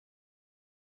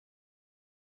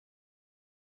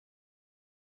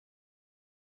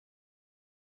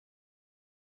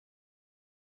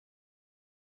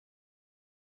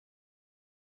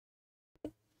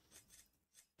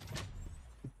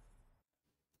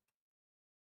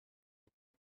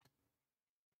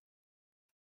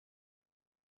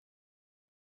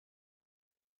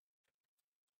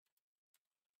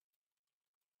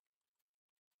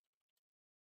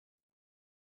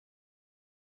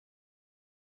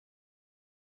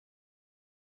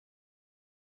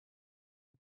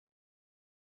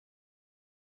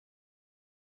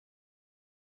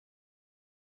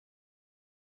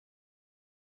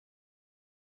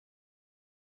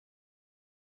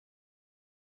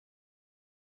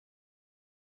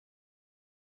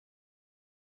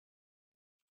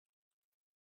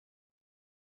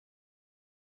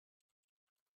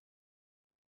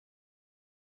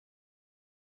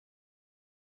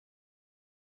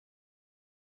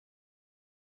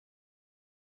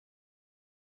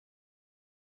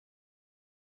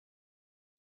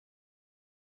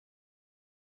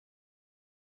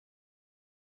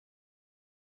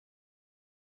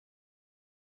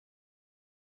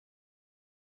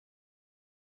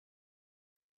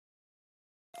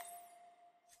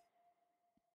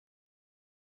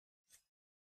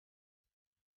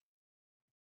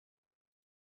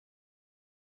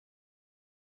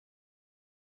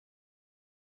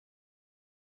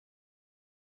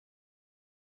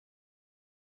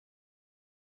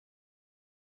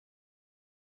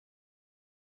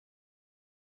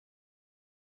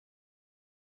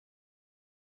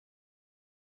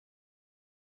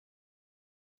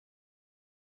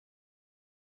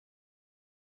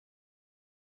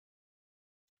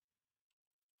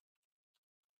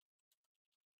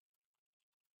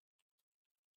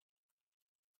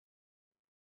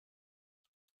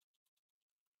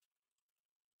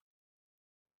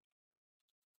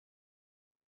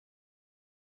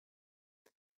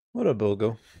What up,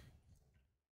 Bilgo?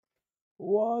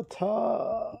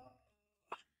 Water.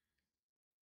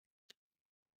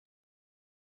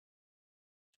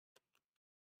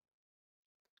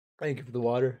 Thank you for the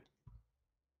water.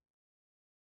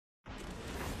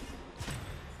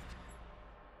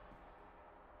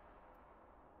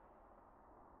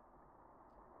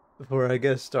 Before I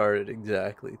get started,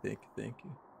 exactly. Thank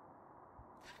you.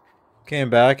 Came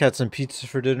back, had some pizza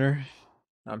for dinner.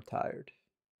 I'm tired.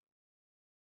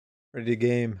 Ready to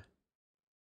game.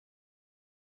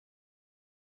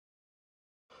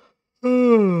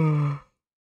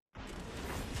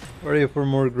 Ready for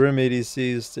more Grim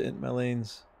ADCs to int my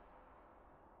lanes.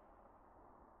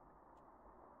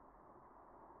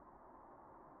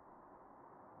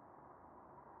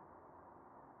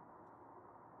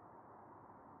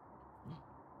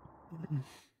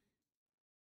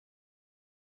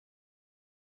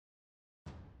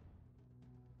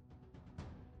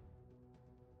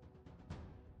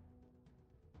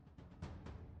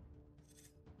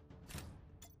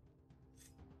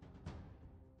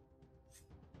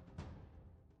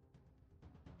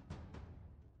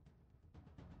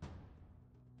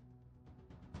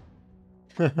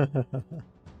 If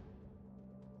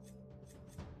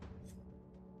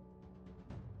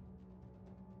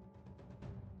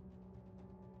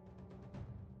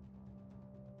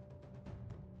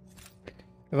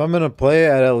I'm gonna play,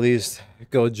 I'd at least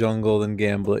go jungle and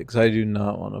gamble it, because I do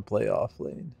not want to play off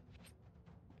lane.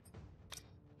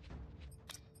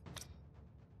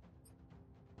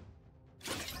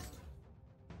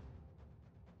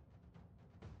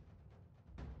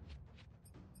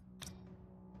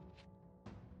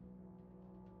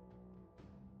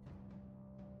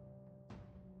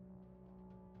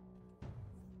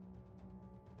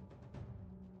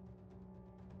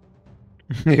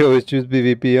 You always choose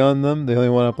PvP on them? They only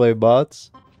want to play bots?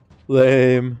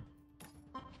 Lame.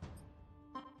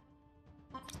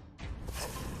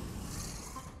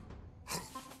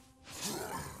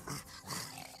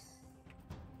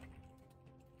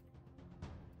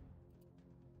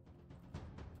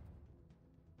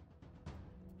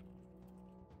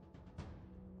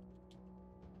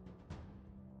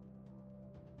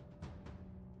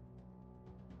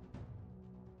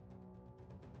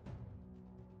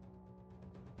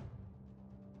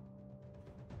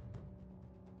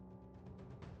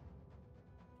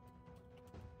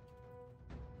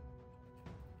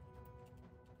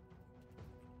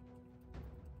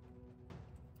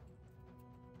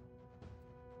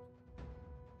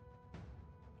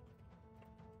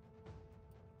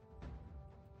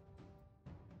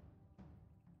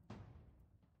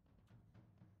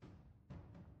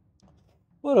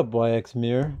 What a boy,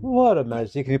 Xmir. What a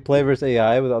Majesty. Can you play versus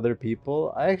AI with other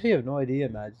people? I actually have no idea,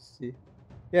 Majesty.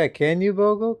 Yeah, can you,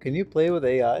 Bogo? Can you play with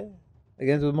AI?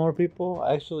 Against with more people?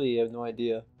 I actually have no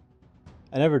idea.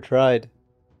 I never tried.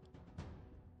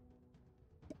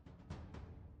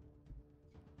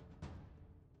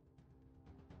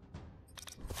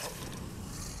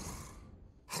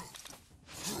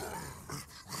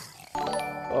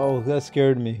 Oh, that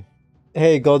scared me.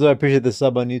 Hey, Goldo, I appreciate the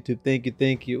sub on YouTube.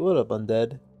 Thank you. What up,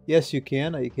 Undead? Yes, you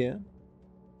can. You can.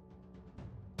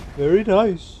 Very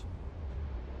nice.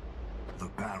 The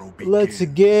battle begins. Let's a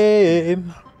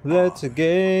game. Let's a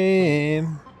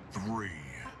game. 3,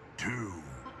 2,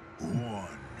 1.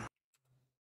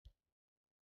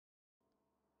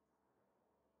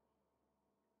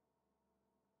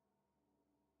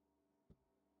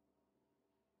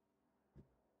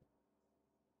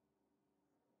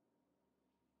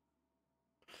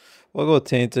 We'll go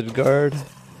Tainted Guard.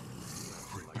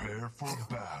 Prepare for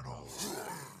battle.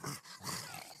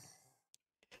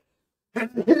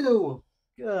 Ew.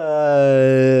 God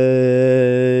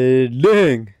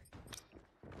dang.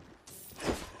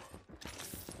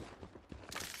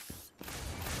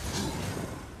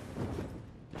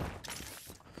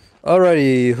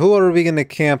 Alrighty, who are we gonna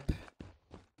camp?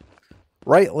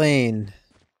 Right lane.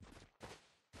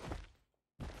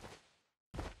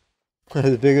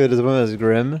 As big as one as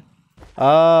Grim.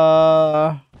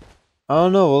 I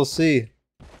don't know, we'll see.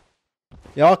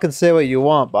 Y'all can say what you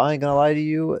want, but I ain't gonna lie to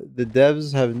you. The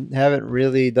devs haven't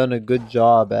really done a good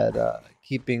job at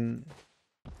keeping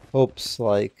hopes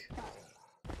like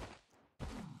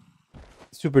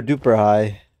super duper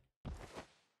high.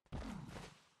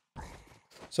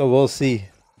 So we'll see.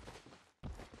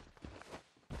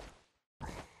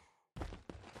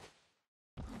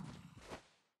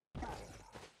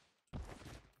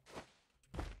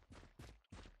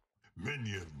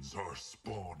 Minions are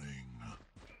spawning.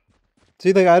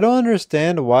 See, like, I don't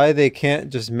understand why they can't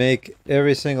just make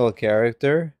every single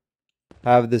character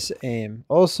have this aim.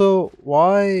 Also,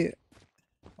 why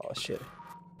Oh shit.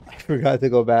 I forgot to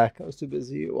go back. I was too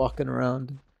busy walking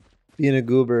around. Being a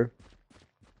goober.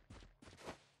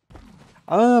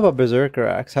 I don't know about Berserker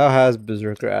Axe. How has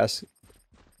Berserker Axe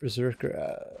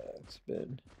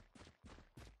been?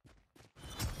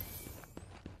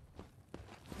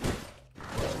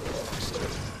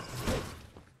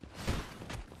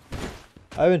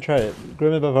 I haven't tried it.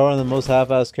 Grim is by far one of the most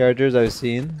half-assed characters I've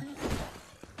seen.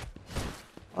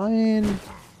 I mean,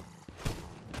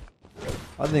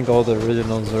 I think all the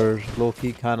originals are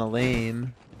low-key kind of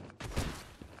lame.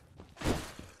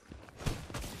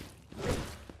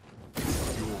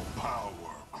 Your power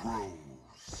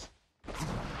grows.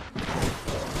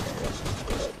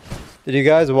 Did you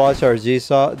guys watch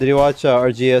RG Did you watch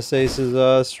RGS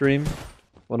Ace's stream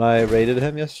when I raided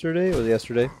him yesterday? Was it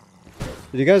yesterday?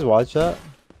 Did you guys watch that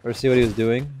or see what he was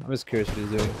doing? I'm just curious what he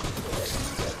was doing.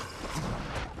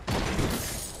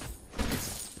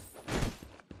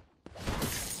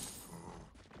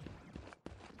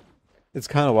 It's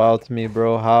kind of wild to me,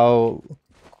 bro, how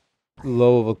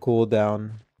low of a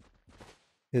cooldown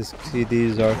his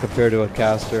CDs are compared to a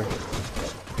caster.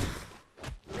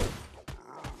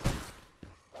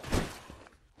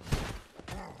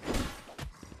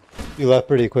 You left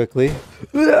pretty quickly.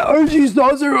 RG's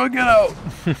not zero, get out!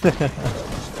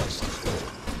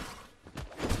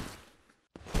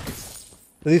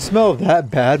 Does he smell that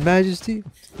bad, Majesty?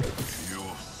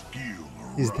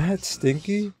 He's that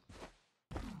stinky?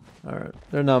 Alright,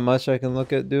 there's not much I can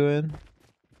look at doing.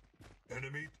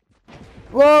 Enemy.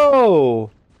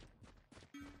 Whoa!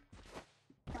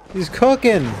 He's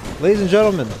cooking! Ladies and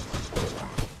gentlemen.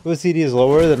 Whose CD is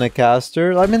lower than a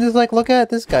caster? I mean, it's like, look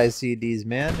at this guy's CDs,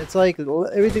 man. It's like,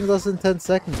 everything's less than 10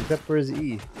 seconds except for his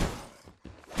E.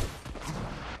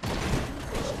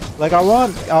 Like, I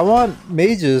want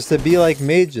mages to be like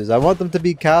mages. I want them to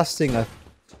be casting a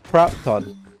crap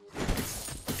ton.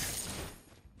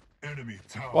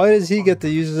 Why does he get to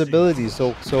use his abilities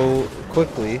so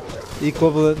quickly,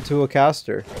 equivalent to a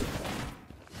caster?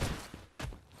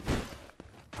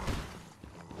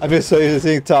 I'm just so used to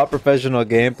seeing top professional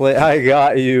gameplay. I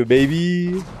got you,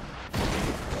 baby.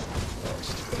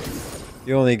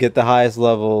 You only get the highest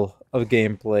level of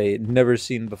gameplay, never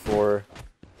seen before.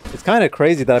 It's kind of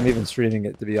crazy that I'm even streaming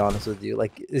it, to be honest with you.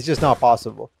 Like, it's just not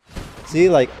possible. See,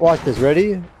 like, watch this.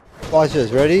 Ready? Watch this.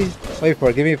 Ready? Wait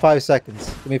for it. Give me 5 seconds.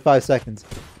 Give me 5 seconds.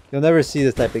 You'll never see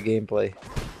this type of gameplay.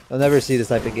 You'll never see this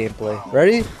type of gameplay.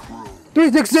 Ready?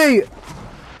 360!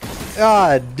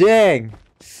 Ah, dang.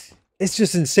 It's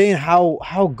just insane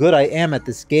how good I am at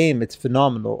this game. It's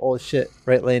phenomenal. Oh shit.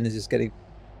 Right lane is just getting...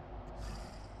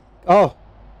 Oh!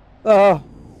 Oh!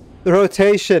 The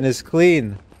rotation is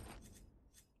clean.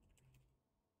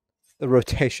 The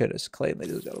rotation is clean,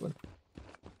 ladies and gentlemen.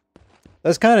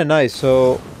 That's kind of nice.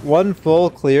 So, one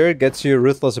full clear gets you a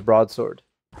Ruthless Broadsword.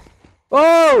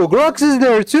 Oh! Grux is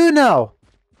there too now!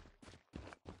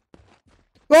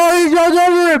 Oh, he goes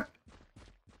over it!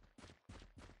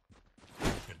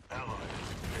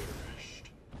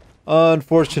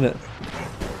 Unfortunate.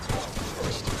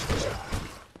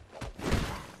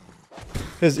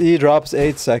 His E drops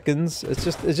 8 seconds. It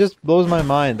just blows my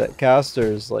mind that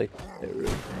casters like...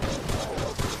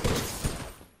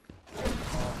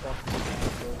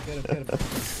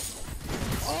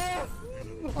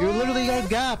 You literally got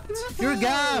gapped. You're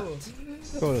gapped.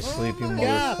 Go to sleep, you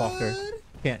motherfucker.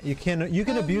 You can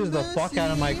abuse the fuck out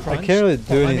of my crunch. I can't really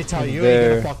do anything. Let me tell you, you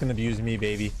ain't gonna fucking abuse me,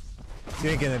 baby. You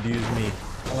ain't gonna abuse me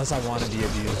unless I want to be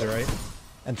abused, alright?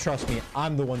 And trust me,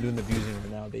 I'm the one doing the abusing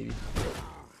right now, baby.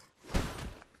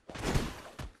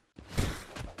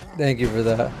 Thank you for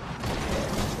that.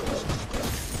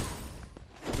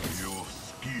 Your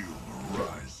skill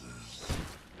rises.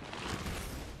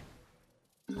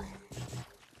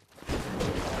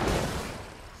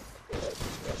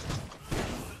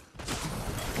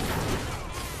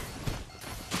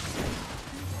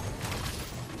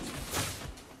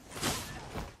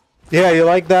 Yeah, you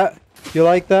like that? You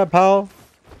like that, pal?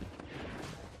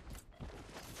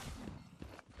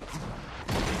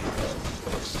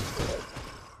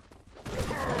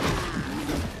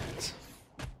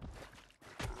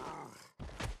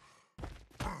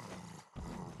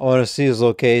 I want to see his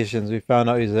locations. We found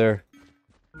out he's there.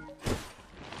 An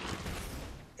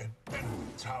enemy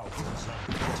tower is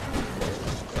under attack.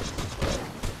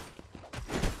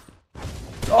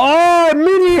 Oh,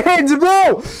 minions,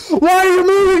 bro! Why are you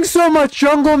moving so much,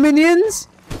 jungle minions?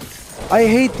 I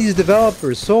hate these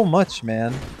developers so much,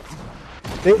 man.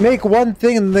 They make one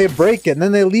thing and they break it, and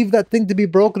then they leave that thing to be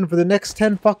broken for the next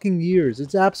 10 fucking years.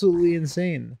 It's absolutely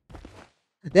insane.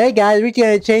 Hey guys, we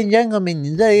can change jungle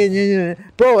minions.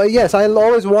 Bro, yes, I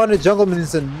always wanted jungle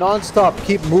minions to non-stop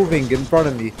keep moving in front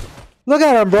of me. Look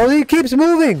at him, bro. He keeps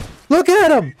moving. Look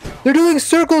at him. They're doing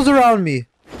circles around me.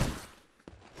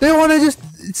 They want to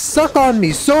just suck on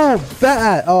me so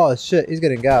bad. Oh, shit. He's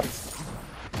getting gapped.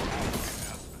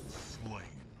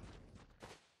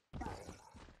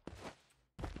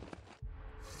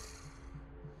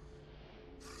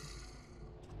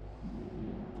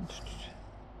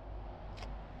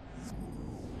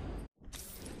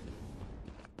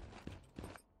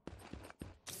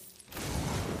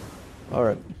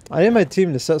 Alright. I need my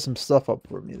team to set some stuff up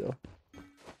for me, though.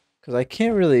 Because I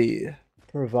can't really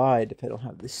provide if I don't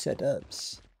have the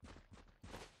setups.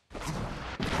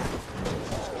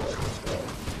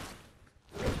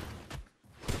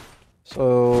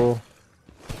 So...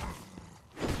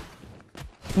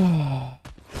 yeah,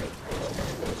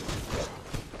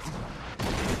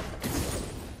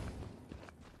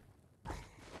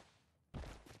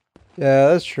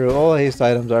 that's true. All haste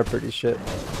items are pretty shit.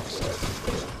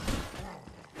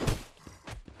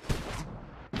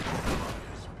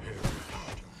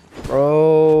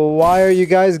 Bro, why are you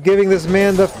guys giving this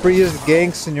man the freest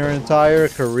ganks in your entire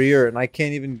career? And I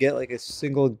can't even get like a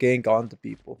single gank onto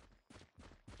people.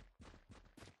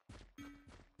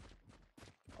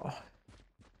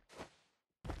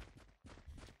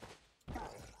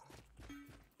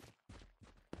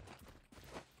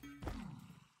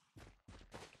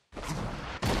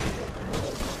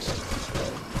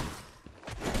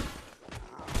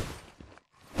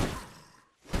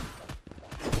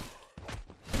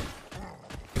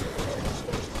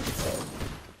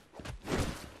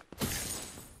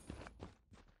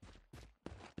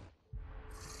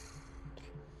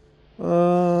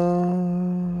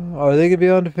 Oh. Are they gonna be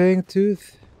on the Fang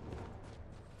Tooth?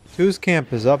 Tooth's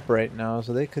camp is up right now,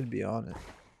 so they could be on it.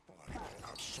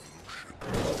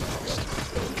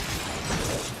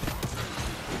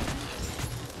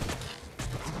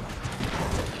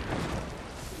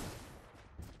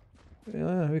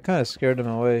 Yeah, we kind of scared them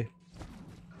away.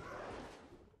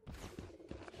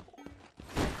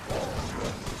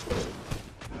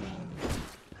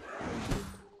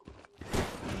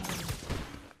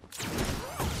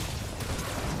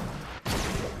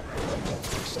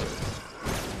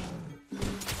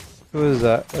 Who is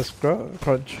that? That's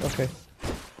Crunch. Okay.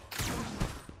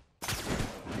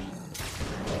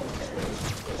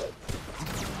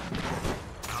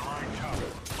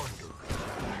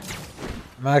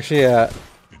 I'm actually at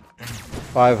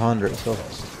 500, so.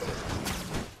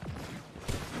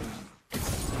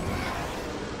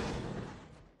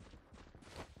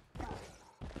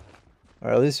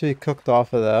 Alright, at least we cooked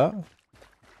off of that.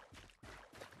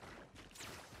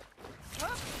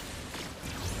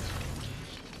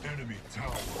 Enemy tower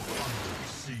under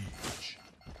siege.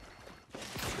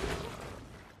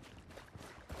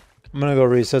 I'm gonna go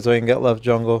reset so I can get left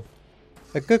jungle.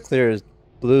 I could clear his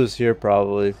blues here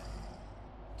probably.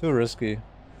 Too risky.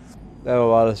 They have a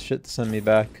lot of shit to send me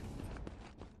back.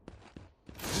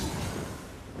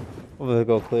 Hopefully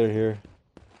go clear here.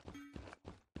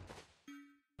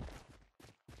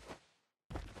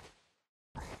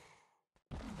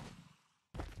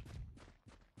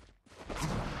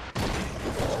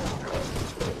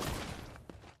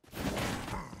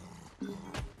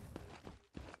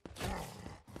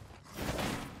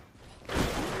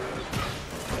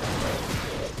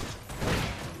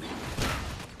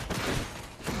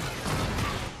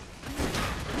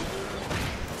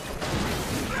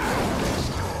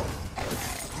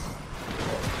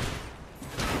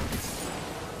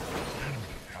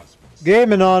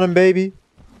 Gaming on him, baby.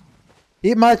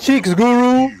 Eat my cheeks,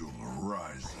 guru. Steel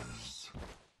rises.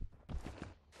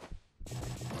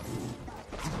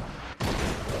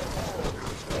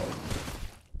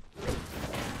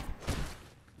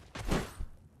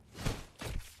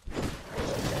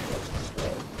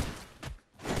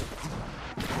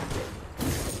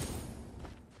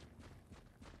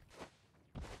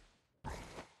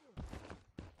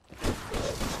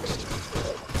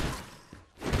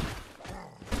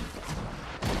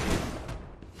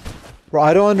 Bro,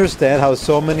 I don't understand how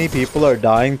so many people are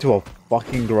dying to a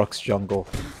fucking Grux jungle.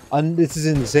 And this is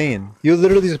insane. You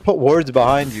literally just put words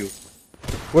behind you.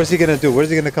 What's he gonna do? Where's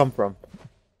he gonna come from?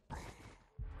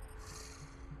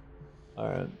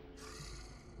 Alright.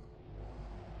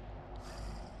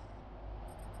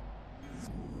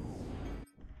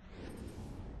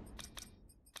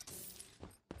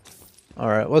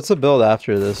 Alright, what's the build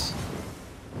after this?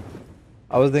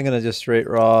 I was thinking of just straight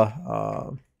raw.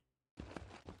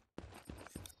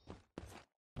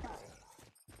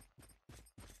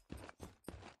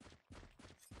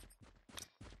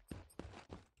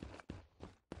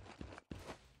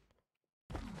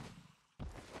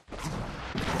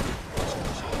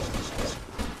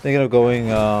 Thinking of going,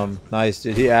 nice,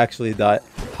 dude. He actually died.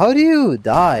 How do you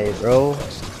die, bro?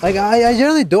 Like, I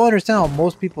generally don't understand how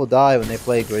most people die when they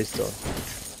play Greystone.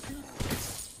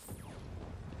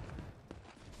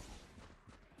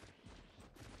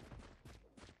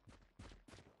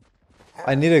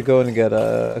 I need to go and get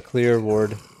a clear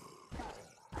ward.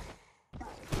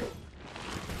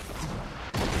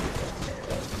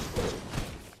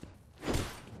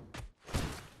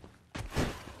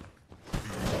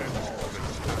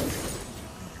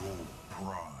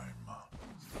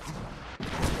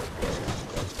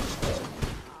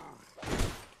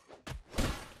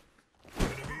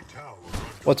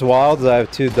 What's wild is I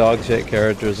have 2 dog shit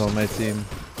characters on my team.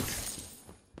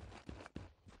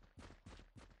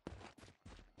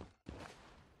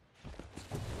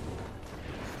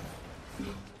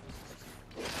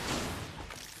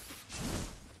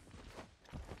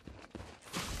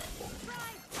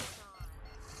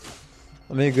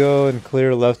 Let me go and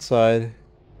clear left side.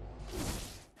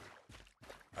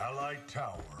 Allied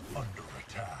tower under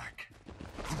attack.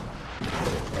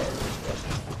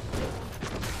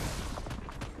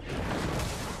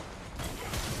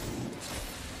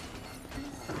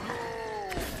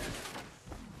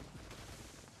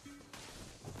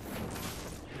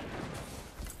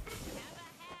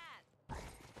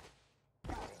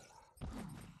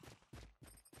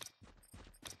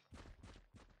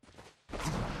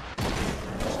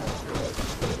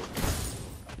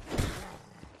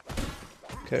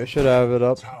 Okay, I should have it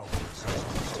up.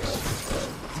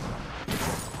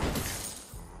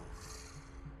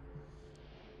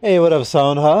 Hey, what up,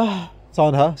 Soundha?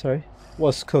 Soundha, sorry.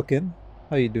 What's cooking?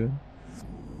 How you doing?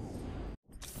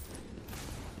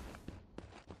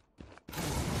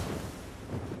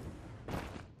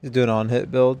 He's doing on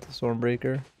hit build,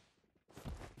 Stormbreaker.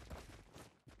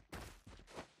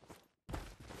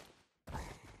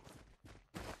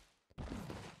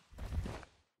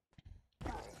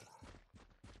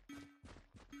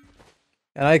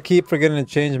 And I keep forgetting to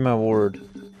change my ward.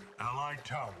 Allied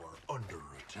tower under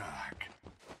attack.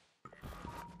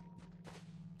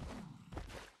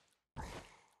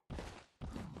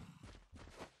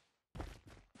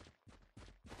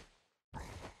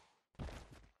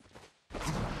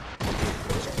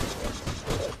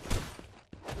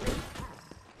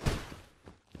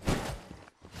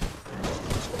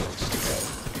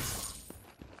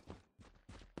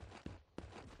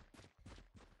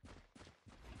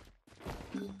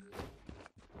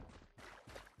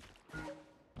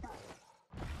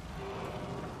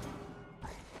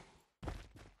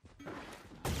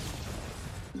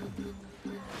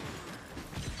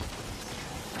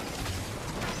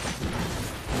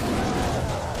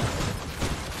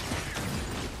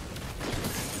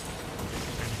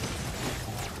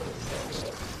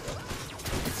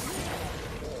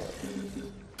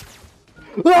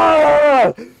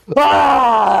 Ah!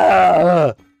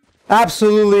 Ah!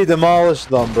 Absolutely demolished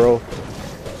them, bro.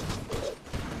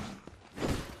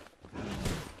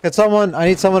 Can someone, I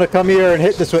need someone to come here and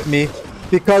hit this with me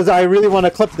because I really want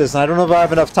to clip this and I don't know if I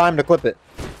have enough time to clip it.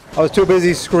 I was too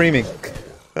busy screaming.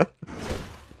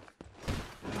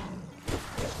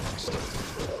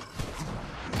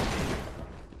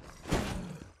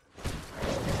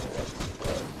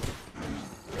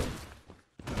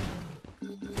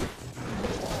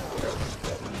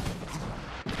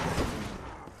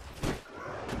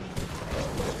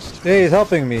 Hey, he's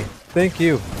helping me. Thank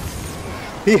you.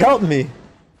 He helped me.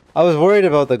 I was worried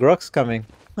about the Grux coming.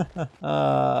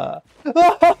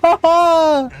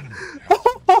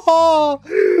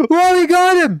 Well, we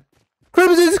got him!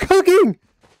 Crimson's cooking!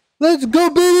 Let's go,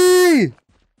 baby!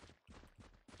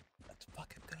 Let's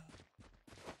fucking go.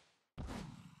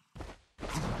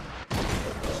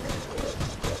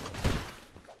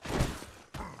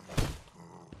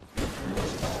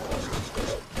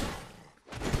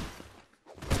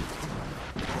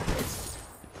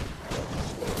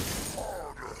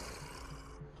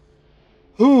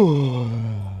 Whew.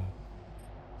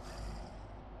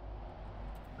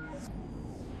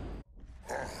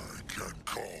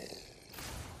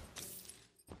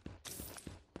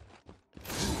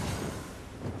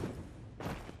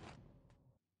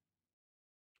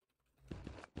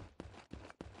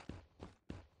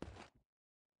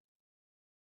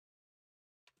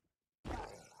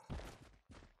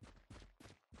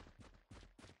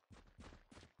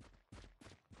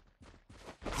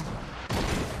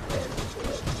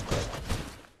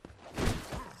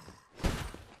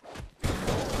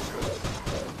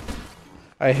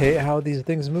 I hate how these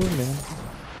things move, man.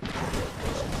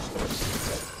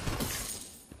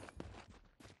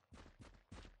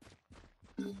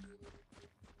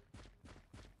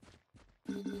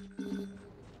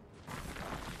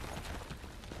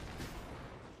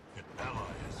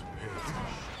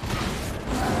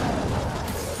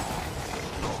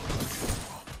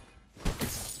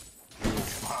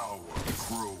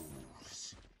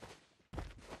 crows.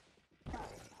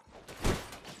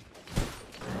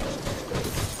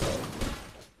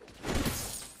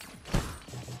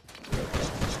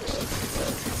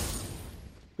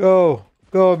 Go!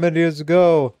 Go, minions,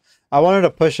 go! I wanted to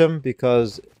push him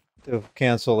because if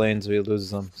cancel lanes, we lose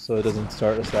them, so it doesn't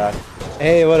start a stack.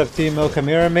 Hey, what up, Timo?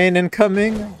 Chimera main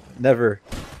incoming? Never.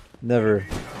 Never.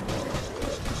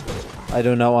 I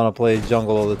do not want to play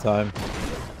jungle all the time.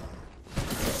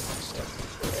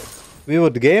 We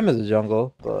would game as a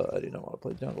jungle, but I do not want to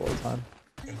play jungle all the time.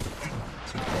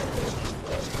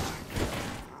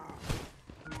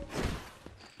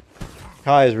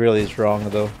 Kai is really strong,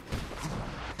 though.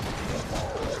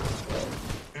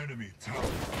 Enemy tower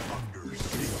under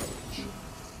siege.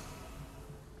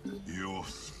 Your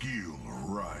skill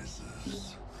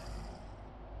rises.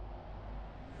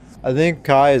 I think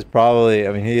Kai is probably,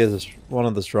 I mean, he is one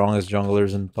of the strongest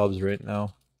junglers in pubs right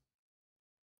now.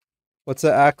 What's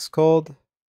the axe called?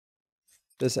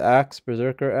 This axe?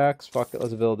 Berserker axe? Fuck it,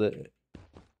 let's build it.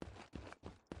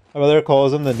 My brother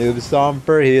calls him the noob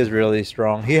stomper. He is really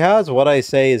strong. He has what I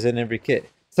say is in every kit.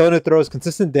 Someone who throws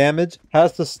consistent damage,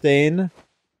 has sustain,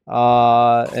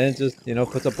 and just, you know,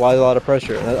 puts up a lot of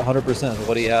pressure. 100% is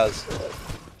what he has.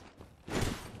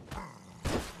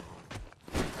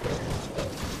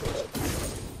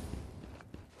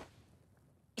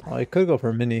 Oh, he could go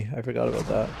for mini. I forgot about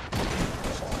that.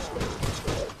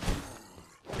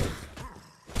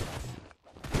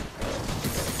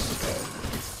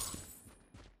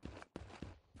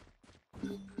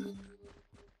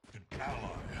 An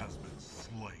ally has been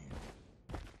slain.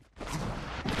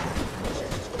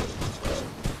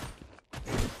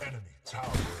 An enemy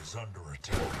tower is under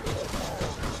attack.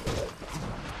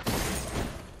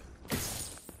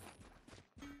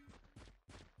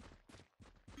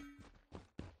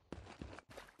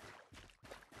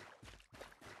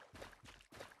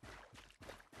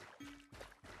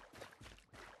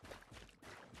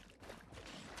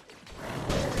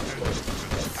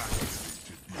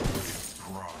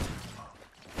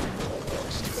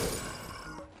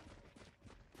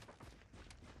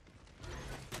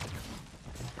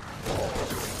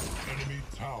 Enemy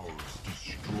towers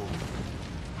destroyed.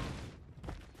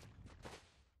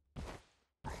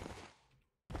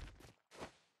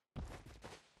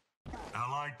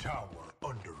 Allied tower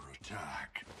under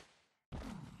attack.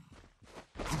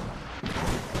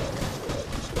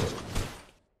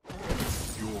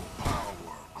 Your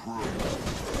power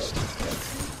grows.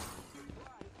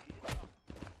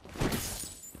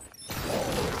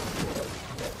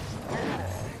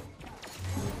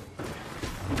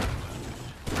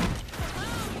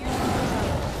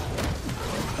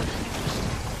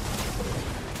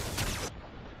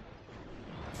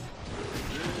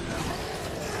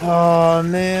 Oh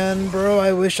man, bro,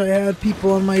 I wish I had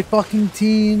people on my fucking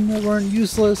team that weren't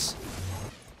useless.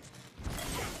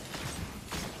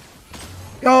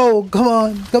 Yo, come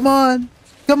on, come on,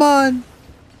 come on.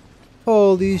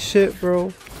 Holy shit,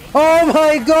 bro. Oh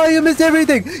my god, you missed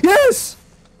everything. Yes!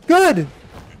 Good!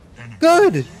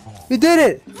 Good! We did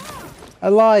it! I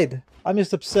lied. I'm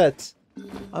just upset.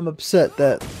 I'm upset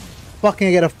that fucking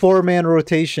I get a 4-man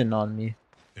rotation on me.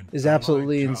 Is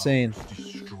absolutely insane.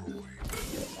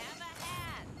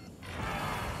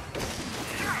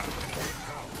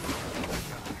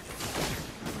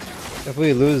 If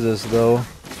we lose this though,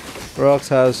 Rox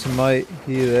has smite,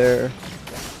 he there.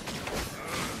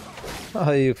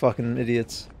 Oh, you fucking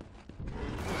idiots.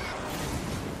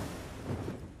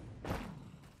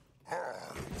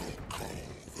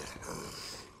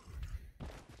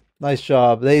 Nice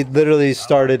job. They literally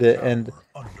started it and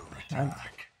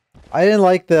I didn't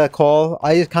like the call.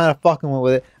 I just kind of fucking went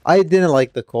with it. I didn't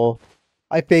like the call.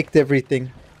 I faked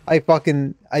everything. I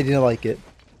didn't like it.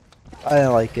 I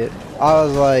didn't like it. I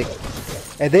was like,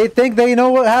 and they think they know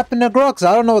what happened to Grux.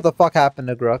 I don't know what the fuck happened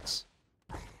to Grux.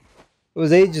 It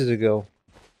was ages ago.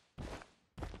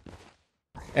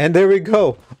 And there we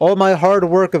go. All my hard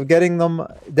work of getting them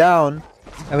down,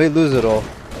 and we lose it all.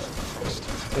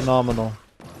 Phenomenal.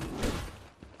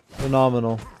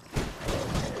 Phenomenal.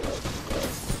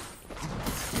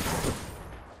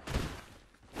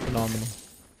 Phenomenal.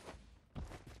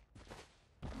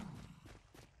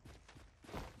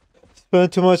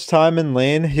 Spend too much time in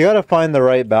lane. You gotta find the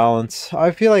right balance.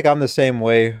 I feel like I'm the same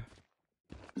way.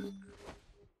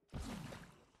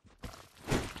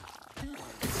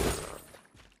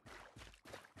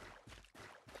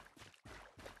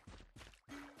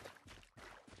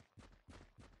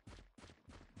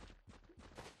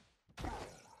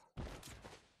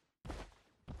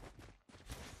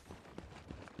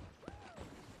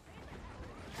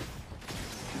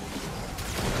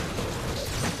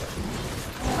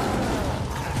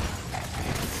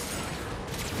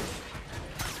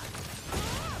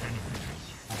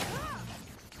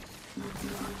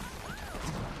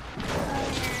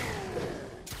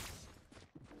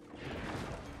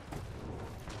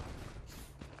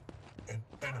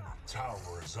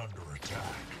 tower is under attack.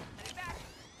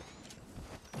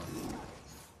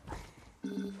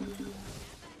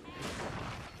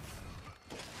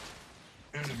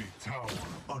 Enemy tower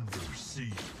under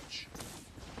siege.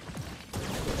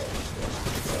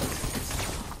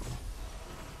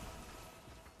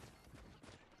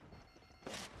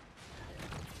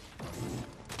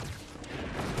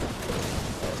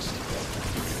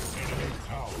 Enemy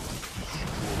tower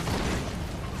destroyed.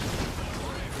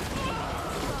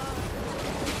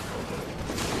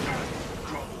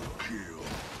 Double kill.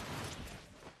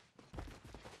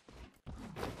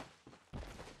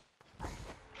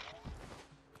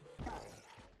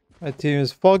 My team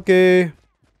is funky.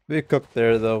 We cooked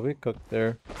there though. We cooked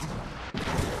there.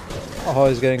 Oh,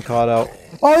 he's getting caught out.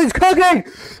 Oh, he's cooking!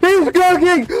 He's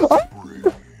cooking! Oh!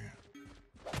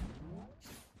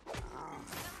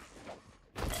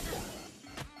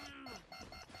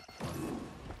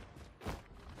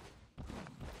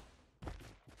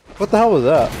 What the hell was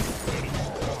that?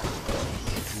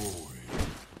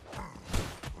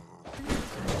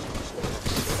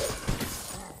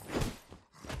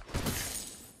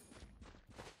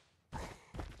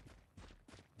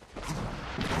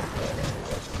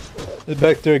 The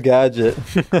Vector gadget.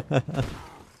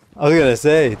 I was gonna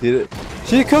say, dude,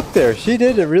 she cooked there. She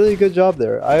did a really good job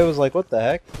there. I was like, what the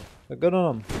heck? But good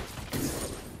on them.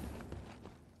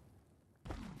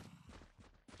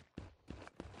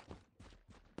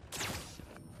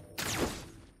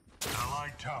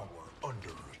 Allied tower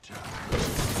under attack.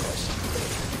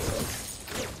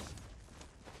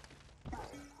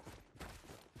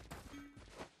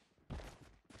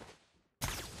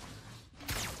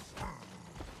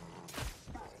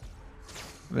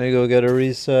 Let me go get a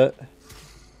reset.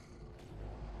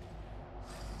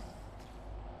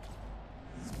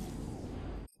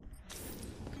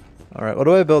 Alright, what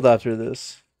do I build after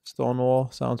this?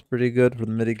 Stonewall sounds pretty good for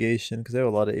the mitigation because they have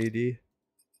a lot of AD.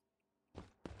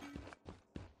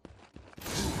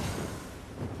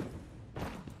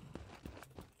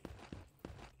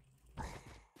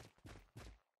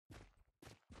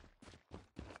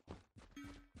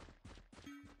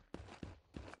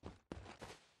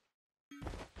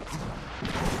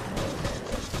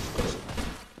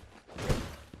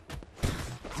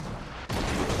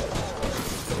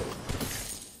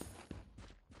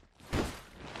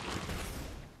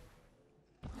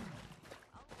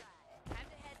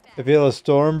 I feel a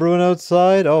storm brewing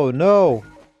outside. Oh no!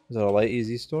 Is that a light,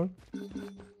 easy storm?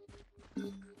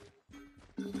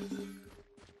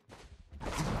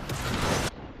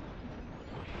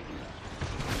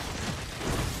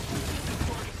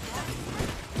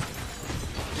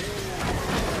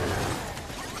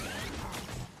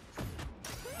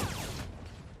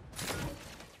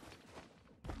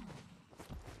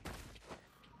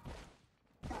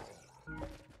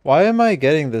 Why am I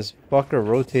getting this fucker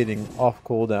rotating off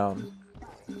cooldown?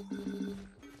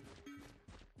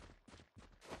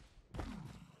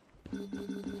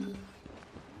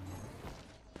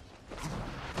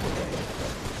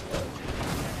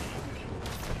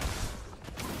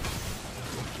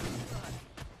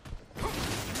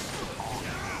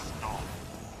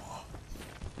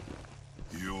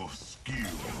 Your skill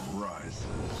rises.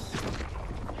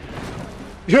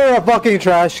 You're a fucking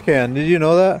trash can. Did you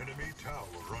know that? Enemy tower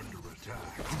under attack.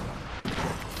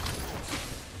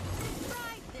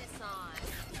 Ride this on.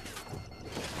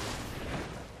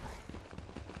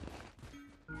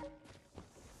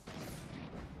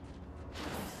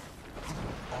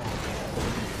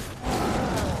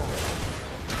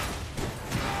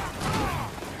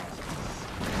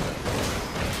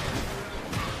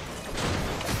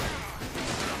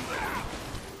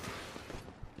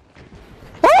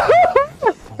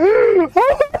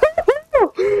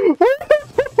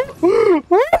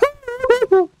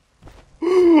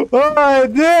 Oh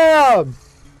damn!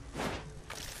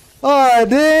 Oh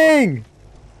dang!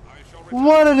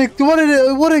 What a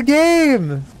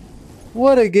game!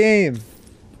 What a game!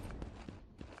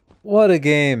 What a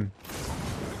game!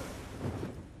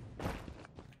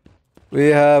 We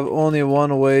have only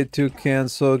one way to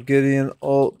cancel Gideon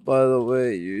ult. By the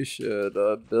way, you should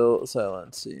build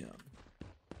Silencium.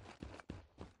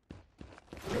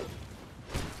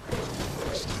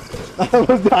 I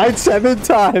almost died 7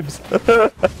 times.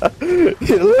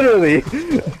 Literally,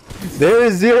 there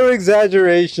is zero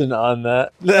exaggeration on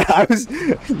that. I was.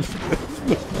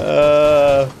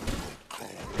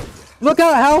 Look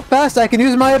at how fast I can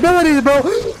use my abilities, bro.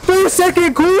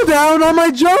 3-second cooldown on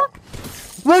my jump.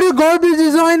 What a garbage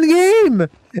design game!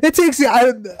 It takes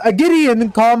a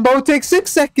Gideon combo takes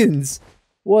 6 seconds.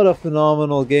 What a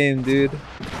phenomenal game, dude.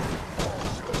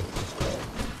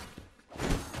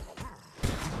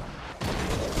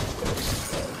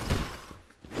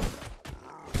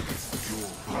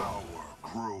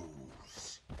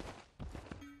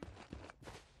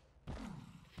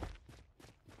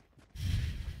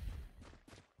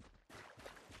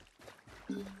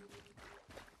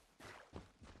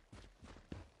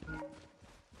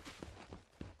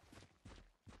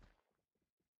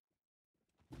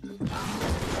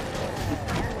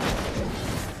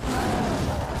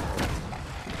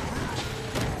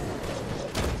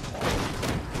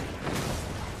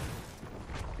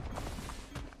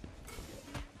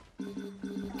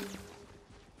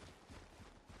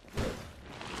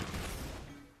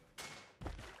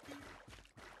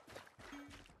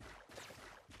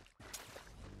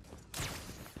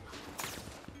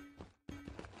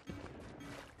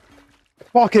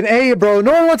 Fucking A, bro.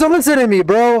 No one wants to listen to me,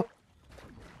 bro.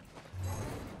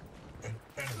 An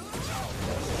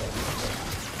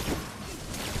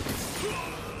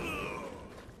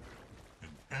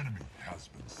enemy has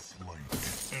been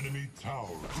slain. Enemy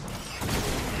tower.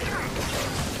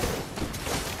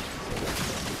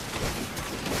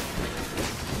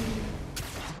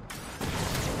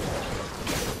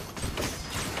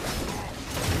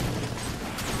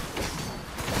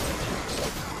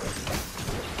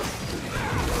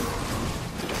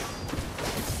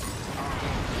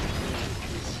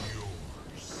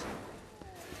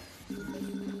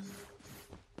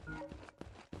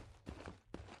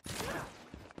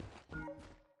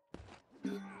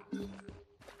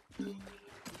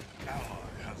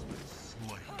 Ally has been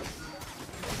slain.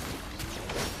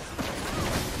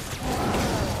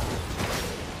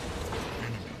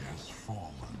 Enemy has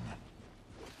fallen.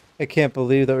 I can't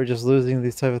believe that we're just losing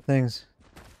these type of things.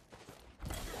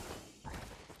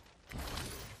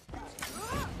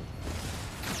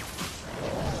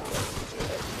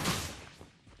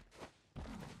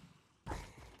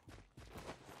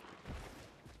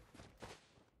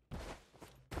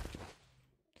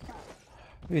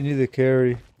 We need the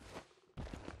carry.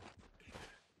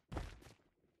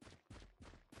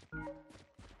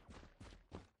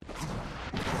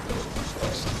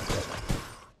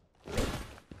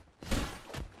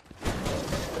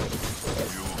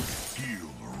 Your skill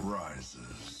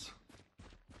rises.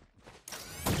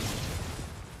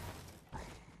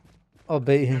 I'll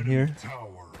bait him Enemy here.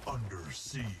 tower under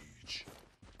siege.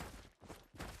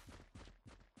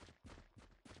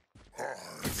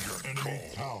 Enemy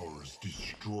towers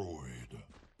destroyed.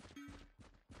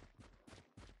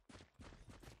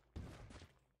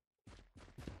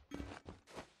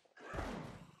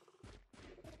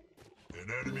 An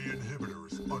enemy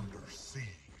inhibitor is under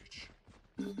siege.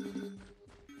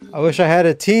 I wish I had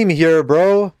a team here,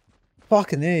 bro.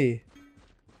 Fucking A.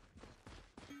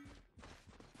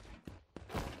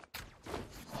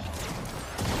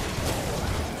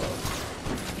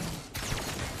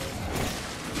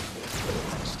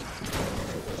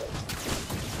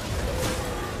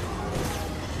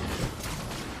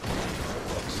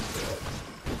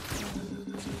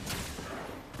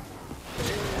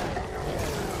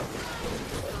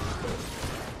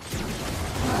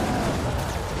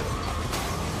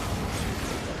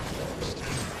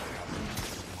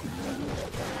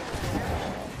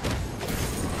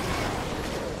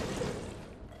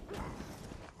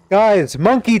 Guys,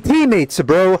 monkey teammates,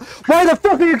 bro. Why the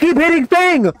fuck do you keep hitting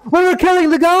Fang when we're killing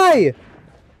the guy?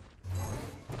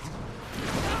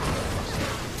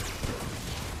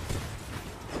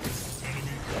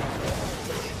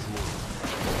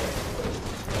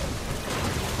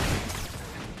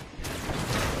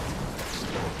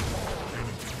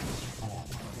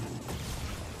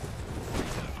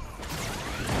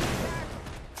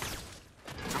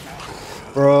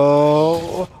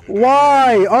 Bro,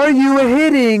 why are you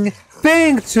hitting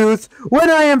Fangtooth when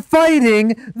I am fighting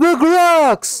the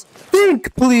Grux?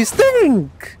 Think, please,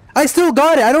 think! I still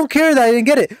got it. I don't care that I didn't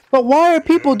get it. But why are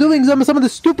people doing some of the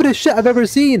stupidest shit I've ever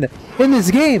seen in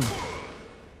this game?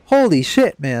 Holy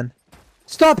shit, man.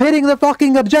 Stop hitting the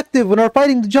fucking objective when we're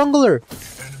fighting the jungler.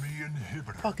 Enemy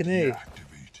inhibitor Fucking A. deactivated.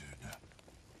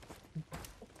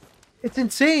 It's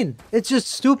insane. It's just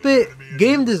stupid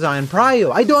game design,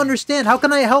 prio. I don't understand. How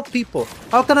can I help people?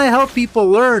 How can I help people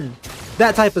learn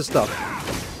that type of stuff?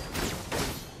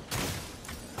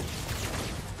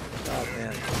 Oh,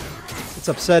 man. It's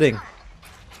upsetting.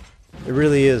 It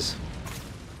really is.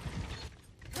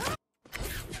 An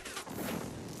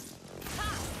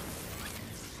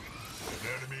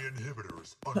enemy inhibitor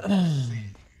is under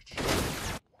siege.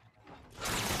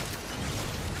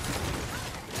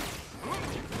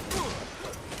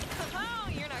 Oh,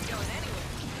 you're not going anywhere.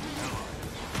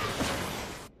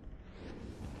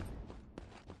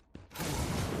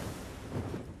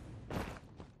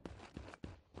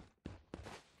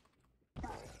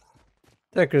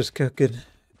 Decker's cooking.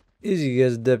 Easy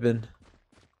guys dipping.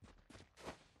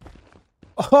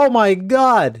 Oh my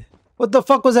god! What the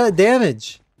fuck was that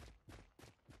damage?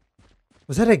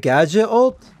 Was that a gadget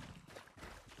ult?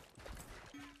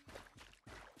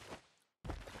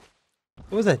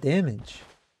 What was that damage?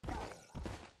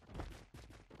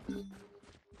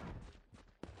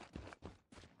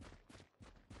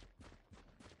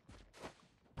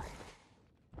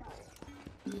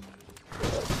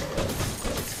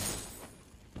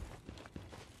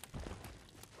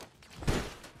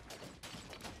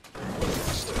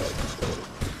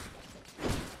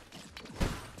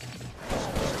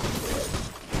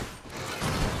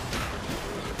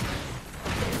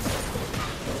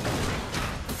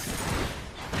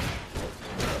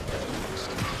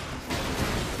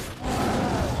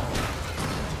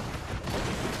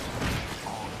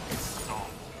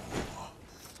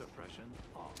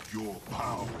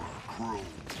 Power grows.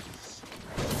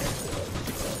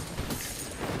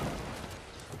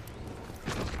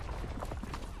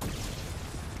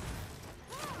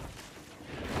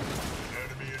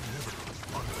 Enemy inhibitor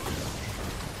under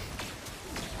siege.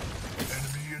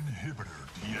 Enemy inhibitor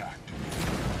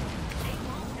deactivated. They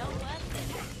won't know what to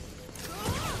do.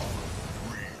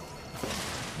 Real.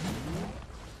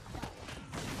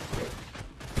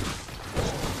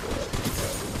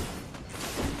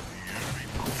 The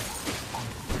enemy core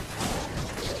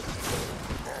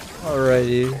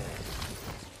Alrighty.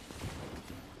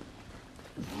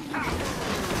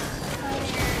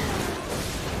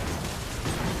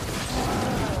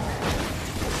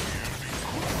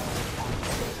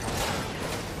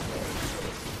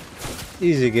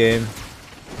 Easy game.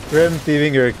 Grim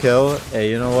thieving your kill.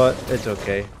 Hey, you know what? It's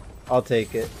okay. I'll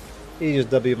take it. He just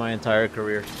W my entire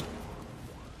career.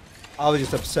 I was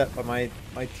just upset by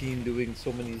my team doing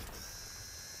so many.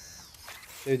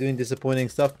 They're doing disappointing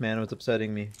stuff, man. It was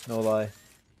upsetting me. No lie.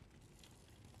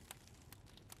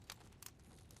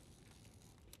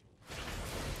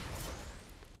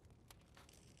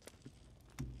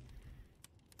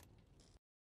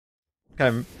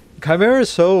 Chimera is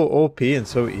so OP and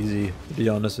so easy, to be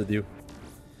honest with you.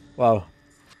 Wow.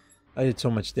 I did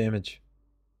so much damage.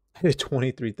 I did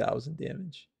 23,000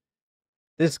 damage.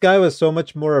 This guy was so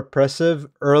much more oppressive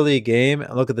early game,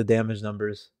 and look at the damage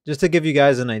numbers. Just to give you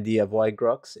guys an idea of why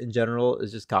Grux in general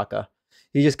is just caca.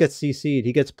 He just gets CC'd.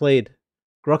 He gets played.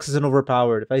 Grux isn't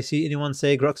overpowered. If I see anyone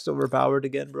say Grux is overpowered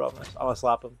again, bro, I'm gonna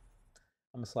slap him.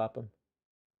 I'm gonna slap him.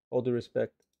 All due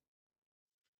respect.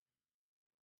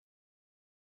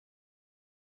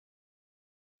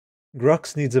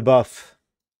 Grux needs a buff.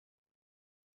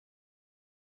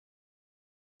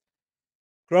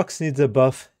 Grux needs a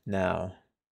buff now.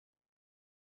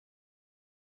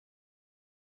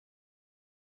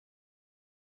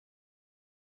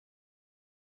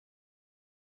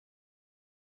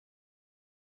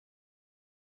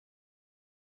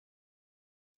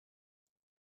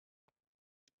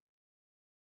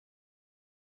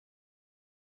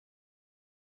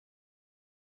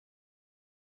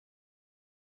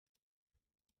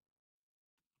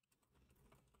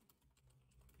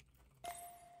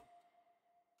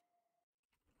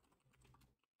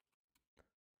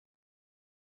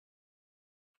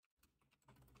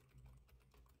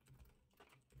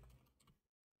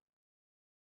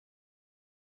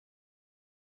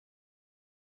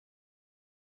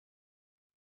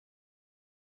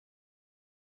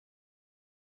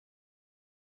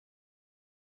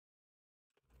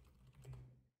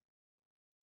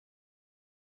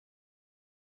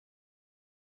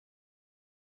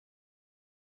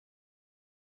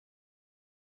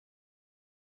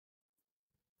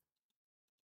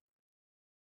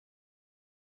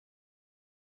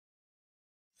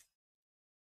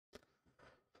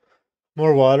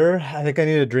 More water? I think I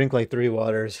need to drink like 3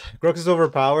 waters. Grux is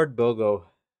overpowered. Bogo.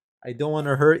 I don't want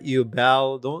to hurt you,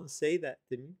 Bal. Don't say that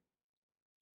to me.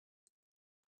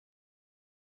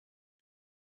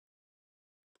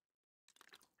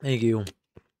 Thank you.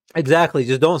 Exactly.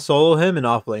 Just don't solo him in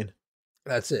offlane.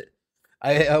 That's it.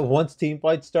 Once team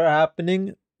fights start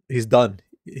happening, he's done.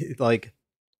 Like,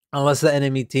 unless the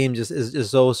enemy team just is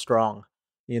so strong,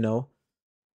 you know.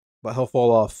 But he'll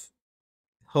fall off.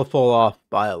 He'll fall off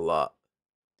by a lot.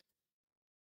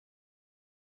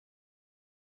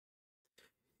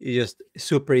 He's just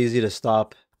super easy to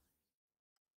stop.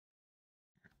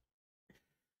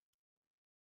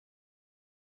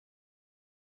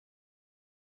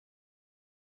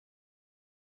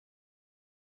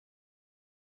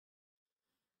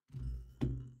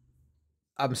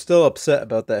 I'm still upset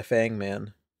about that Fang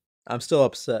man. I'm still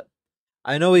upset.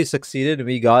 I know he succeeded and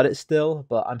we got it still,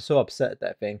 but I'm so upset at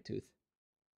that Fang Tooth.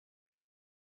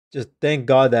 Just thank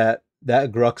God that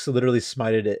Grux literally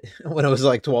smited it when it was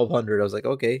like 1200. I was like,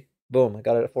 okay, boom, I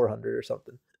got it at 400 or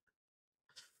something.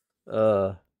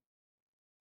 It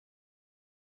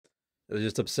was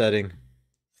just upsetting.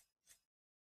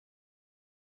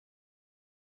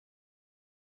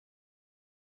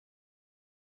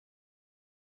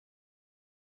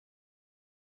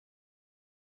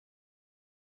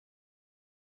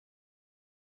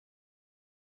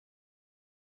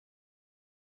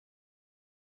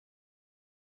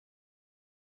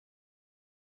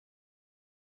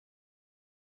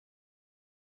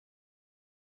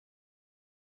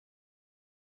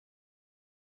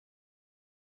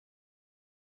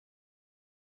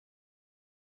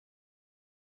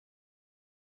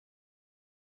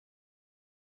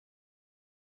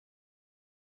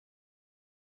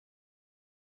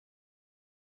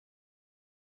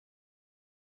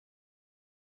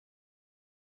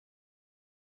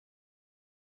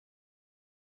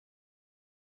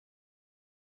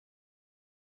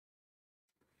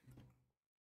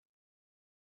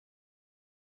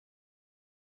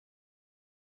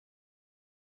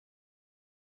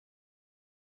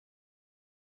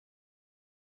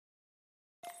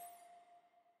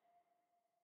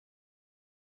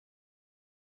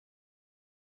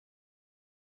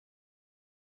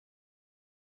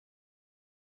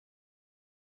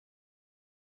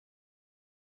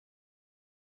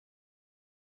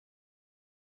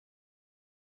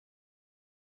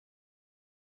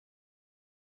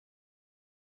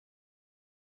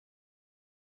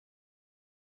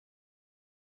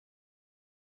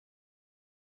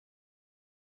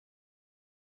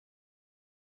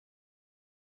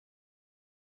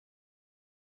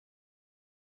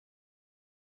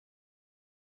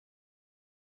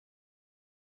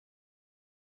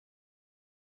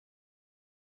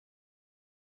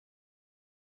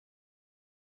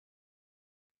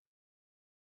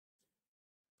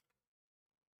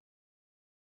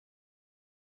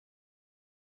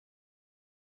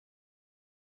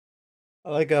 I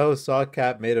like how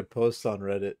Sawcat made a post on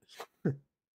Reddit.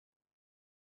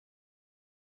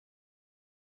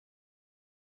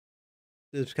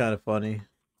 It's kind of funny.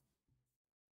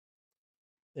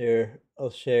 There, I'll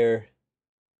share.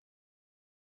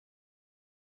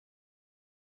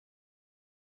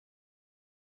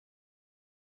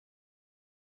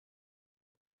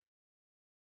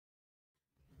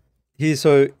 He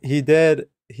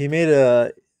made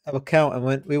a account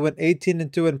and we went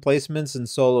 18-2 in placements in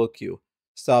solo queue.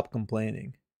 Stop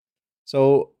complaining.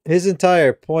 So his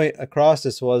entire point across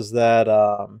this was that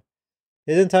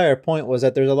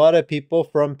there's a lot of people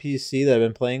from PC that have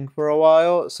been playing for a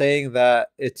while saying that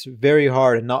it's very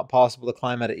hard and not possible to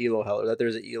climb out of elo hell, or that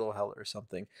there's an elo hell or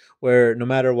something where no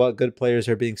matter what, good players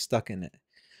are being stuck in it.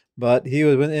 But he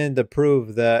went in to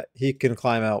prove that he can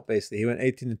climb out. Basically, he went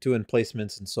 18-2 in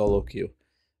placements in solo queue.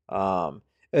 Um,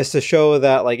 it's to show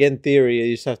that, like, in theory,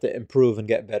 you just have to improve and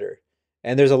get better.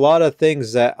 And there's a lot of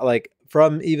things that, like,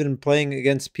 from even playing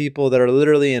against people that are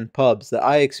literally in pubs that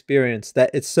I experienced,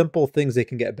 that it's simple things they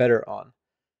can get better on.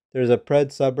 There's a Pred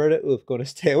subreddit. Ooh, going to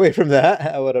stay away from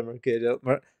that. What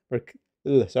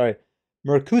a sorry,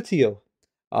 Mercutio.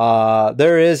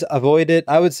 There is avoid it.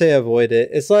 I would say avoid it.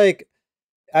 It's like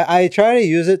I try to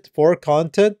use it for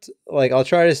content. Like I'll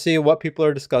try to see what people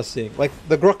are discussing. Like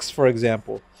the Grux, for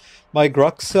example. My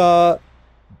Grux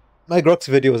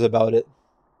video was about it.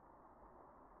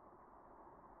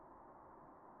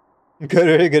 Good,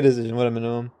 very good decision. What a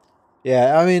minimum.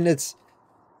 Yeah, I mean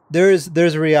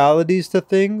there's realities to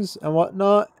things and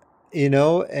whatnot, you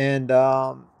know, and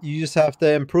you just have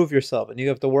to improve yourself and you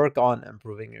have to work on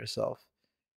improving yourself.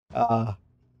 A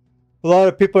lot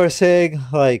of people are saying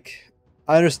like,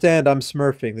 I understand I'm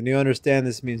smurfing, then you understand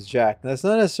this means Jack. And that's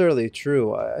not necessarily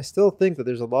true. I still think that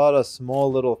there's a lot of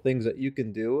small little things that you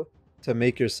can do to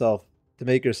make yourself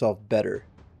better.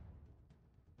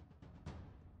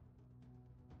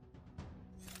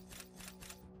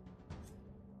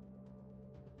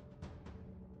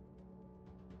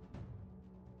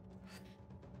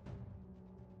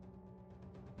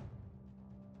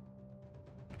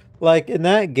 Like in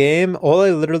that game, all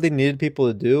I literally needed people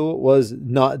to do was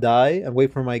not die and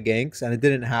wait for my ganks, and it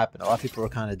didn't happen. A lot of people were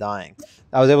kind of dying.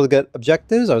 I was able to get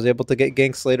objectives. I was able to get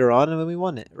ganks later on, and then we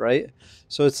won it, right?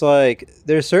 So it's like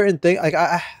there's certain things. Like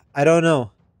I don't know.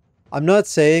 I'm not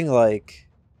saying like,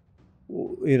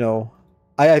 you know,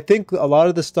 I think a lot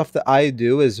of the stuff that I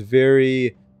do is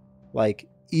very like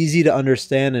easy to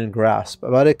understand and grasp.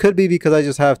 But it could be because I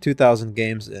just have 2,000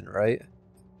 games in, right?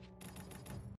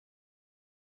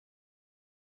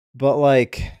 But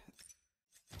like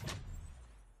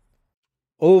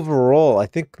overall, I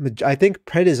think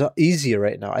Pred is easy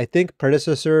right now. I think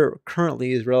Predecessor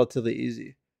currently is relatively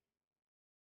easy.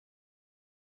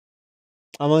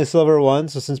 I'm only Silver 1,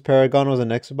 so since Paragon was on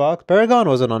Xbox. Paragon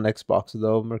wasn't on Xbox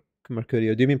though,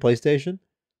 Mercurio. Do you mean PlayStation?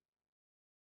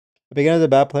 I began as a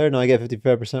bad player, now I get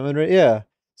 55% win rate. Yeah.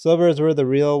 Silver is where the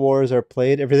real wars are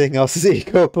played. Everything else is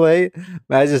eco play.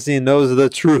 Majesty knows the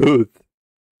truth.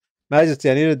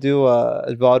 Majesty, I need to do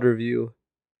a VOD review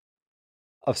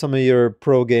of some of your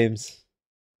pro games.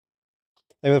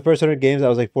 Like the first 100 games, I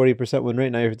was like 40% win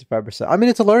rate. Now you're 55%. I mean,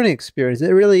 it's a learning experience. It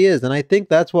really is, and I think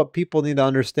that's what people need to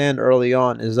understand early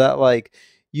on. Is that like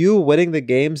you winning the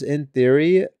games in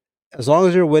theory, as long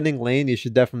as you're winning lane, you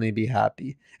should definitely be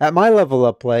happy. At my level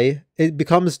of play, it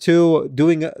becomes to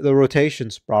doing the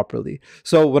rotations properly.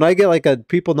 So when I get like a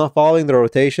people not following the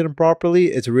rotation properly,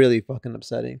 it's really fucking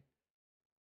upsetting.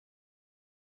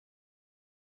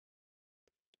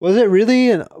 Was it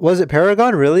really? Was it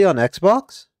Paragon really on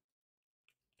Xbox?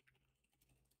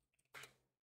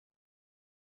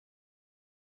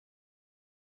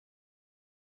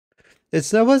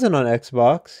 That wasn't on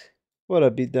Xbox. What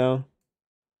a beatdown.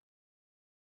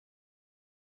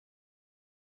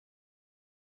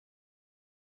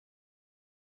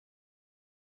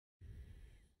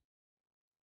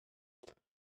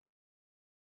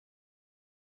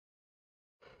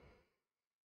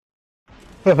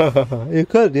 You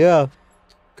could, yeah.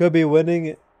 Could be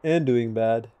winning and doing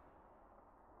bad.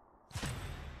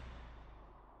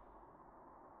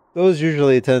 Those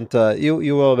usually tend to you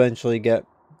will eventually get,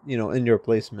 you know, in your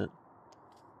placement.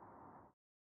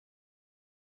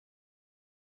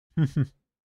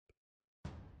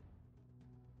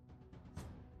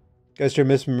 Guess you're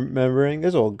misremembering.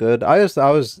 It's all good. I was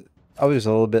just a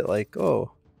little bit like,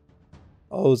 oh,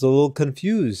 I was a little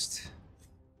confused.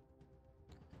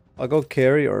 I'll go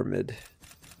carry or mid.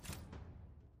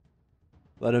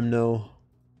 Let him know.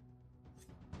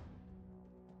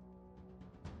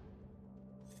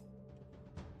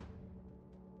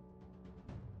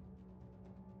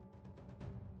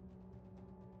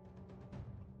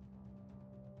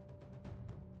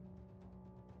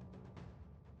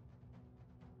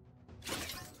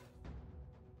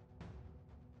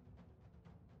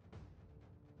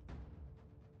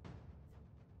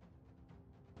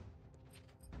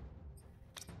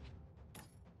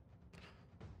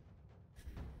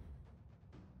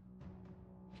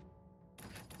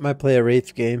 Might play a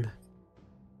Wraith game.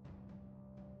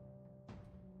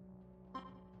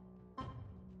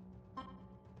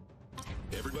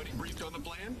 Everybody briefed on the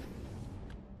plan?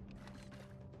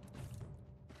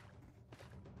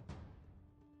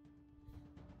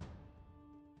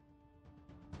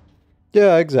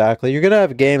 Yeah, exactly. You're gonna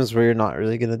have games where you're not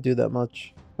really gonna do that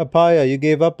much. Papaya, you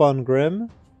gave up on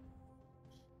Grim?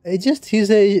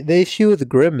 The issue with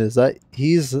Grim is that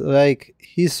he's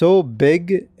so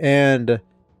big and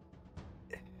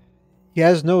he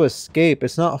has no escape.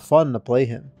 It's not fun to play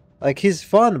him. Like, he's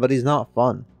fun, but he's not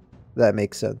fun. If that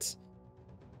makes sense.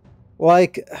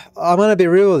 Like, I'm gonna be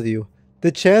real with you.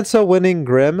 The chance of winning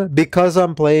Grim because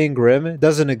I'm playing Grim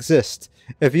doesn't exist.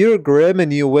 If you're Grim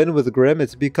and you win with Grim,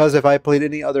 it's because if I played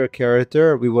any other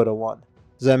character, we would have won.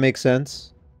 Does that make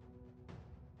sense?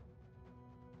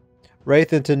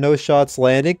 Wraith into no shots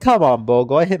landing. Come on,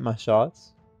 Bogo. I hit my shots.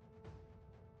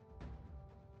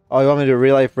 Oh, you want me to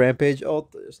real life rampage? Oh,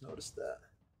 I just noticed that.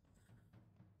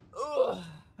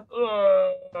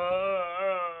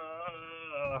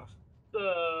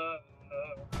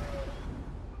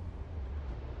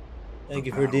 Thank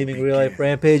you for redeeming real life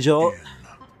rampage. Oh.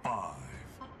 5,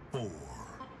 4,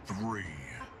 3,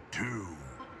 2,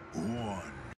 1.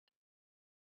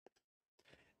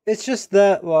 It's just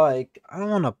that, like, I don't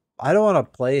want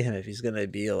to play him if he's gonna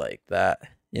be like that,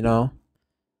 you know.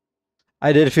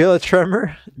 I did feel a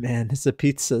tremor. Man, it's the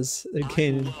pizzas. It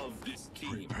came. Love this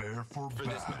team. Prepare for For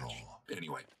this battle. match.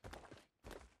 Anyway.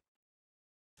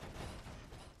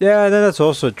 Yeah, then that's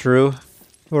also true.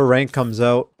 Where rank comes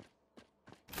out.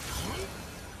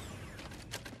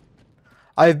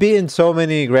 I've beaten so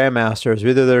many Grandmasters,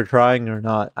 whether they're trying or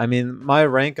not. I mean, my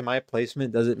rank and my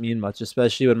placement doesn't mean much,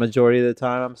 especially when majority of the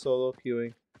time I'm solo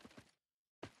queuing.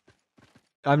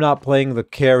 I'm not playing the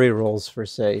carry roles per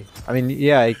se. I mean,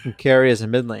 yeah, I can carry as a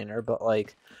mid laner, but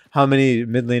like, how many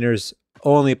mid laners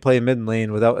only play mid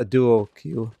lane without a duo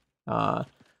queue are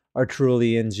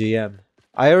truly in GM?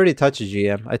 I already touched a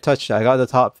GM. I got the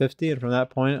top 50, and from that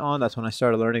point on, that's when I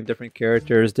started learning different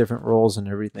characters, different roles, and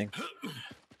everything.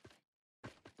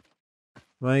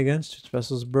 Am I against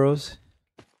Vessels Bros?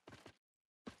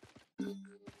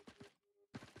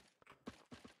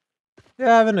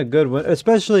 Yeah, having a good win,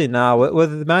 especially now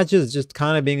with the matches just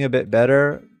kind of being a bit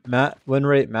better. Win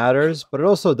rate matters, but it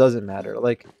also doesn't matter.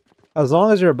 Like, as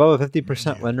long as you're above a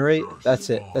 50% win rate, that's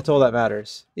it. That's all that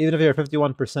matters. Even if you're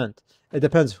 51%, it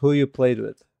depends who you played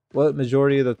with. What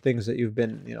majority of the things that you've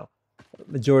been, you know,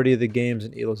 majority of the games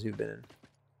and elos you've been in.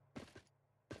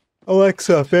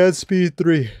 Alexa, fan speed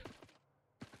 3.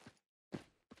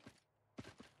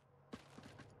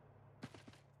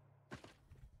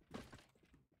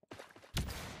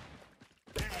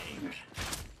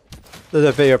 Does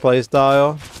it fit your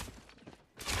playstyle?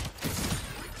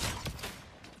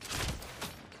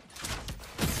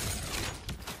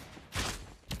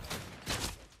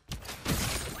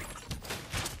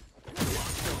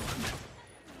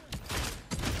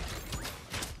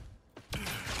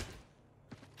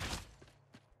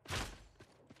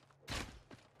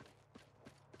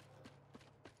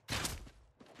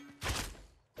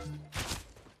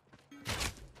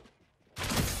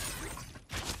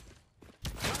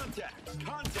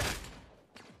 Contact!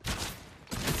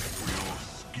 Your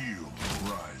skill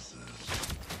rises.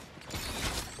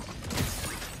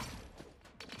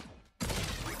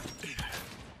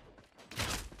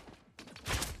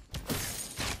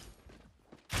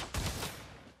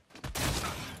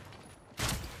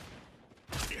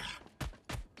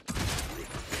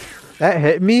 That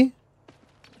hit me?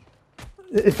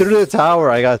 Through the tower,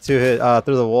 I got 2 hit.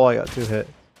 Through the wall, I got 2 hit.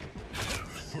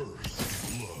 First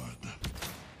blood.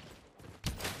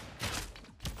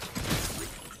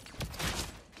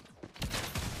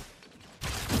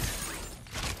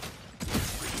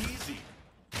 Easy.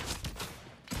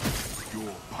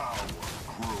 Your power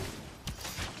grows.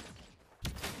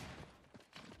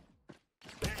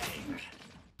 Bang!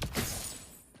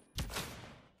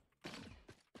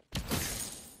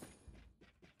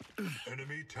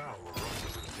 Enemy tower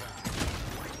under attack.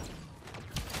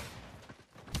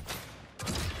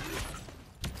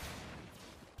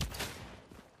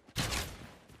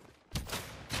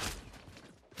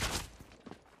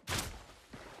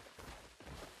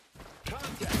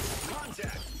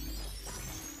 Contact!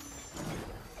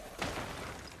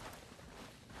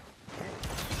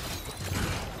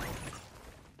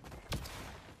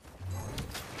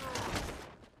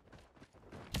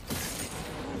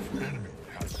 Enemy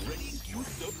has Ready to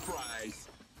surprise.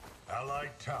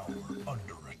 allied tower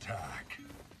under attack.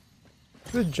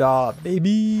 Good job,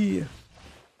 baby.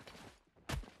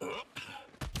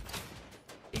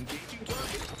 Engaging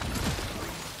target.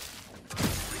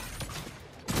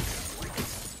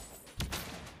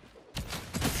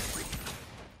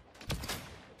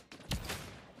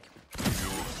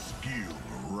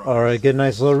 prize. Alright, get a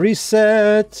nice little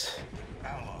reset.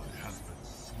 Ally has been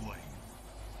slain.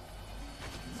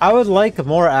 I would like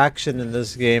more action in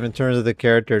this game in terms of the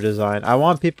character design. I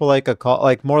want people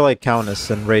like more like Countess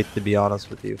and Wraith, to be honest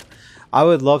with you. I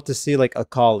would love to see like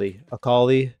Akali,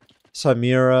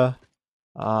 Samira,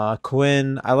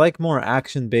 Quinn. I like more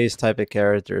action-based type of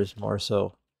characters more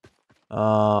so.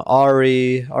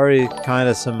 Ari kind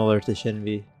of similar to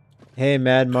Shinvi. Hey,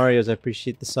 Mad Marios, I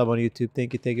appreciate the sub on YouTube.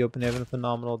 Thank you. Hope you're having a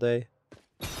phenomenal day.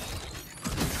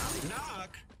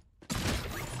 Knock.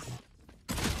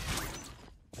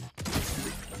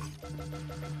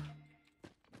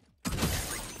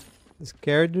 This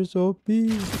character's OP.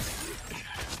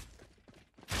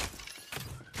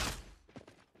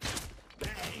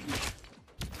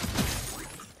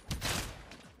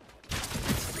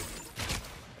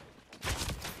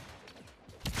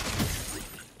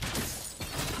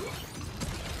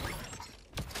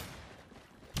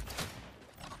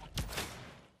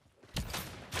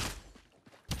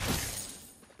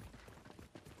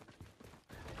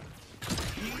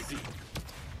 Easy.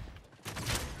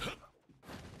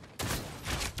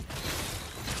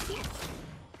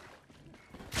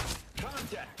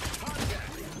 Contact.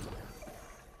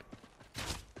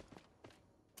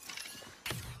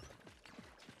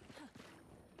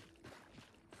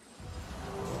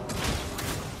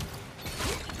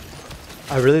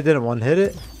 I really didn't one-hit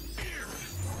it?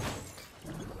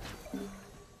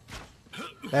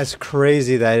 That's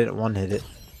crazy that I didn't one-hit it.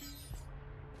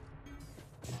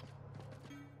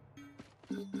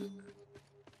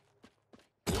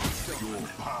 Your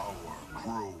power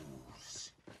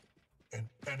grows. An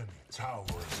enemy tower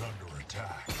is under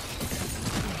attack.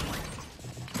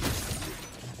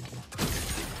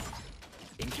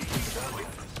 Engaging target.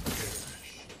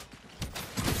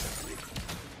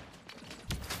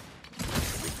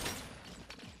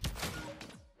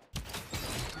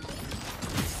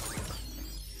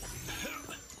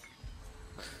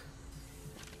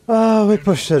 Oh, we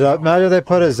pushed it up. Imagine they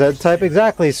put a Z type.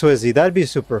 Exactly, Swizzy. That'd be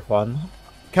super fun.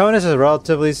 Countess is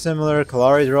relatively similar.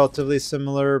 Kalari is relatively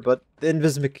similar, but the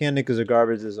invis mechanic is a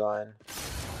garbage design.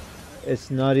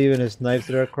 It's not even his knives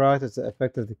that are cracked, it's the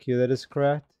effect of the Q that is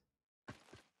cracked.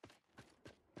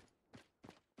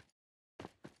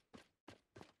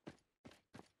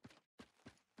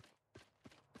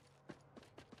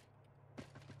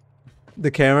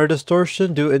 The camera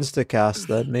distortion? Do instacast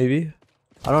then, maybe?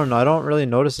 I don't know, I don't really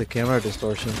notice the camera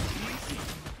distortion.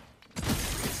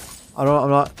 I'm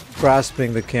not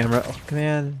grasping the camera. Oh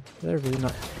man, they're really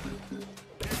not.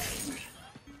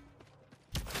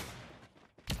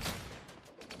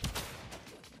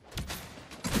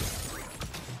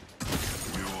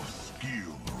 Your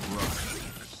skill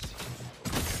rises.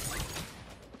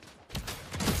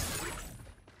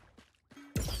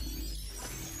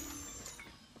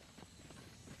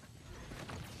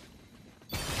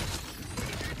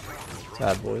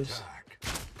 Sad boys.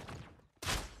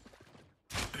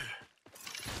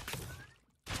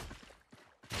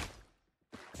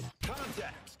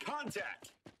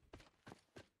 Contact.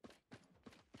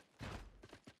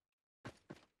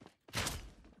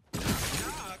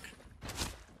 Knock.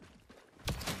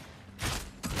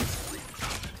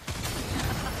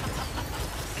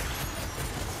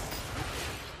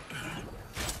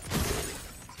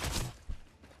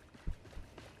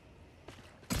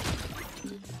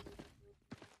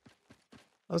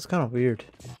 That was kind of weird.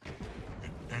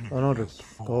 An I don't know what enemy the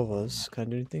has goal fallen. was. Can I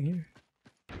do anything here?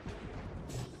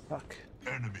 Fuck.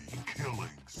 Enemy killing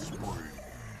spree.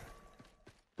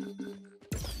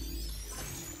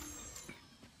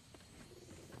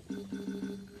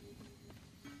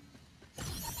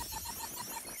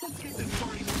 This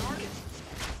party started.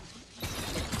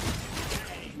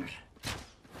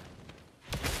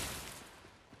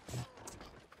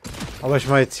 I wish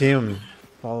my team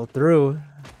followed through.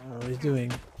 I don't know what he's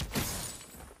doing.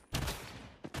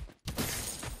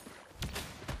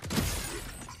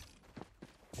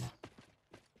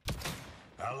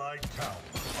 Allied tower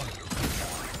under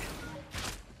attack.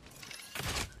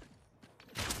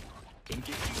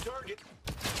 Engaging target.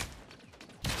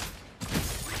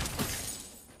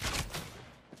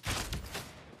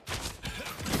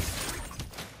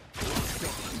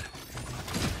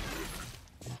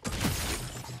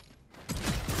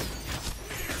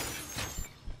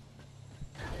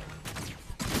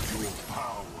 Your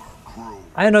power grows.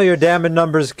 I know your damage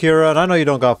numbers, Kira, and I know you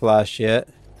don't got flash yet.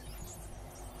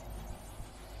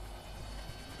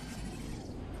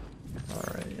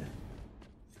 Alright.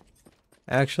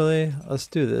 Actually, let's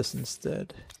do this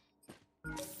instead.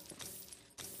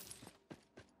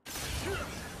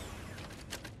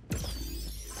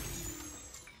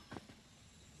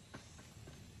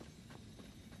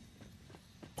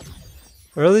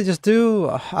 Really, just do.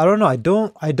 I don't know. I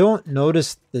don't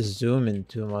notice the zoom in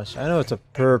too much. I know it's a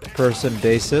per person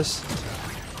basis,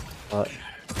 but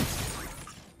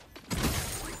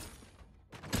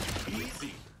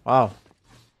Easy. wow.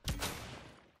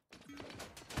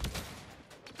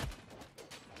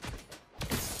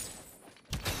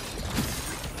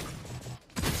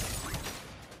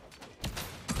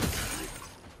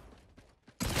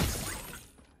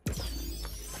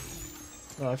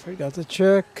 Oh, I forgot to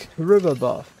check river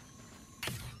buff.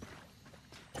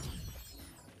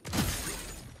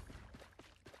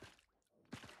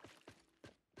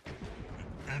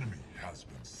 Enemy has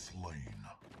been slain.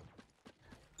 Knock.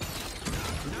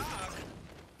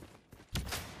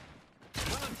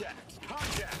 Contact.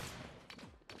 Contact.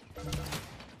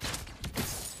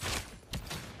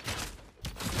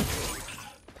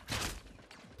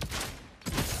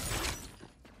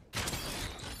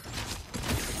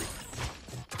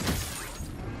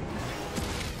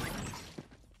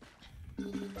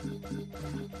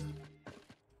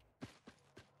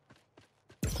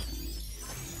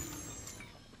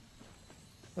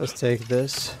 Let's take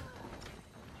this.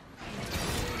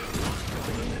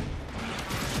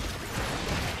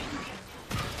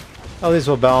 At least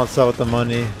we'll balance out with the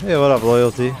money. Hey, what up,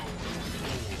 loyalty?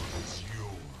 It's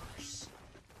yours.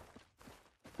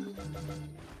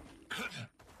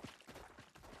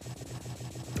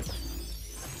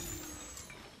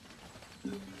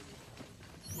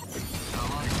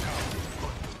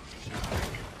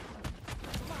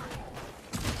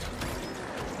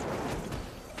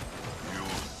 Your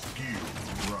skill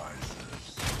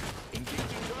rises.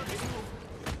 Engaging target.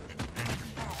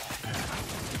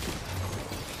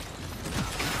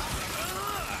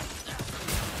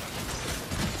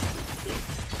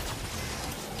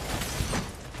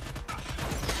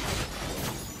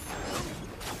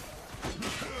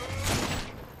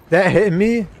 That hit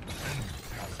me? An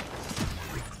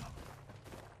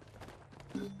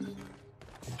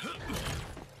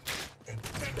enemy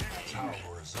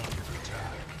tower is under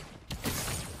attack.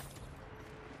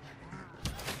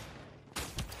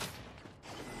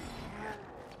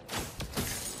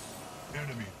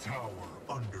 Enemy tower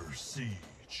under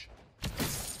siege.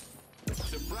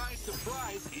 Surprise,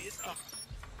 surprise is up.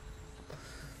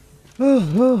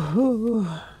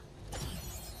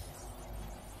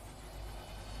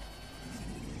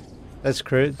 That's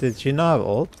crit. Did she not have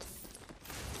ult?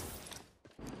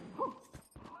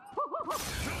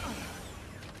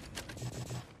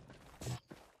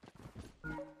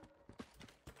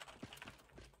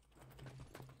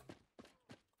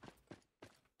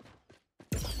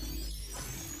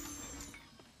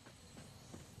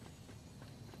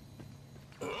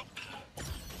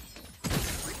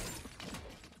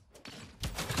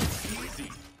 Easy.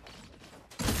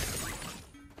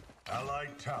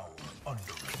 Allied tower under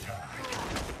attack.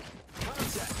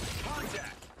 Contact.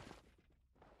 Contact.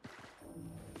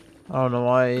 I don't know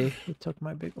why he took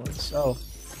my big ones. Oh.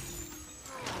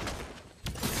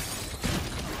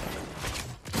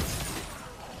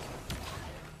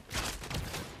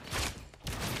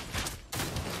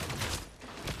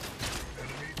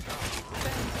 Enemy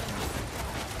tower. Enemy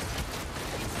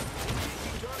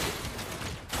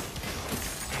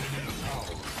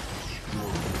tower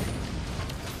destroyed.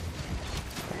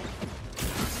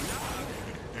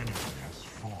 An enemy has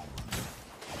fallen.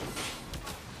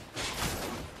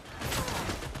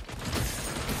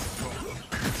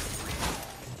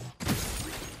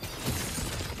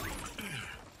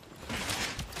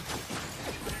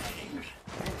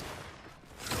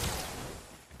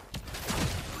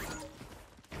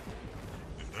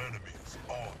 An enemy is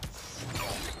unstoppable.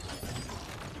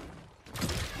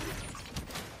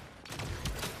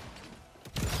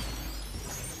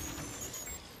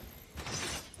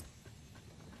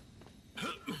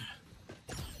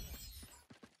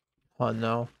 Oh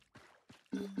no.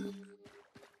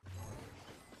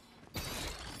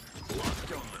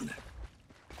 Locked on.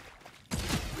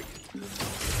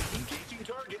 Engaging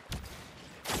target.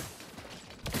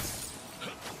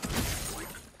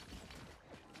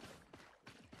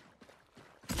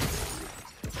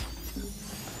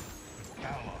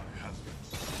 Ally has been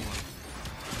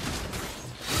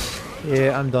slain.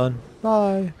 Yeah, I'm done.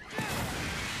 Bye.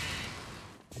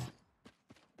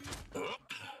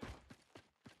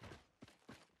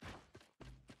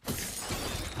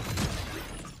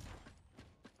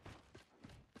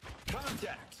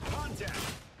 Contact. Contact.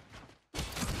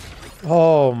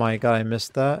 Oh my god, I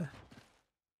missed that.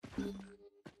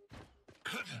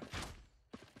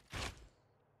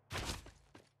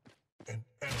 An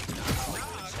enemy tower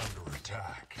is under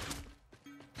attack.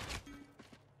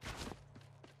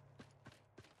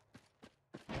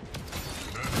 An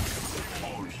enemy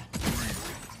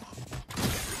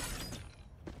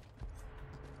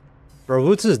Bro,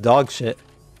 Woots is dog shit.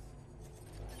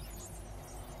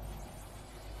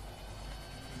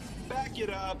 Back it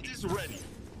up. Is ready.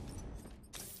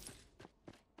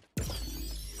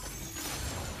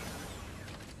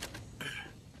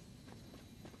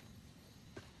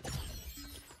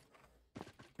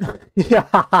 Yeah.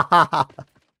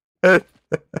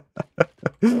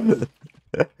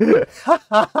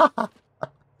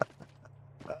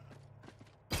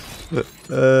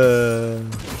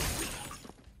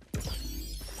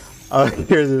 Oh,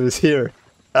 here's it was here.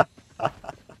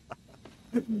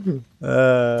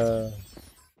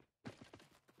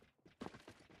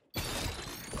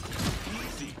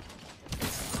 Easy.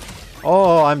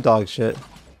 Oh, I'm dog shit.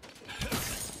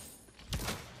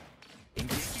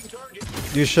 Engaging target.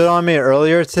 You shit on me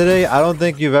earlier today? I don't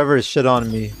think you've ever shit on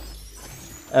me.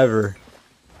 Ever.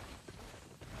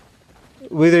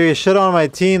 Whether you shit on my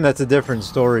team, that's a different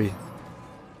story.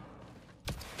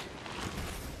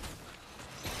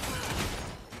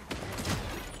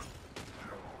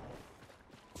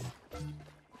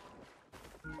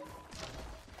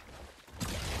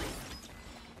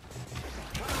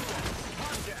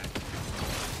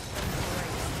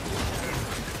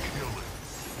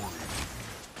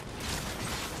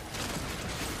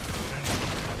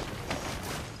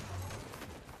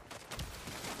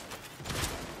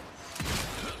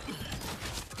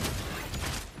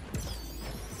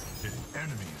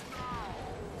 Enemy.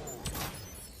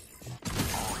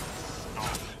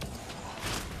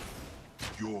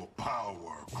 Your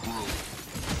power grows.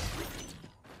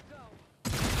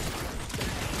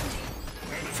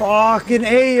 Fucking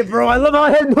A, bro. I love how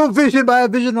I had no vision, but I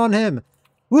have vision on him.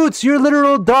 Woots, you're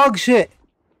literal dog shit.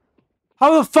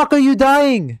 How the fuck are you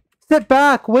dying? Step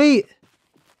back, wait.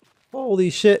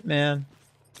 Holy shit, man.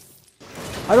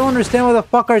 I don't understand why the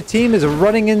fuck our team is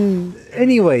running in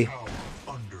anyway. Tower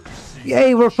under siege.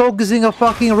 Yay, we're focusing a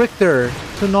fucking Richter.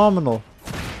 Phenomenal.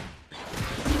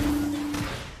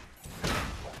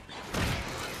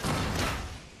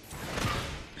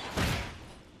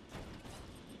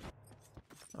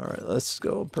 Alright, let's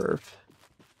go, perf.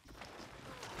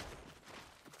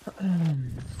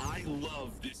 I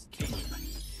love this team.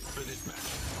 For this match.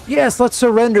 Yes, let's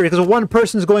surrender because one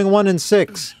person's going 1 and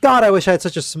 6. God, I wish I had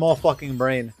such a small fucking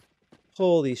brain.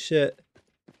 Holy shit.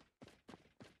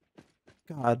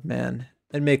 God, man.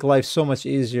 It'd make life so much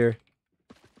easier.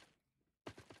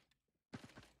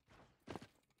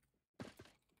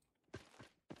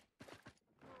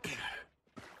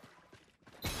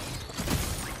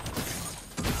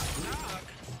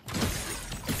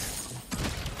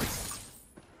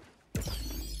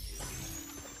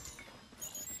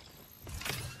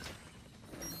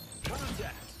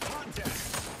 Contact. Contact.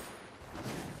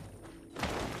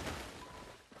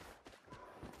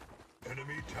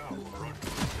 Enemy tower under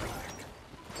attack.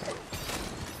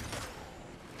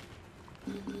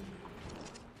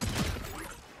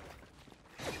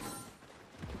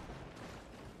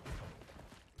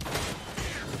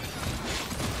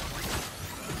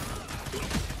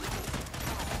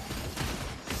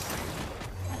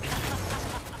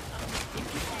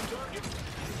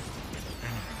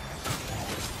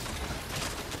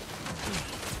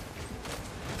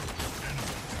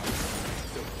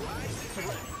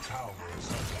 Tower is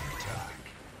under attack.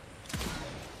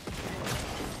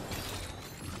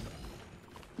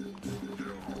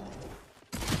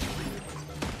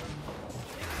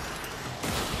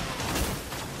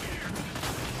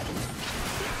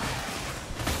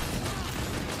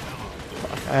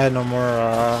 I had no more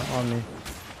on me.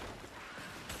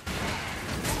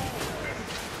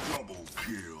 Double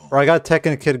kill. Bro, I got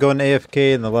Tekken Kid going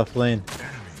AFK in the left lane.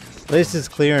 Enemies. At least it's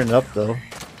clearing it up though.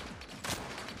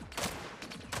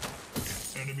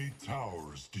 Enemy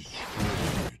towers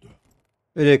destroyed.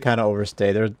 We did kind of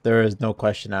overstay. There is no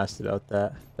question asked about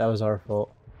that. That was our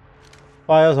fault.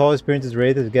 Files all experiences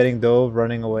Wraith is getting dove,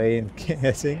 running away, and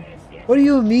kissing. What do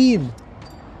you mean?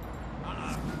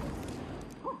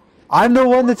 I'm the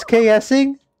one that's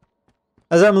KSing?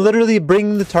 As I'm literally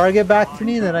bringing the target back to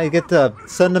me, and then I get to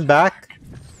send him back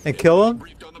and kill him?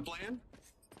 Briefed on the plan?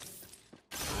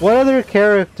 What other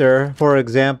character, for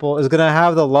example, is going to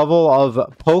have the level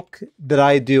of poke that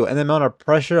I do and the amount of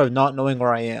pressure of not knowing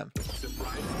where I am?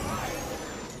 Surprise.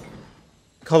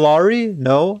 Kalari?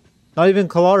 No. Not even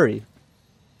Kalari.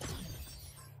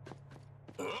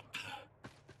 Your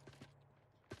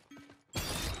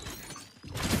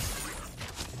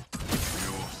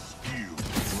skill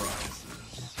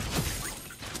rises.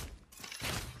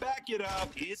 Back it up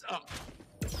is up.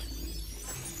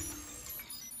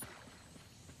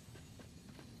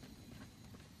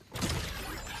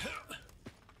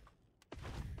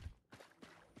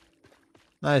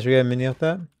 Nice, we got a mini off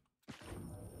that.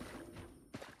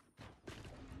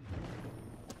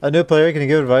 A new player can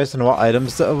give advice on what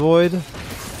items to avoid.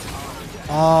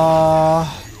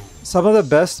 Some of the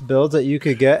best builds that you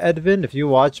could get, Edvin, if you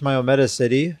watch my Omega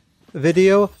City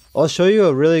video, I'll show you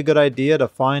a really good idea to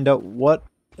find out what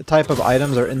type of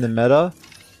items are in the meta.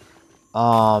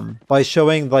 By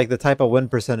showing like the type of win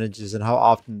percentages and how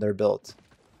often they're built.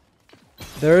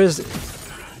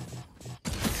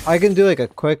 I can do like a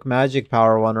quick magic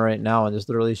power one right now and just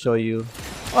literally show you.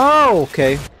 Oh,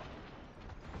 okay.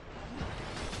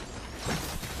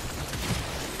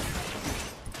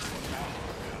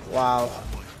 Wow,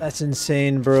 that's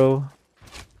insane, bro.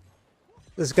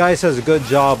 This guy says good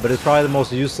job, but it's probably the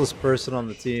most useless person on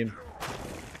the team.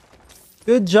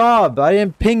 Good job. I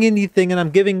didn't ping anything and I'm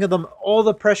giving them all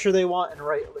the pressure they want in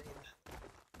right lane.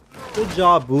 Good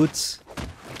job, Boots.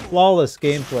 Flawless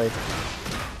gameplay.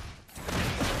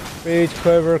 Rage,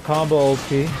 Quiver, combo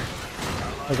OP.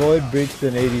 Avoid breach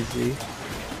and ADC.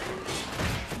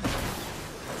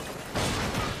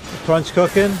 Crunch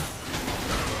cooking.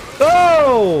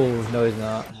 Oh! No, he's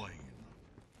not.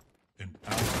 An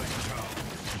allied tower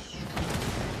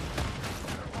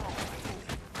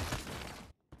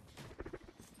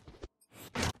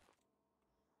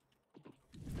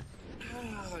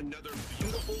Another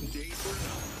beautiful day for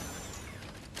now.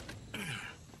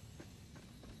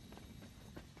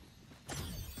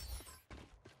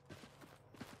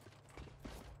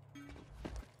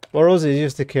 What roles is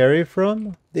easiest to carry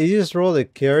from? The easiest role to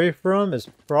carry from is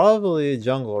probably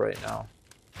jungle right now.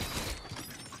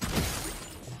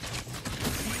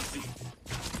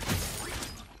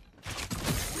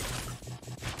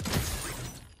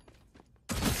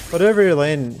 Whatever your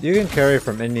lane, you can carry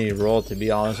from any role, to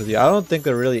be honest with you. I don't think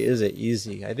there really is an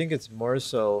easy. I think it's more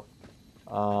so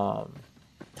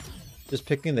just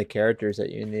picking the characters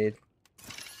that you need.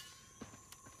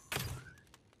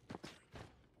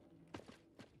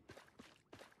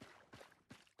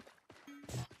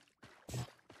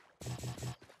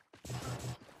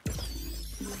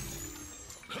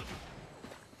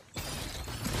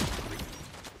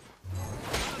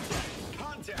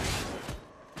 Contact.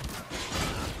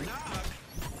 Knock.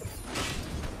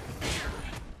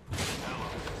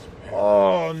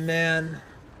 Oh man.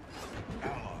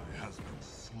 ally has been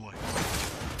slain.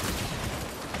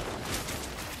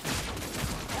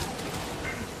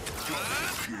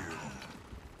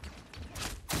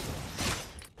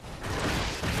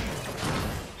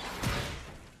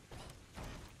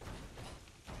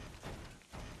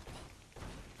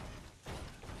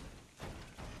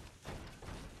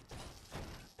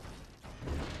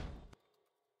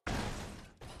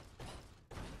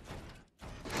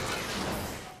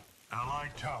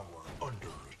 Allied tower under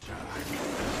attack.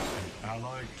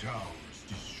 Allied towers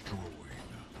destroyed.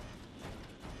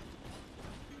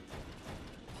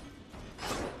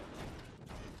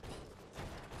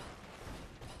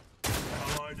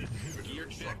 Allied inhibitor Gear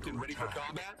checked and ready for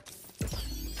combat.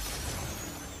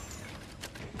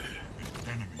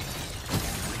 Enemy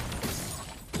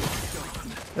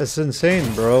That's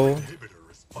insane, bro.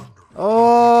 inhibitor is under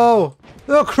Oh!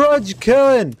 The crunch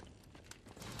killing!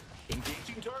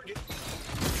 Engaging target.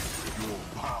 your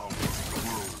power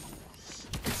grows.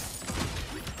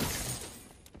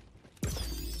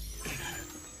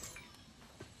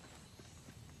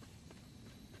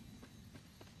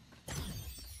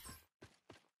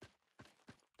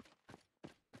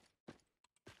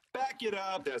 Back it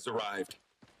up. Has arrived.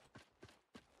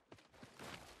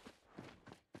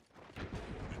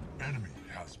 Enemy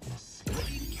has been slain.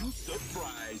 Ready to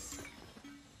surprise.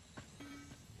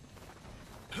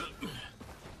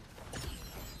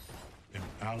 An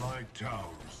allied tower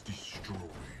is destroyed.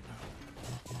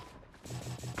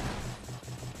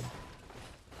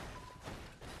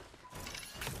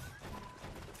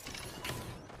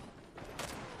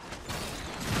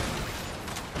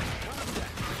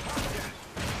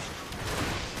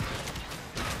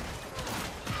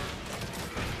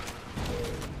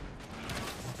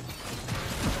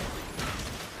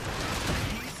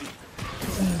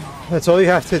 That's all you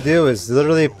have to do is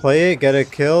literally play it, get a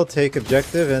kill, take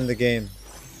objective, end the game.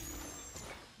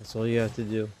 That's all you have to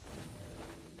do.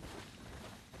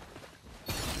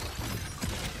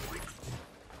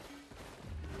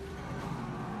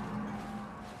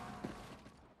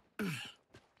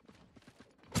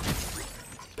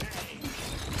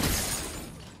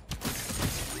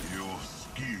 Your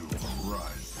skill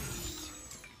rises.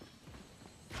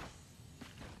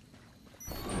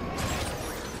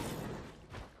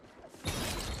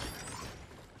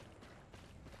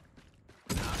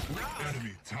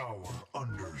 Enemy tower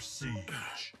under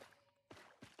siege.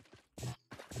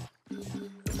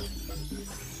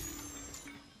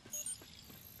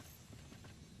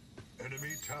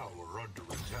 Enemy tower under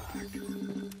attack.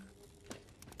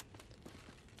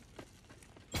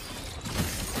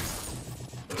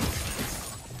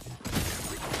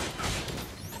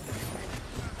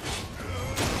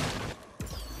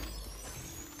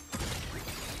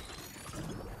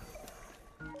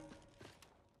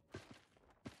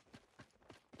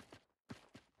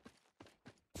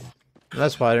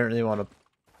 That's why I didn't really want to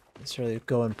necessarily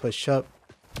go and push up.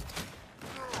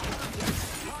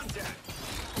 Contact.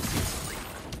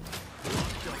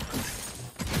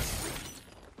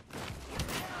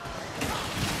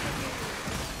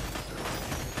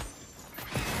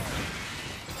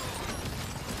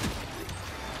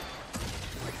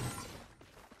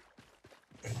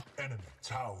 An enemy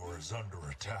tower is under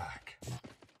attack.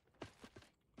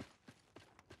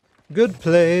 Good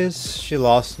plays. She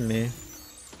lost me.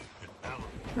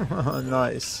 An ally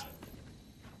Nice.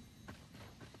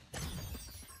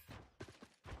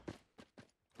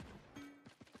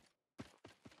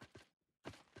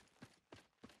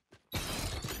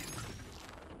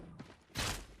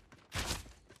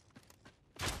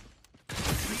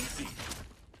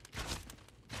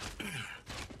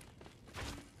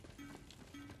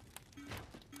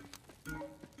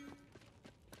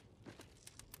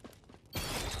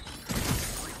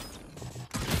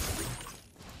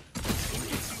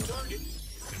 Engaging target.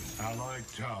 allied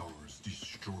towers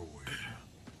destroyed.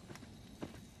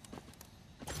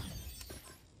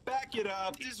 Back it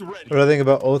up. Is ready. What do I think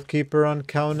about Oathkeeper on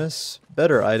Countess?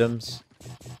 Better items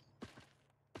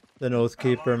than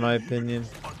Oathkeeper, in my opinion.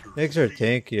 Makes her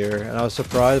tankier, and I was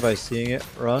surprised by seeing it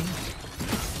run.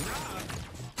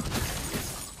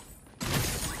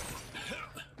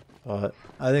 But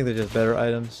I think they're just better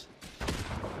items.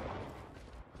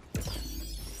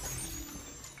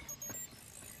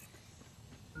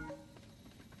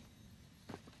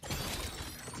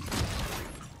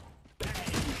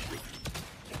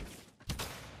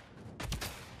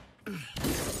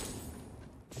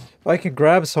 If I can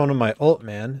grab someone of my ult,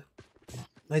 man.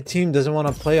 My team doesn't want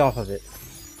to play off of it.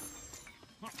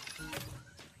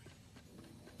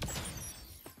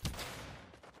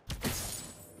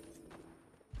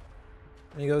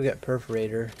 Let me go get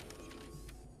Perforator.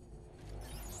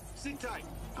 Sit tight.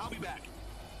 I'll be back.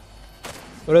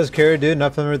 What does carry do?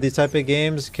 Not familiar with these type of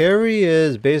games. Carry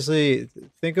is basically,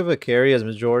 think of a carry as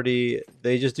majority.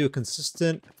 They just do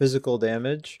consistent physical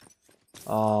damage.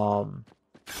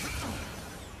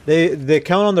 They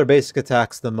count on their basic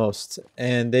attacks the most,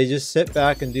 and they just sit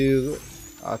back and do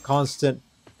constant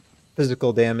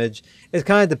physical damage. It's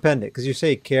kind of dependent because you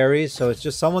say carry, so it's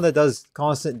just someone that does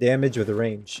constant damage with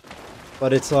range,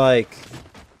 but it's like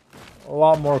a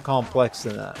lot more complex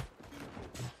than that.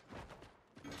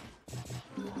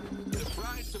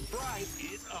 Surprise, surprise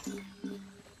is up.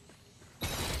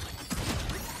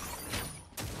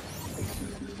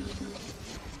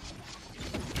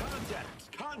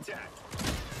 Contact, contact.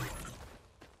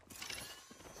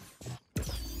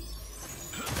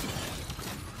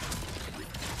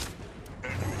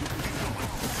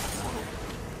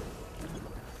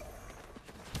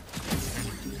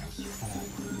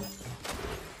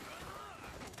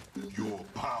 Your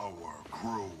power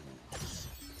grows.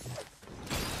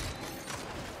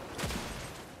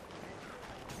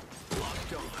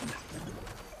 Locked on.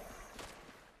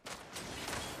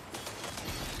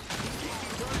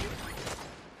 Engaging target.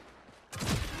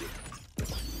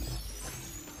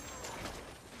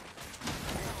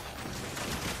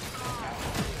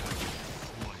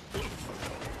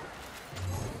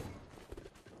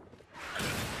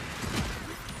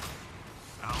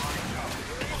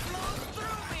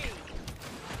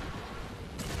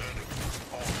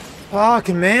 Fuck,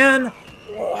 man!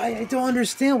 I don't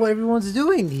understand what everyone's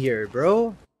doing here,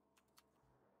 bro.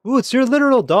 Ooh, it's your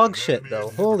literal dog shit,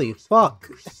 though. Holy fuck.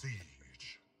 Under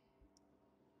siege.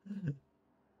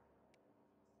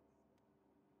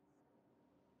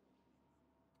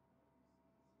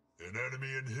 An enemy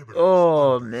inhibitor.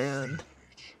 Oh, under man.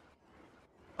 siege.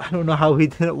 I don't know how he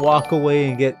didn't walk away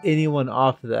and get anyone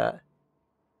off that.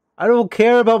 I don't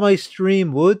care about my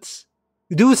stream, Woods.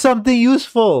 Do something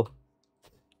useful.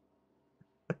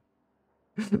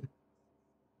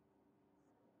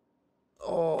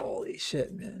 Holy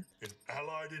shit, man. An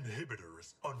allied inhibitor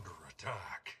is under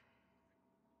attack.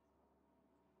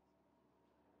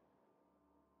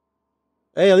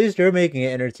 Hey, at least you're making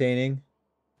it entertaining.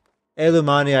 Hey,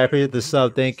 Lumani, I appreciate the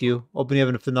sub. Thank you. Hoping you're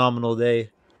having a phenomenal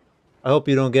day. I hope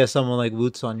you don't get someone like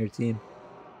Woods on your team.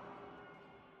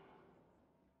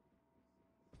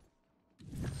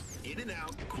 In and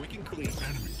out, quick and clean.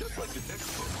 Just like the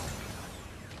textbook.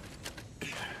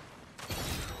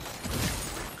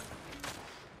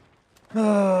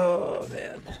 Oh,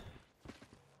 man.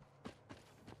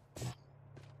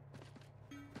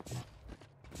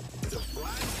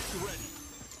 Surprise is ready.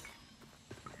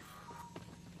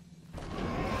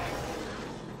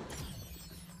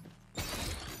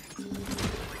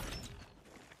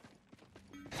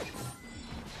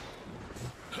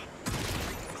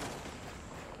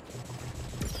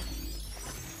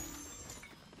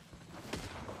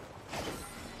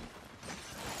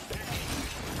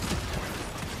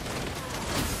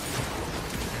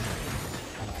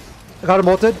 I got him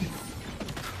ulted.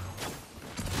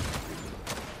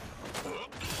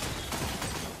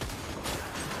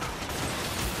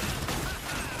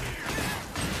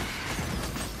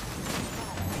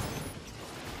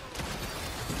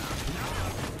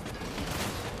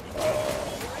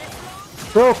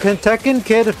 Bro, can Tekken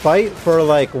Kid fight for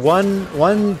like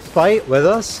one fight with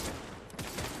us?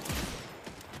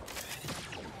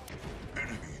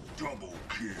 Enemy double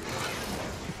kill.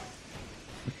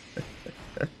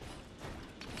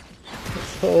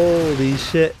 Holy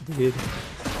shit, dude.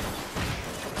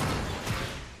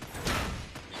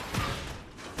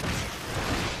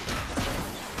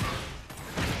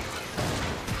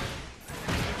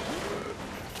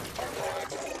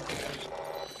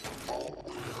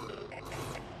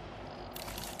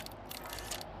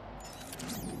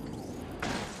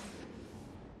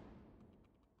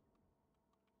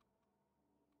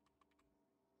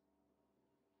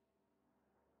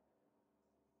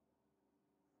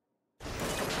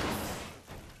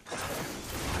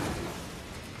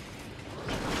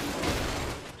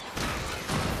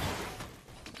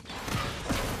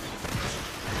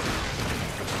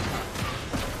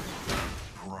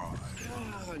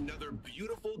 Another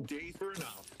beautiful day for an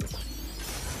op.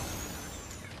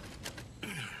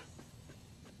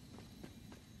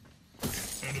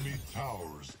 Enemy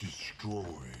towers destroyed.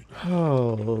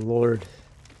 Oh, Lord.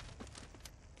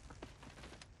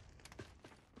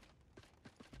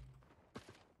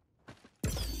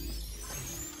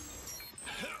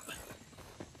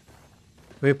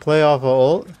 We play off a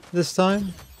ult this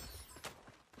time?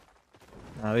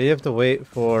 No, we have to wait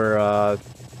for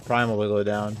Primal to go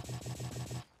down.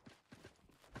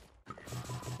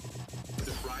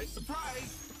 Surprise,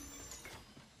 surprise!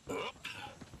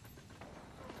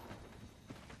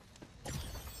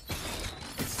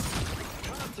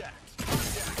 Contact!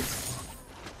 Contact!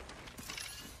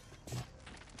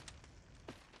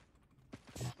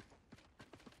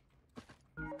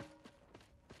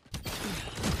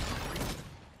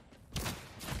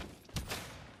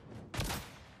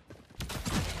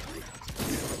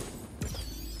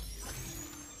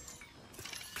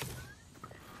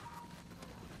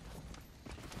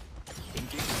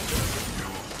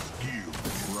 Skill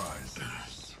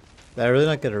rises. Did I really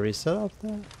not get a reset off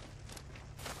that?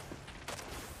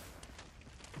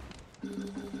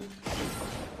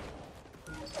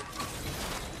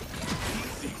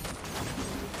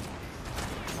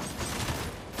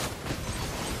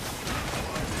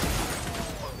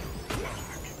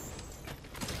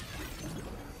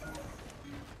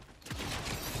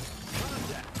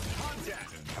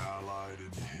 Contact! Allied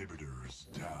inhibitors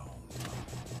down.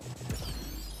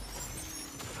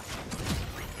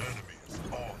 Enemy is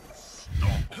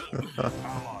unstoppable.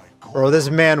 Ally Bro, this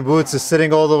man Woots is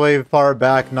sitting all the way far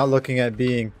back, not looking at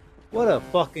being. What a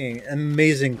fucking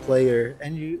amazing player.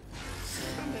 And you...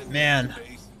 Man.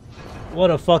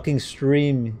 What a fucking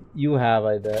stream you have,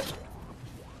 I bet.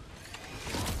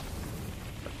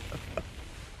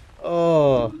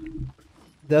 Oh.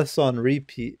 Death's on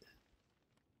repeat.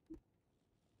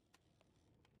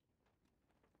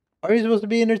 Are you supposed to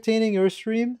be entertaining your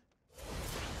stream?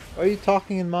 Or are you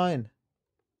talking in mine?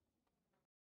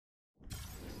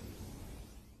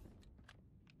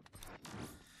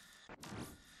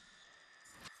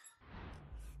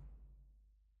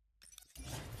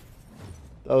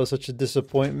 That was such a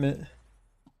disappointment.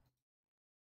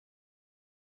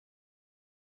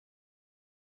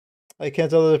 I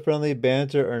can't tell if it's friendly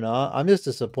banter or not. I'm just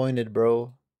disappointed,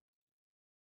 bro.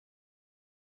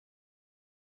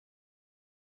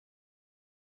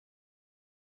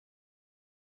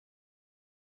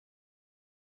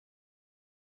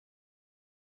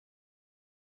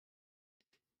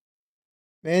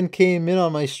 Man came in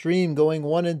on my stream going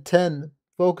 1-10,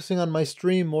 focusing on my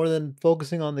stream more than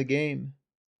focusing on the game.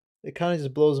 It kind of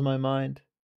just blows my mind.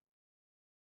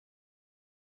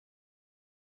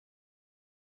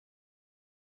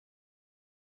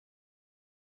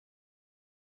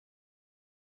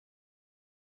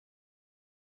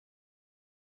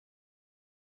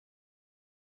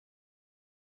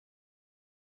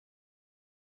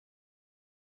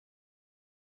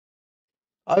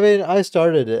 I mean, I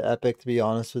started at Epic, to be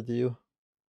honest with you.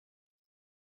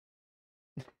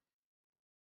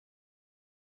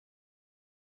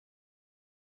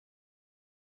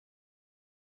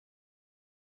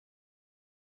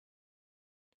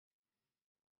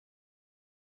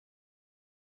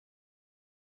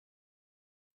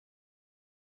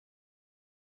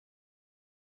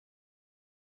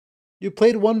 You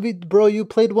played 1v, bro, you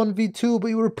played 1v2, but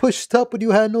you were pushed up when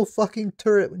you had no fucking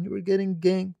turret when you were getting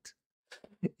ganked.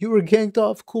 You were ganked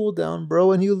off cooldown,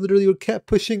 bro, and you literally kept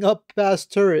pushing up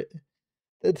past turret.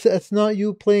 That's not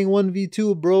you playing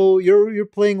 1v2, bro. You're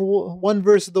playing one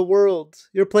versus the world.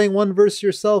 You're playing one versus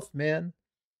yourself, man.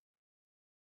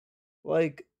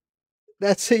 Like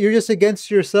that's it. You're just against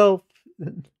yourself.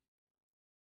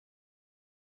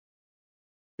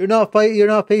 You're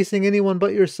not facing anyone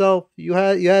but yourself. You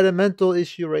had a mental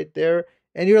issue right there,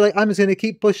 and you're like, I'm just gonna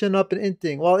keep pushing up and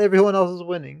inting while everyone else is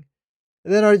winning.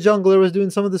 And then our jungler was doing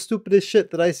some of the stupidest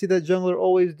shit that I see that jungler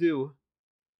always do.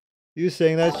 You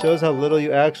saying that shows how little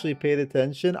you actually paid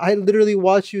attention. I literally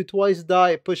watched you twice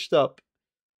die pushed up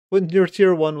when your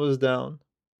tier 1 was down.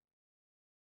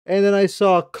 And then I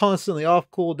saw constantly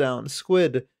off cooldown.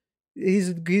 Squid. He's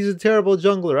a terrible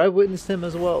jungler. I witnessed him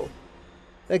as well.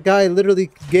 That guy literally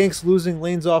ganks losing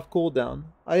lanes off cooldown.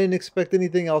 I didn't expect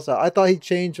anything else out. I thought he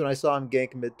changed when I saw him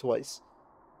gank mid twice.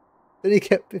 Then he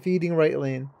kept feeding right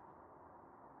lane.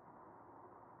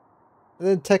 And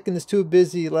then Tekken is too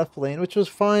busy left lane, which was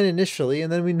fine initially,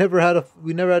 and then we never had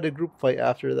a group fight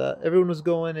after that. Everyone was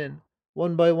going in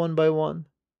one by one by one.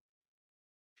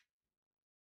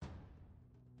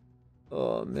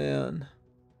 Oh man.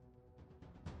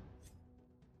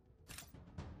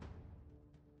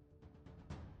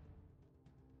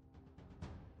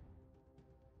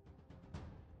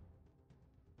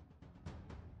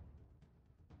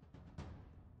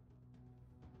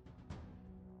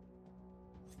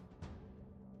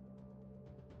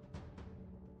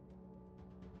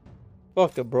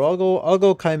 Fuck it, bro. I'll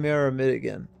go Chimera mid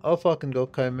again. I'll fucking go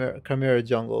Chimera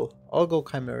jungle. I'll go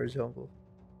Chimera jungle.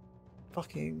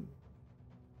 Fucking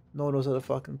no one knows how to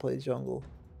fucking play jungle.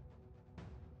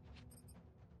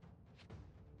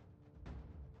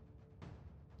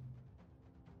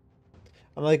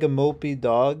 I'm like a mopey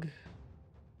dog.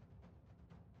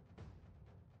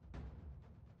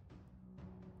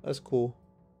 That's cool.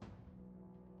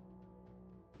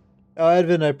 Oh,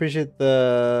 Edvin, I appreciate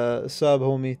the sub,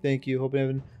 homie. Thank you. Hope you're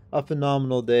having a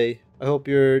phenomenal day. I hope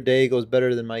your day goes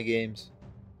better than my games.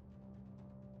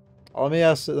 Let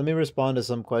me respond to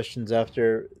some questions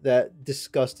after that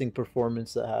disgusting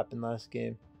performance that happened last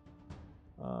game.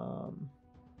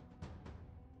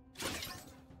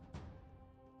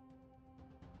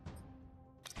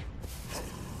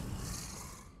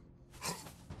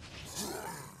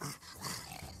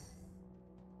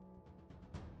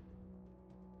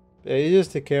 Yeah, you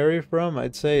just to carry from,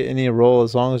 I'd say any role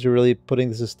as long as you're really putting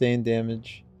the sustained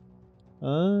damage.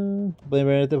 Blame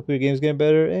right if your game's getting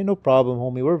better. Ain't no problem,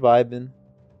 homie. We're vibing.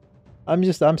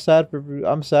 I'm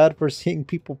sad for seeing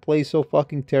people play so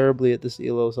fucking terribly at this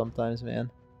elo sometimes, man.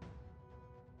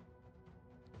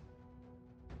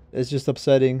 It's just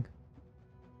upsetting.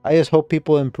 I just hope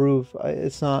people improve.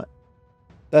 It's not.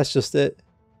 That's just it.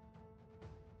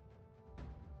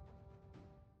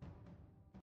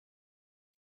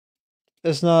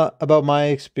 It's not about my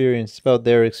experience. It's about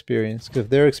their experience. Because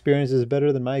if their experience is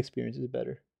better, then my experience is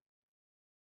better.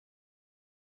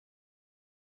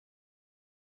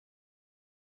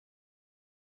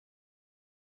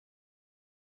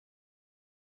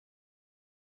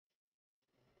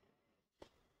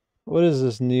 What is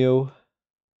this, Neo?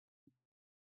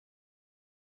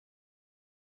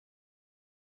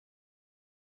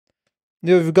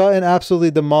 You've gotten absolutely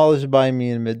demolished by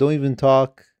me in mid. Don't even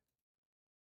talk.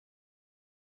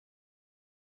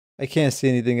 I can't see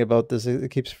anything about this.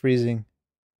 It keeps freezing.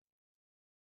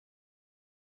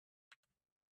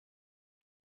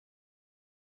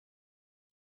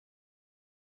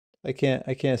 I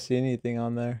can't see anything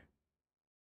on there.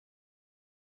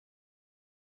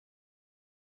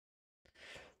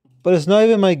 But it's not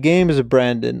even my games,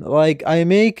 Brandon. Like, I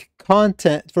make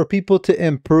content for people to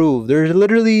improve. There's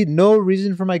literally no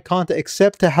reason for my content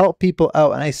except to help people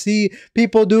out. And I see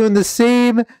people doing the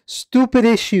same stupid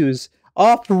issues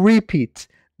off repeat.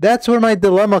 That's where my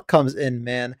dilemma comes in,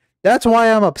 man. That's why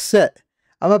I'm upset.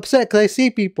 I'm upset because I see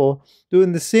people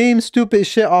doing the same stupid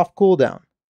shit off cooldown.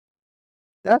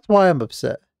 That's why I'm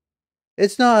upset.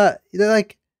 It's not,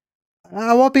 like,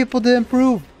 I want people to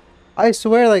improve. I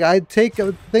swear, like, I take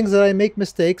things that I make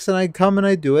mistakes and I come and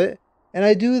I do it. And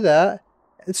I do that.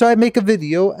 And so I make a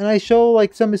video and I show,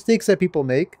 like, some mistakes that people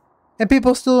make. And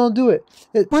people still don't do it.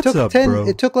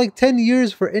 It took like 10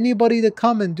 years for anybody to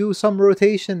come and do some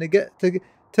rotation to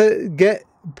get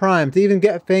Prime, to even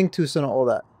get Fangtooth and all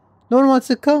that. No one wants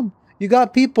to come. You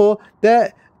got people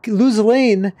that lose a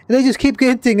lane and they just keep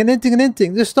inting and inting and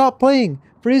inting. Just stop playing.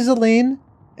 Freeze the lane.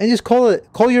 And just call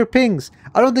your pings.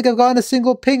 I don't think I've gotten a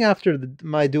single ping after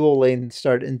my dual lane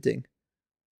started inting.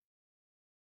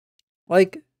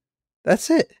 Like,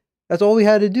 that's it. That's all we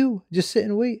had to do. Just sit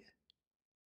and wait.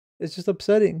 It's just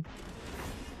upsetting.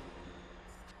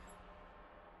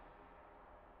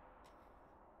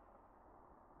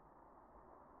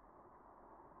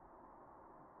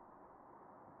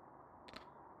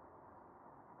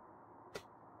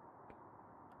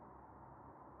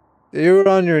 You were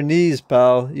on your knees,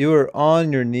 pal. You were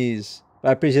on your knees.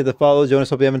 I appreciate the follow, Jonas.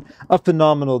 Hope you're having a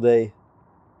phenomenal day.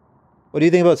 What do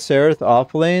you think about Sereth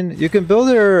off lane? You can build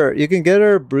her. You can get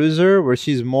her bruiser where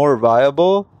she's more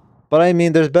viable. But I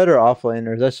mean, there's better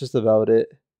offlaners. That's just about it.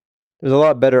 There's a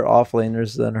lot better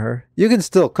offlaners than her. You can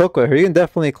still cook with her. You can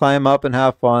definitely climb up and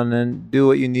have fun and do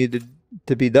what you need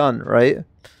to be done, right?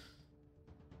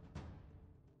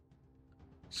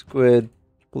 Squid,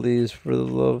 please, for the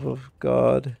love of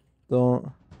God,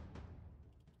 don't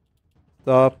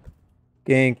stop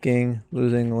ganking,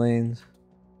 losing lanes.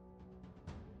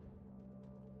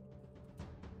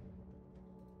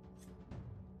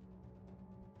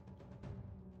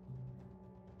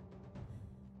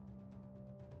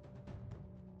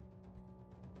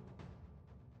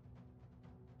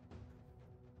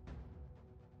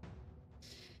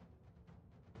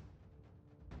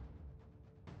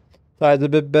 Side's a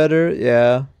bit better,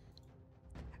 yeah.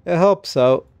 It helps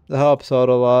out. It helps out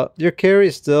a lot. Your carry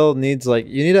still needs, like,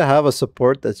 you need to have a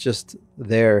support that's just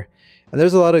there. And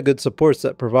there's a lot of good supports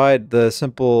that provide the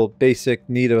simple basic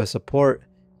need of a support.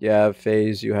 You have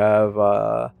FaZe, you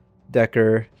have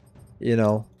Decker, you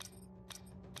know.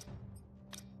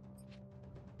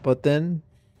 But then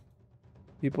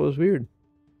people is weird.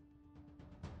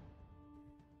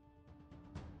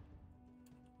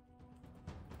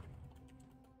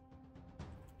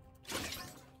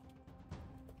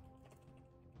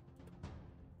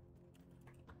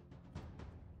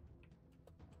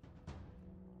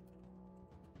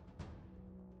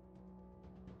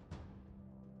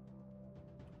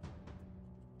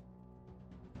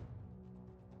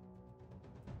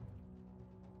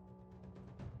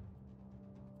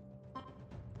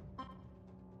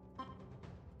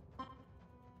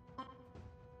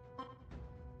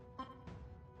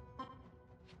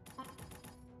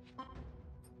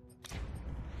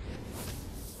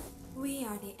 We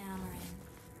are the Amaran.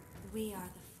 We are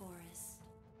the forest.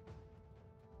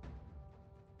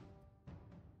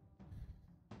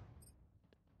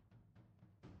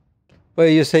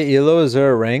 Wait, you say Elo, is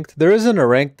there a ranked? There isn't a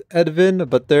ranked Edvin,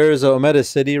 but there's a Omega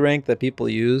City rank that people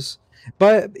use.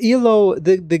 But Elo,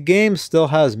 the game still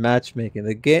has matchmaking.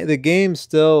 The game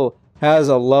still has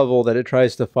a level that it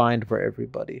tries to find for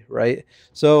everybody, right?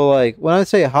 So like when I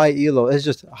say high Elo, it's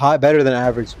just high, better than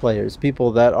average players,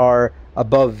 people that are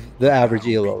above the average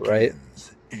Elo, right?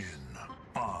 In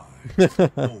 5,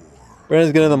 4,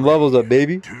 Brandon's getting them levels up,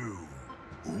 baby. 2,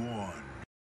 1.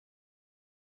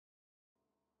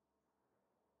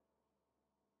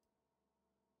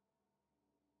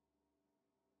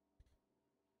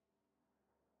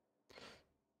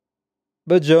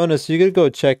 But Jonas, you could go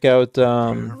check out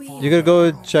you could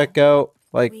go check out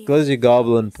like Glizzy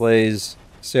Goblin plays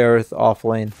Sereth off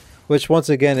lane, which once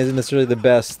again isn't necessarily the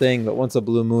best thing, but once a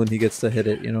blue moon he gets to hit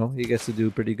it, you know? He gets to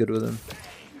do pretty good with him.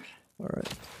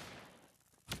 Alright.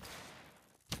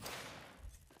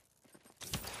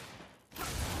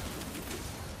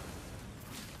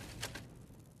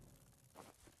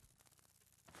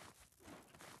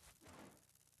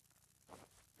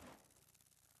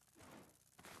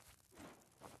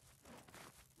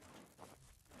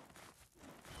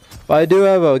 But I do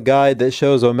have a guide that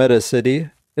shows Omega City.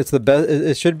 It's the best.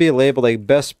 It should be labeled like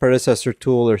best predecessor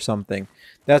tool or something.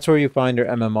 That's where you find your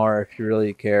MMR if you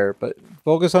really care. But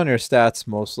focus on your stats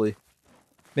mostly.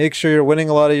 Make sure you're winning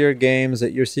a lot of your games,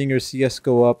 that you're seeing your CS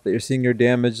go up, that you're seeing your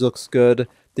damage looks good,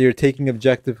 that you're taking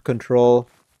objective control.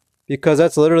 Because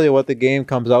that's literally what the game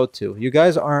comes out to. You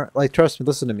guys aren't, like, trust me,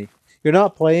 listen to me. You're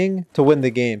not playing to win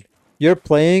the game. You're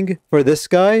playing for this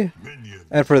guy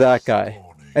and for that guy.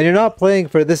 And you're not playing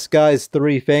for this guy's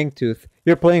 3 Fangtooth.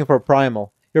 You're playing for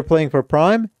Primal. You're playing for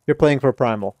Prime. You're playing for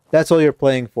Primal. That's all you're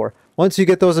playing for. Once you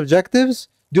get those objectives,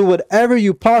 do whatever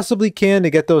you possibly can to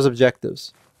get those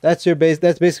objectives. That's your base.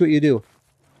 That's basically what you do,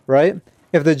 right?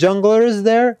 If the jungler is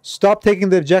there, stop taking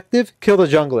the objective. Kill the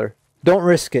jungler. Don't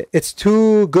risk it. It's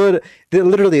too good.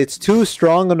 Literally, it's too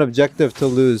strong an objective to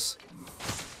lose.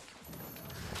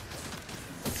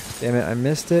 Damn it! I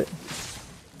missed it.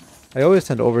 I always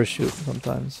tend to overshoot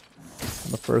sometimes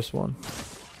on the first one.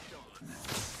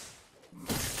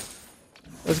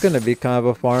 It's gonna be kind of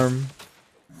a farm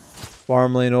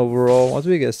lane overall. Once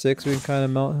we get 6, we can kind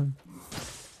of melt him.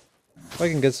 If I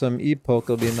can get some E-poke,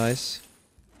 it'll be nice.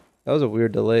 That was a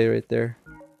weird delay right there.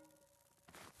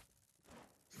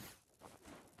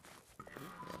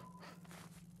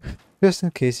 Just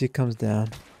in case he comes down.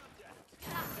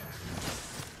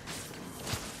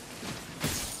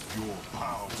 Your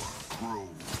power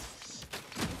grows.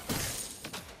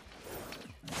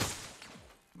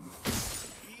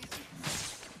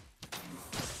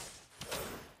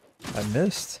 I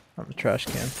missed. I'm a trash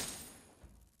can.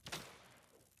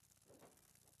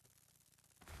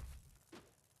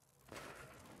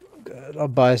 good. I'll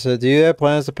buy some. Do you have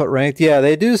plans to put ranked? Yeah,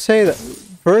 they do say that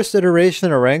first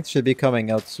iteration of ranked should be coming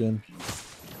out soon.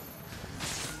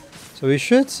 So we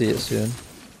should see it soon.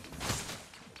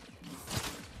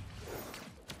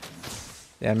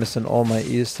 Yeah, I'm missing all my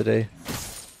E's today.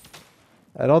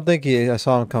 I don't think I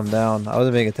saw him come down. I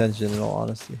wasn't paying attention in all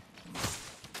honesty.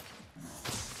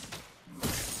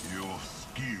 Your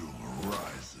skill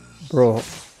rises. Bro,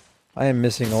 I am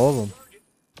missing all of them.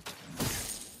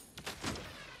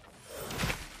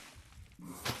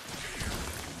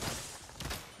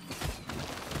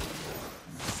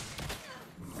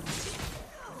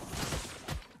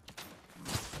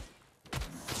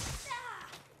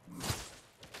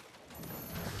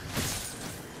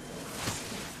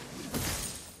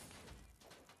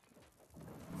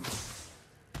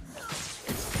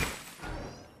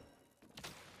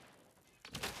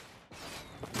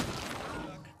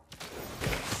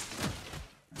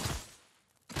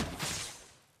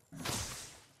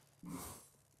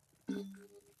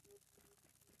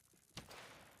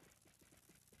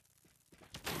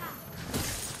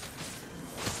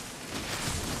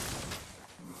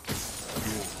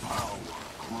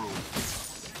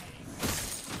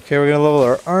 Okay, we're gonna level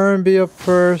our R&B up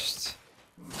first.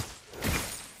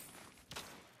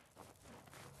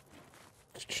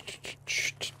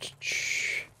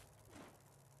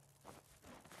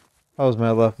 How's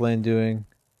my left lane doing?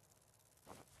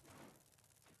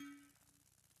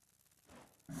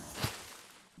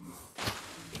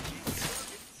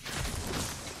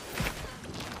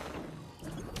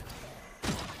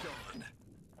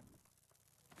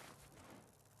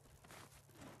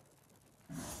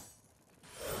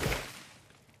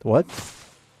 What?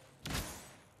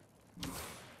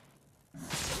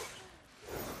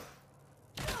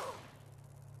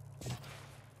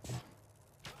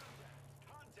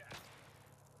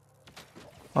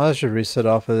 I should reset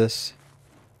off of this.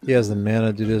 He has the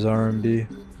mana to do his R&B.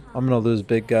 I'm gonna lose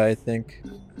big guy, I think.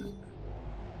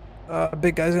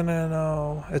 Big guy's gonna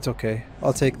know. It's okay.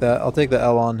 I'll take that. I'll take the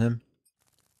L on him.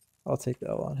 I'll take the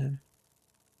L on him.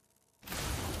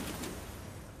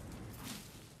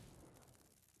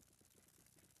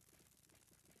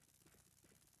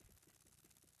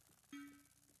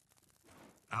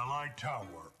 Allied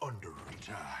tower under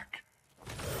attack.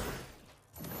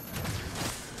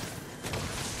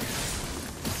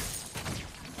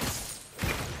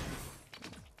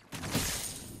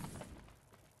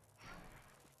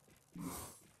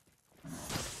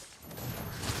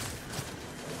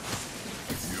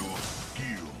 Your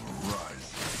skill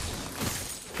rises.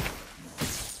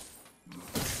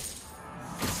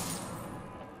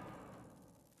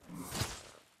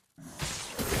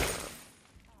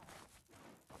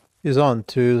 He's on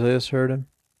 2s, I just heard him.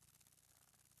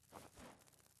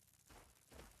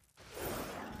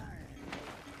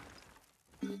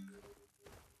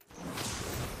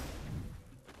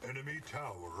 Enemy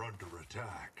tower under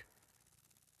attack.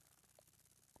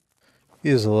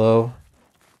 He's low.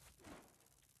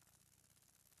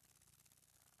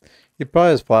 He probably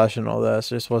has flash and all that,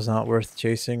 so this was not worth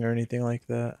chasing or anything like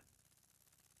that.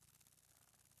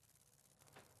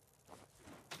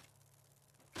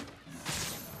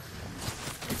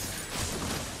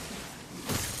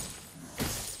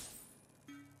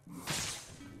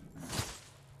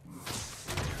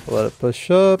 Let it push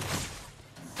up.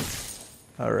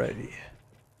 Alrighty.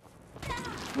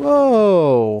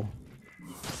 Whoa!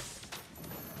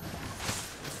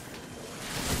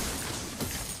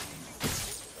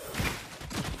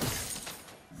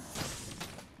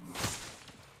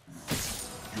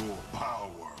 Your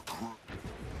power grows.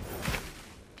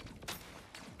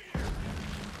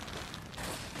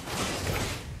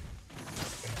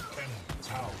 Enemy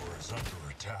tower is under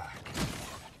attack.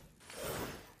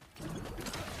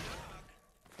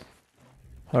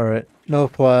 Alright, no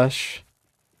flash.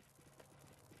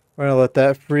 We're gonna let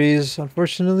that freeze,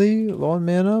 unfortunately, low on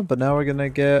mana, but now we're gonna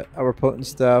get our potent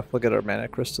staff. Look at our mana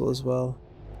crystal as well.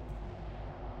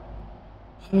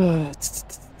 Why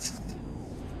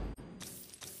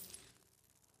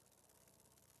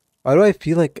do I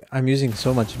feel like I'm using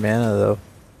so much mana though?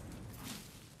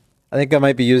 I think I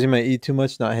might be using my E too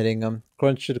much, not hitting him.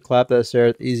 Crunch should clap that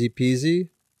Seraph easy peasy.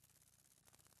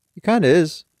 He kinda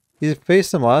is. He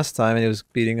faced him last time and he was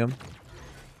beating him.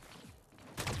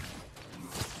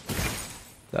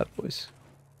 That voice.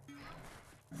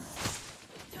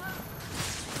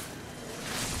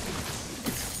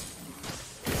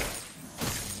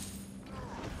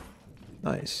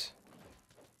 Nice.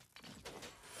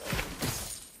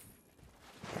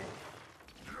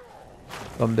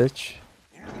 Dumb bitch.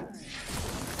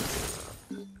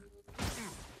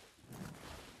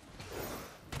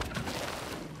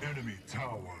 Enemy Enemy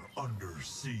tower under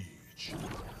siege.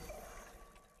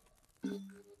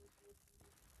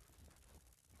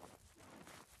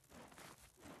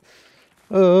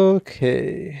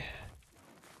 Okay.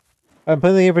 I've been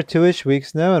playing the game for 2-ish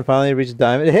weeks now and finally reached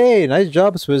diamond. Hey, nice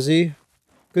job, Swizzy.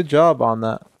 Good job on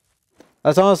that.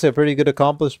 That's honestly a pretty good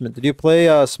accomplishment. Did you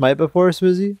play Smite before,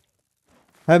 Swizzy?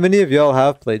 How many of y'all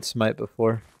have played Smite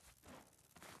before?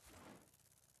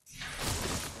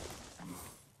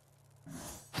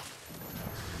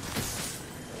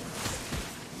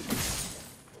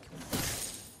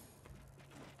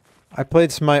 I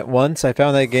played Smite once. I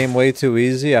found that game way too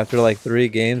easy after like 3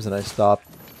 games and I stopped.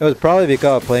 It was probably because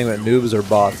I was playing with noobs or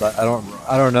bots. I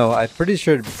don't know. I'm pretty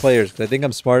sure players because I think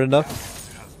I'm smart enough.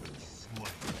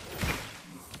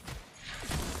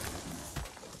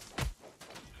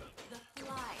 The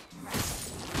fly trap.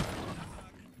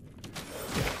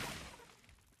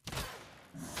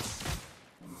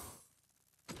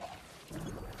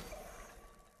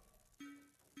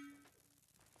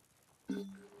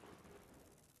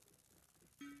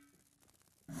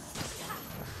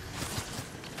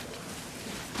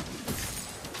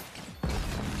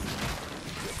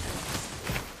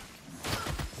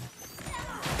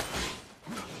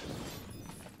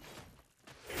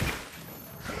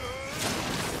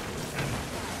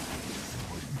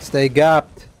 Stay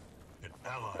gapped.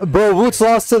 Bro, Woots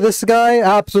lost to this guy?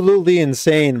 Absolutely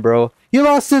insane, bro. You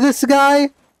lost to this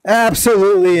guy?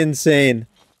 Absolutely insane.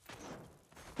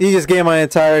 He just gave my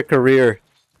entire career.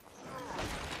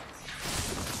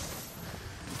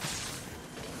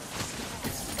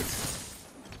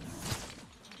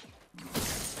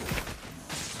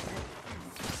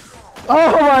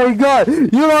 Oh my god!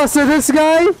 You lost to this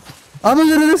guy? I'm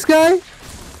losing to this guy?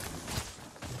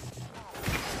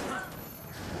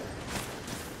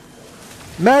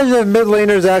 Imagine if mid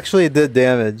laners actually did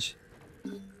damage.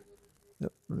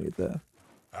 Yep, let me get that.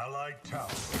 Allied tower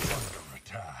under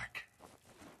attack.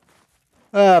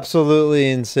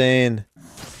 Absolutely insane.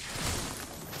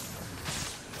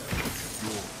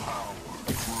 Your power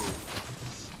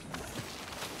grows.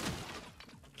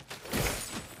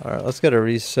 Alright, let's get a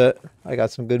reset. I got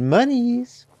some good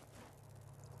monies.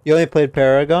 You only played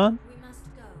Paragon? We must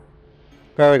go.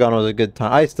 Paragon was a good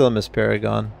time. I still miss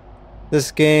Paragon. This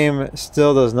game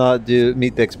still does not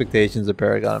meet the expectations of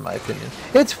Paragon in my opinion.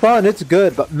 It's fun, it's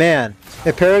good, but man,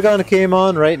 if Paragon came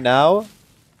on right now,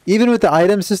 even with the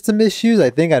item system issues, I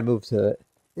think I'd move to it.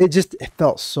 It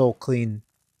felt so clean.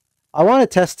 I want to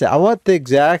test it. I want the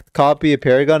exact copy of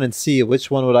Paragon and see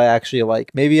which one would I actually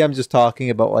like. Maybe I'm just talking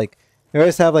about like, I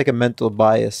always have like a mental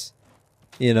bias,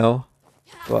 you know?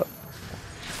 But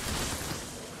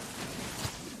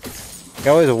I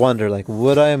always wonder like,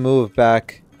 would I move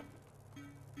back?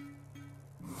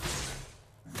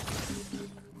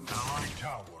 Allied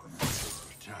tower under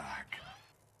attack.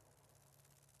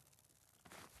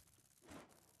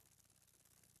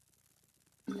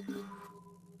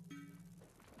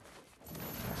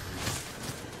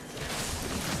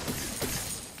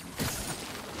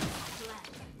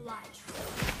 Fly trap.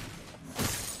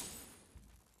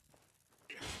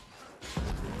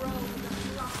 Roll the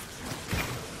fly trap.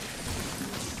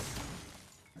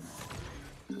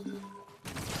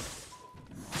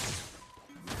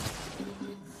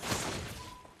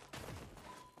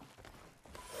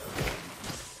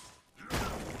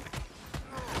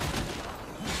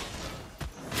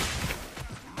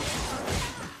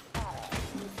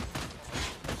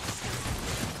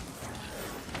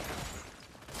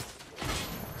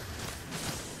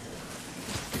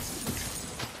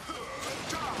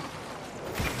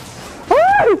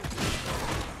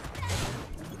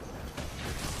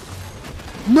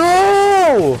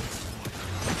 No!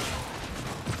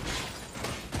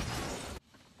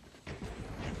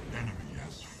 Enemy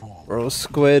has fallen. Bro,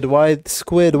 Squid, why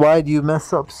do you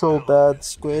mess up so bad,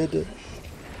 Squid?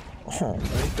 Oh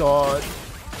my god.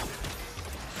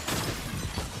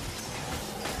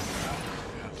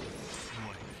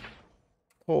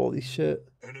 Holy shit.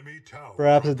 Enemy tower.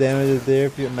 Perhaps the damage is there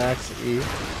if you max E.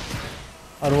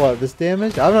 On what? This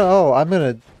damage? I don't know.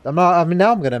 Now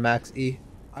I'm gonna max E.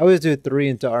 I always do 3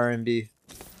 into RMB.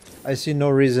 I see no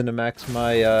reason to max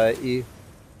my E.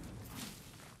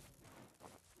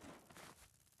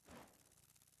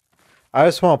 I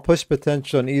just want push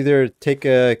potential and either take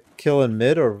a kill in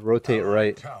mid or rotate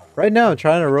right. Right now I'm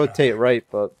trying to rotate right,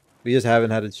 but we just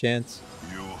haven't had a chance.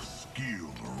 Your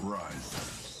skill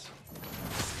rises.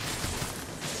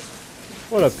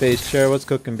 What up, Face Chair? What's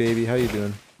cooking, baby? How you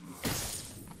doing?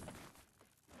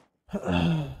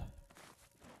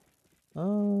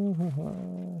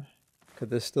 Could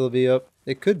this still be up?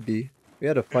 It could be. We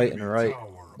had a fight in Enemy right.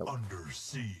 tower Nope. under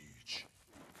siege.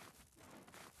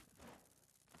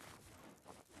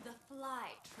 fly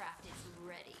trap is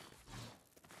ready.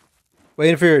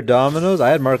 Waiting for your Domino's. I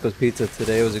had Marco's Pizza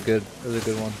today. It was a good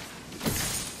one.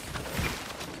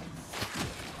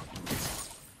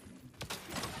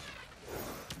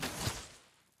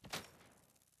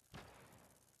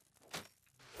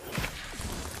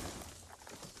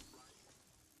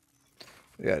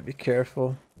 We gotta be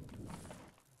careful.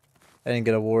 I didn't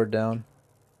get a ward down.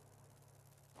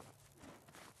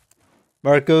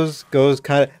 Marco's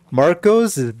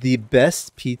Marco's is the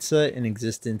best pizza in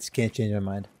existence. Can't change my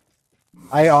mind.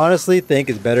 I honestly think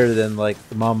it's better than like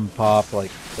the mom and pop.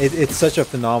 Like it's such a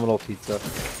phenomenal pizza.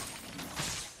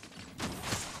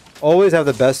 Always have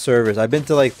the best service. I've been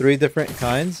to like 3 different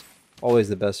kinds. Always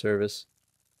the best service.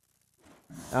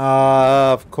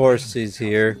 Of course he's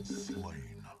here.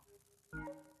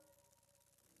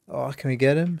 Oh, can we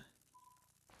get him?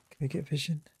 Can we get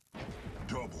vision?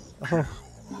 Oh.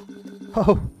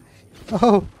 Oh.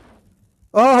 Oh.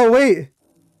 Oh, wait.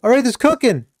 Alright, there's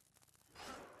cooking.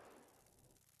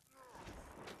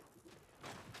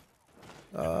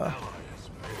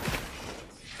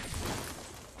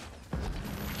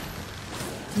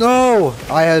 No!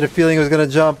 I had a feeling it was gonna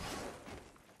jump.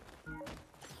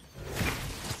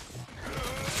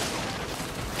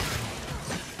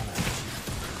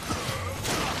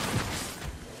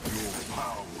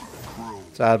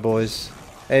 Sad boys.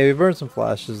 Hey, we burned some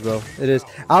flashes though. It is.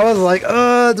 I was like,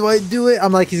 do I do it?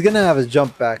 I'm like, he's gonna have his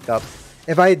jump back up.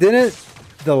 If I didn't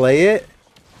delay it,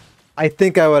 I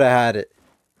think I would have had it.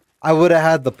 I would have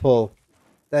had the pull.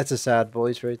 That's a sad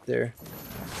boys right there.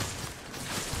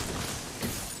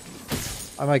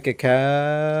 I might get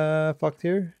fucked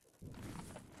here.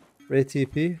 Ray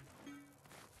TP.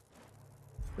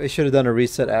 They should have done a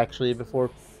reset actually before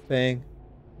paying.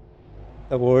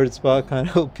 The ward spot kind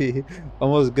of OP.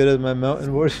 Almost as good as my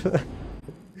mountain ward spot.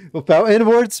 Mountain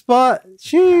ward spot?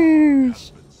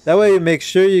 Sheesh. That way you make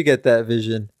sure you get that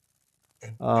vision.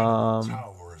 I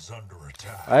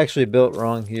actually built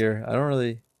wrong here. I don't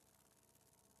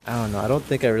know. I don't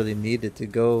think I really needed to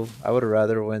go. I would have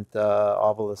rather went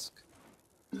obelisk.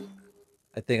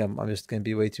 I think I'm just going to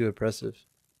be way too oppressive.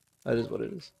 That is what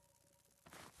it is.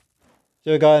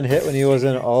 Should have gotten hit when he was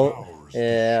in ult.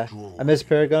 Yeah, I miss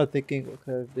Paragon. Thinking what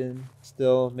could have been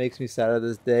still makes me sad to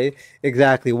this day.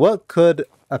 Exactly. What could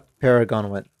a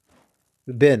Paragon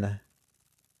been?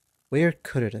 Where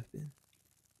could it have been?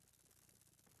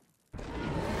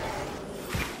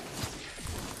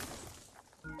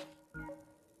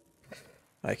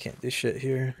 I can't do shit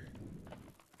here.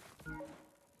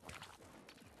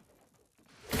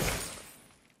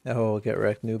 Oh, we'll get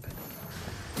wrecked, noob.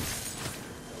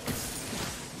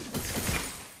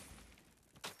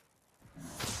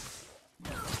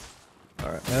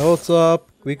 Alright, my ult's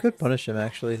up. We could punish him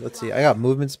actually. Let's see. I got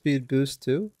movement speed boost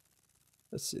too.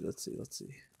 Let's see.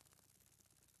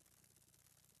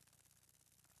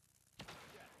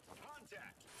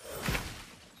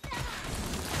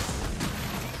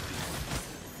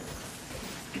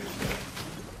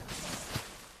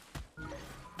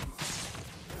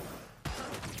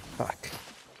 Fuck.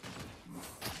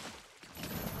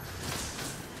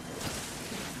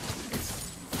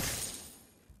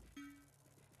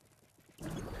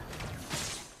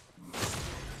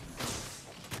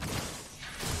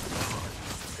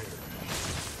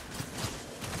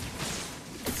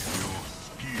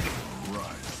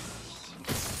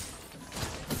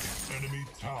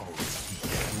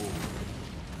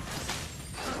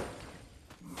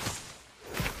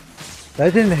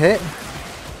 That didn't hit.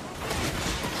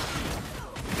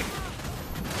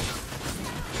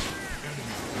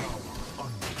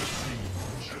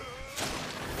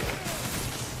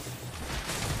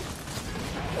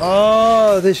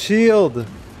 Oh, the shield.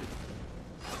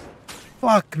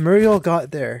 Fuck, Muriel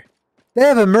got there. They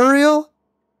have a Muriel?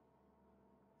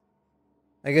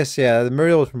 I guess, yeah, the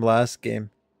Muriel was from last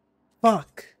game.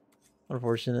 Fuck.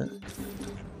 Unfortunate.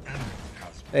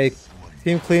 Hey,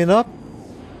 team clean up.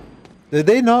 Did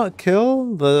they not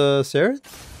kill the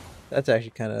Seraph? That's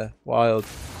actually kind of wild.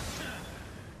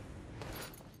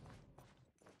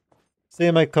 Stay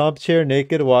in my comp chair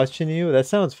naked watching you? That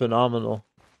sounds phenomenal.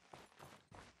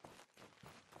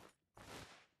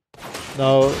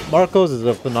 No, Marco's is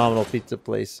a phenomenal pizza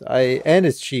place. And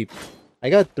it's cheap. I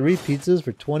got 3 pizzas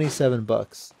for 27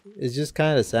 bucks. It just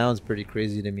kind of sounds pretty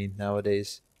crazy to me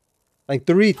nowadays. Like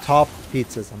 3 top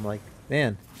pizzas. I'm like,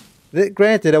 man.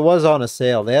 Granted, it was on a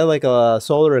sale. They had like a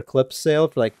solar eclipse sale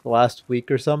for like the last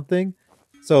week or something.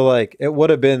 So like it would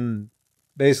have been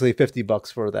basically 50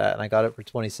 bucks for that. And I got it for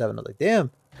 27. I was like,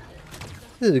 damn.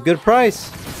 This is a good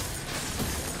price.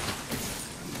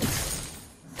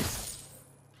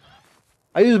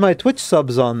 I use my Twitch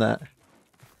subs on that.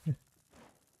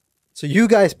 So you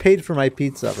guys paid for my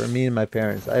pizza for me and my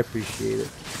parents. I appreciate it.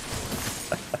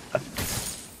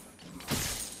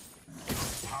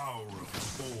 Power of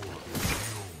four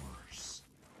is yours.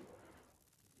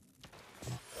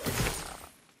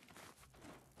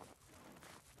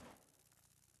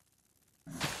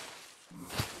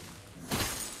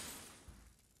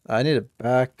 I need it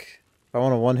back. If I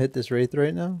want to one-hit this Wraith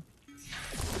right now.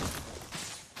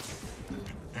 An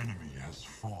enemy has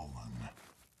fallen.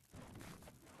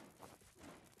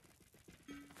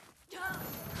 Your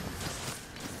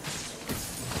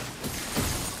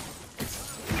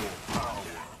power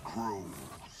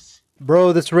grows.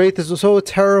 Bro, this Wraith is so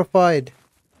terrified.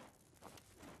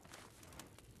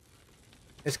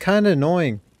 It's kind of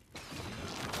annoying.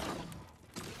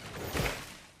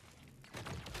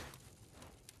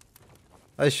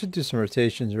 I should do some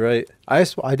rotations, right? I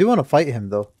do want to fight him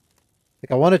though.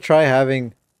 Like I want to try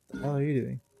having. What the hell are you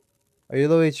doing? Are you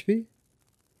low HP?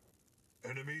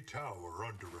 Enemy tower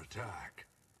under attack.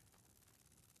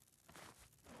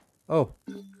 Oh.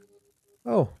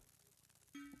 Oh.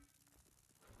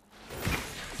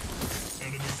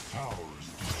 Enemy towers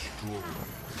destroyed.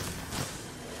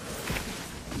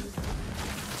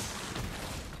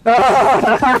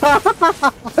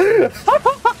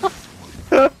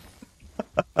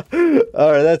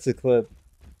 Alright, that's a clip.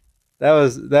 I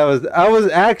was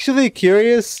actually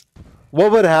curious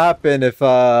what would happen if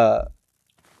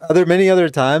many other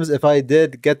times if I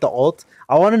did get the ult.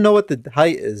 I want to know what the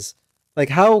height is. Like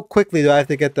how quickly do I have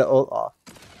to get the ult off?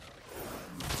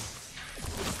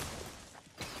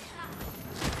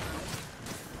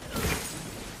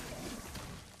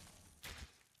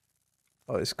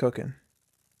 Oh, he's cooking.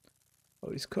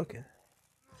 Oh, he's cooking.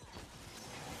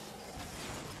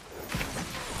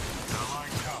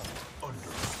 Allied tower under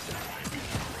attack.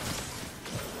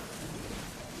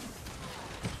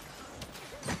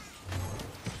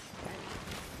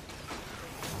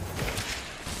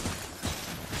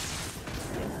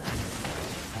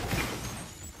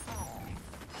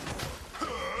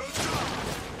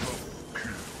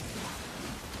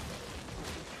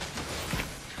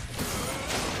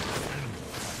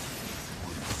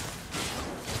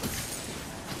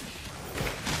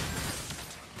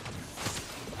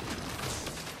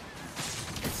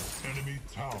 Enemy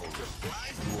tower destroyed.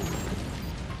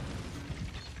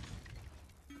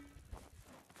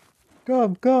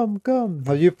 Come.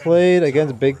 Have you played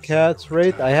against Big Cats,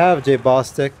 Wraith? I have, J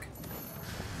Bostic.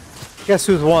 Guess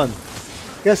who's won?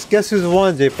 Guess who's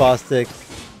won, J Bostic?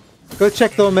 Go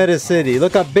check the Omega City.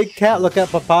 Look at Big Cat, look at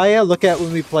Papaya, look at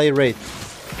when we play Wraith.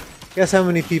 Guess how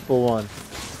many people won?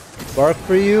 Bark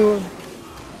for you?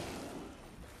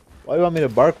 Why do you want me to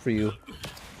bark for you?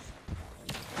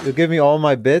 You'll give me all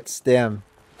my bits? Damn.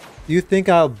 Do you think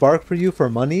I'll bark for you for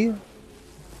money?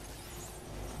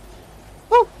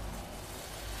 Oh!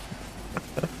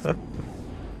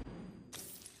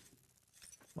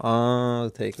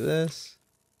 I'll take this.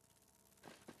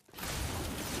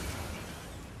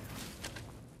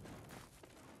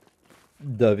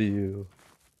 W.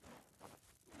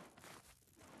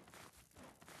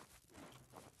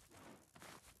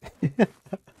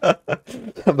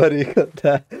 Somebody got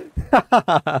that.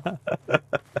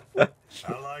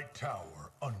 Allied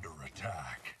tower under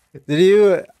attack. Did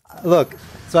you look?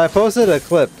 So I posted a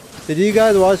clip. Did you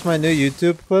guys watch my new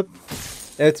YouTube clip?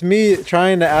 It's me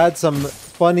trying to add some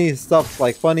funny stuff,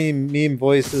 like funny meme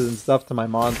voices and stuff to my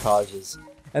montages.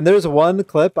 And there's one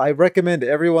clip I recommend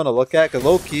everyone to look at, cause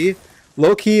low key,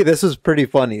 this was pretty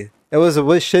funny. It was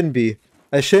with Shinbi.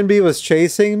 Shinbi was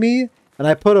chasing me, and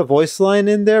I put a voice line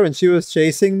in there, and she was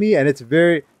chasing me, and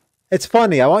it's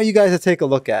funny. I want you guys to take a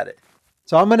look at it.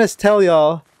 So I'm gonna tell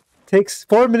y'all, takes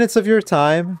 4 minutes of your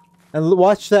time, and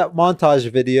watch that montage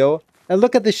video, and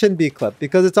look at the Shinbi clip,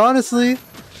 because it's honestly,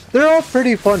 they're all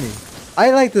pretty funny.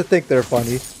 I like to think they're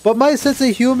funny, but my sense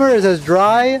of humor is as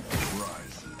dry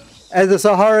as the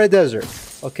Sahara Desert,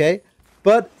 okay?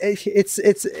 But it's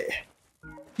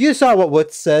you saw what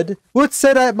Woods said. Woods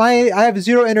said I have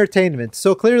zero entertainment,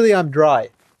 so clearly I'm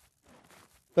dry.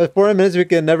 But 4 minutes we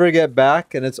can never get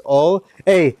back, and it's all.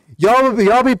 Hey,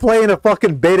 y'all be playing a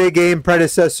fucking beta game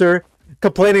predecessor,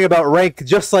 complaining about rank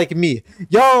just like me.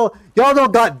 Y'all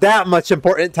don't got that much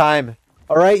important time.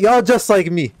 All right, y'all just like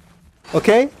me.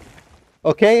 Okay,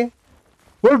 okay,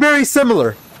 we're very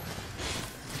similar.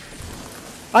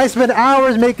 I spend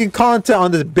hours making content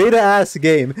on this beta ass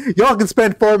game. Y'all can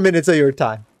spend 4 minutes of your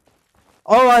time.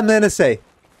 All I'm gonna say.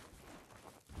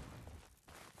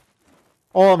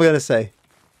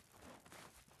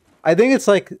 I think it's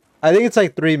like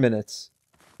 3 minutes.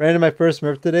 Ran into my first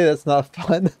Smurf today. That's not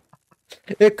fun.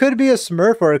 It could be a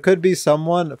Smurf or it could be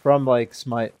someone from like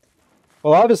Smite.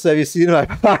 Well, obviously, have you seen my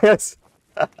bias?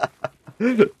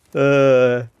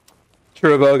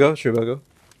 Tribogo.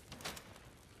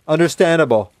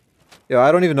 Understandable. Yo,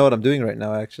 I don't even know what I'm doing right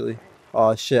now, actually.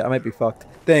 Oh shit, I might be fucked.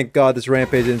 Thank God this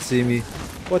rampage didn't see me.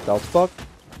 What the fuck?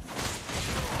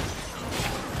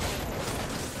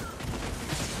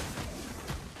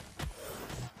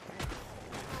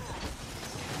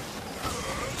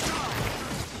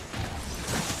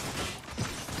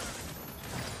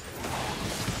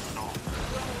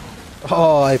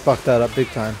 Oh, I fucked that up big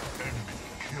time.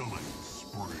 Killing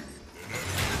spree.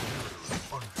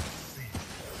 Under siege.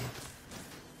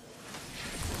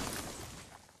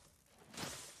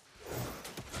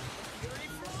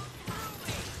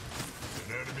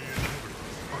 An enemy inhibitor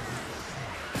under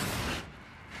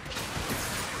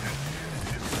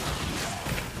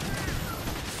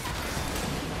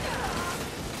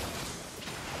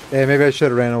siege. Hey, maybe I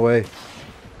should have ran away.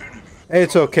 Hey,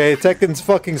 it's okay. Tekken's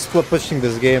fucking split pushing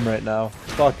this game right now.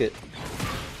 Fuck it.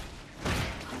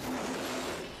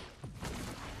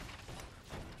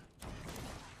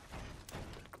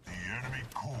 The enemy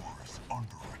core is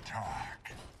under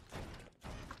attack.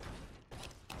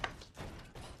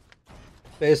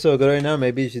 Hey, so good right now.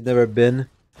 Maybe she's never been.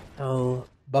 Oh,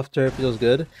 buff her feels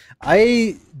good.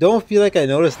 I don't feel like I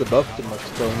noticed the buff too much,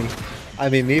 Tony. I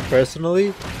mean, me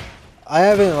personally, I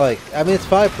haven't like. I mean, it's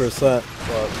 5%,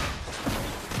 but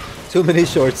too many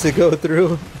shorts to go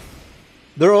through.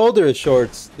 They're older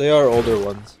shorts. They are older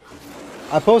ones.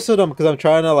 I posted them because I'm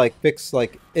trying to like fix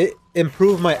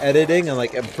improve my editing and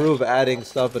like improve adding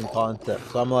stuff and content.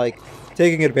 So I'm like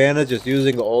taking advantage just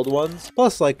using the old ones.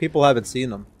 Plus like people haven't seen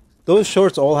them. Those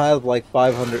shorts all have like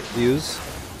 500 views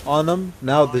on them.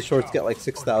 Now the shorts get like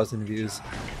 6,000 views.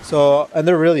 So and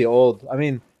they're really old. I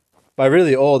mean, by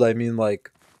really old I mean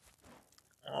like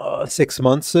 6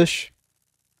 months ish.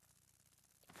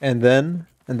 And then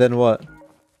what?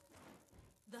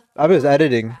 I was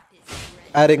editing,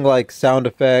 adding like sound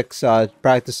effects,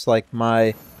 practice like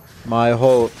my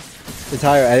whole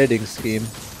entire editing scheme.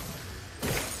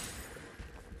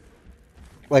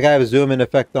 Like I have a zoom in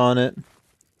effect on it.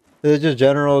 Is it just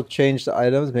general change the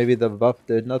items? Maybe the buff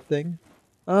did nothing.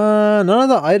 None of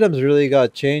the items really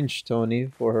got changed,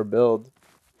 Tony, for her build.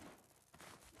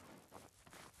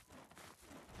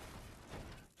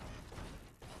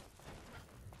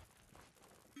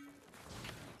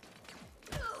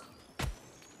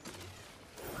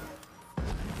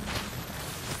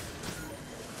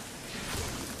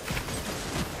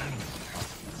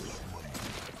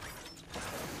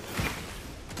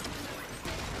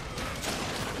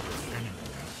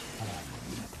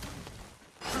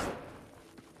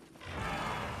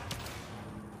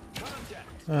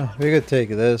 We could take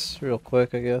this real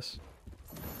quick, I guess.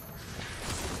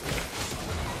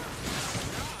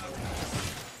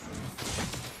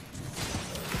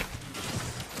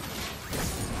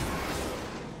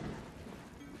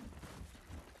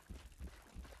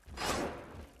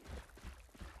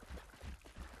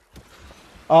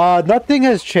 Nothing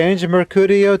has changed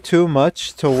Mercurio too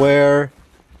much to where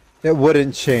it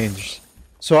wouldn't change.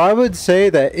 So I would say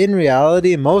that in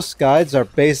reality, most guides are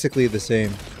basically the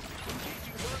same.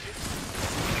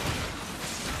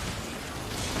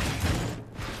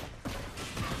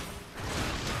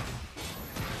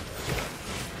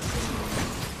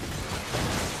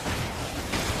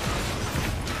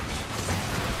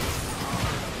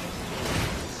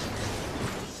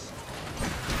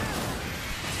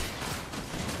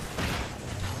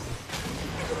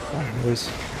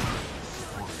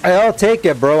 I'll take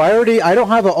it, bro. I don't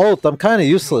have an ult. I'm kind of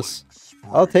useless.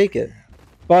 I'll take it.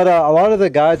 But a lot of the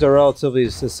guides are relatively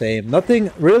the same. Nothing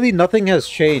has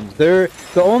changed. The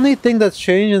only thing that's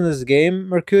changed in this game,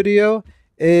 Mercurio,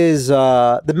 is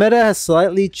the meta has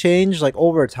slightly changed like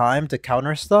over time to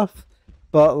counter stuff.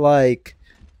 But like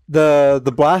the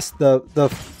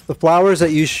flowers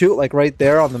that you shoot like right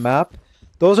there on the map,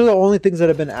 those are the only things that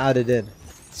have been added in.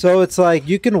 So it's like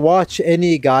you can watch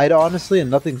any guide honestly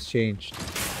and nothing's changed.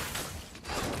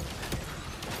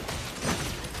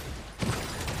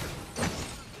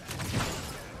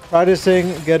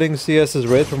 Practicing getting CS's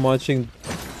rate from watching.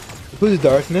 Who's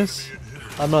Darkness?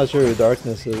 I'm not sure who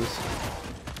Darkness is.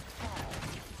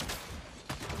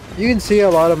 You can see a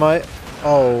lot of my.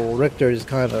 Oh, Richter is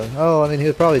kind of. Oh, I mean, he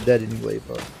was probably dead anyway,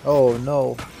 but. Oh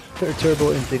no. They're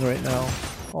turbo inting right now.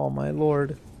 Oh my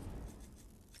lord.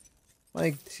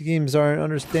 My teams aren't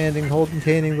understanding,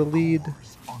 maintaining the lead.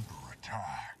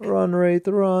 Run, Wraith,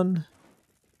 run.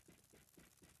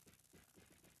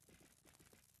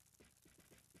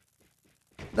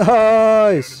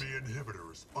 Nice! Enemy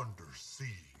inhibitors under siege.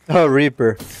 Oh,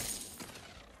 Reaper.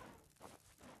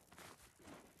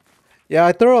 Yeah,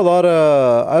 I throw a lot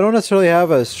of... I don't necessarily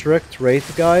have a strict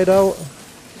Wraith guide out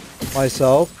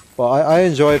myself, but I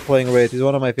enjoy playing Wraith. He's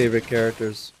one of my favorite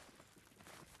characters.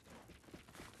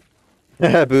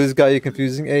 Booze got you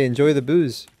confusing. Hey, enjoy the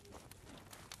booze.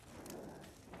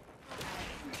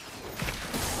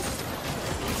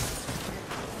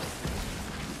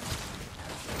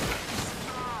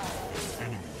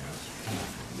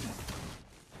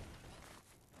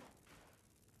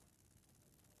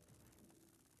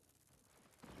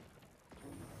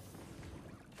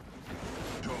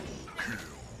 Double kill.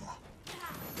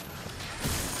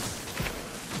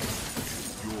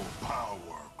 Your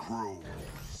power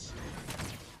grows.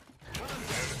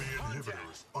 Enemy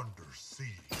inhibitors under siege.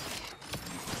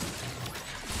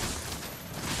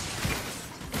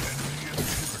 Enemy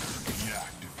inhibitor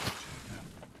deactivated.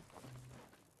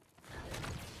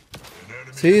 An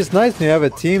enemy See, it's nice when you have a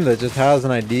team that just has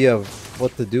an idea of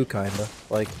what to do, kinda.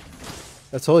 Like,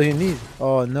 that's all you need.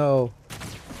 Oh no.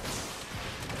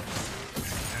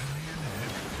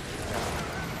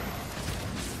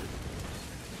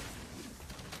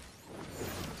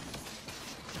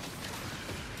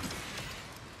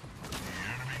 The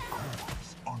enemy core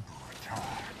is under attack.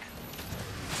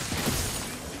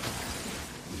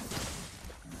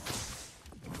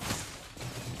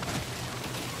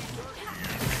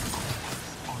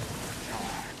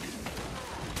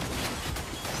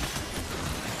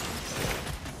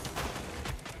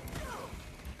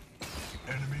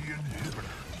 Enemy inhibitor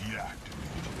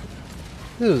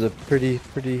deactivated. This was a pretty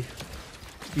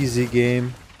easy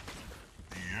game.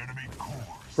 The enemy core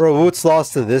is Bro, Woots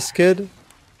lost to this kid?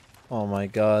 Oh my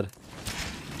god.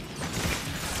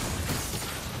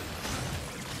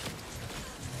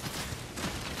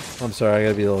 I'm sorry, I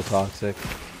gotta be a little toxic.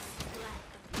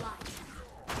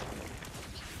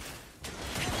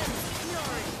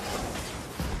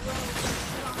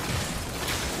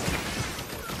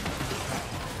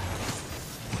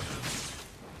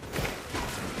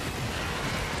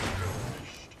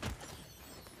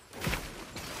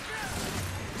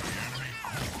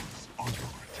 under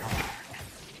attack.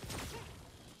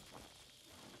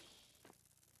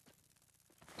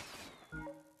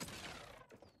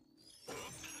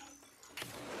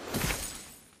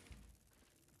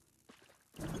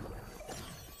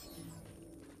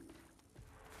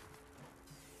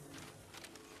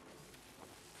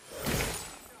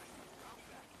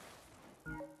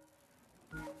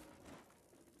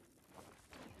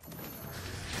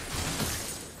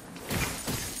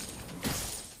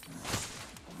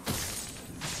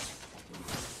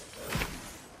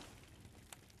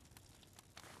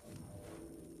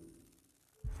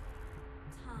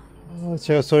 Oh,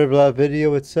 check out Story Blood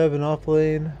video with 7 off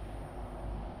lane.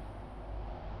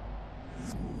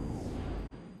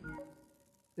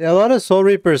 Yeah, a lot of Soul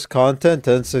Reaper's content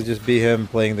tends to just be him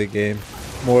playing the game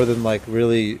more than like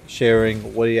really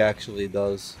sharing what he actually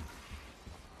does.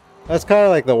 That's kind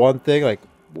of like the one thing, like,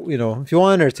 you know, if you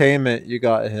want entertainment, you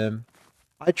got him.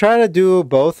 I try to do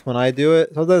both when I do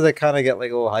it. Sometimes I kind of get like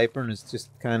a little hyper and it's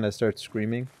just kind of start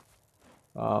screaming.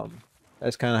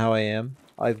 That's kind of how I am.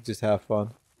 I just have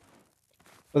fun.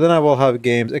 But then I will have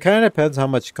games. It kind of depends how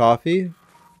much coffee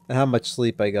and how much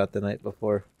sleep I got the night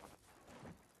before.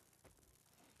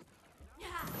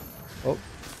 Oh.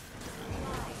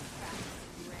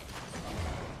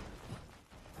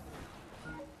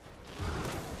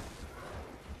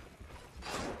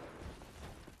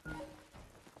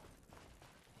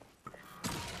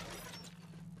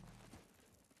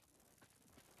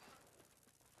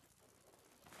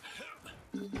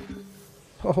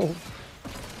 Oh.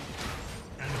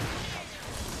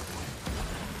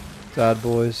 Sad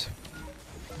boys.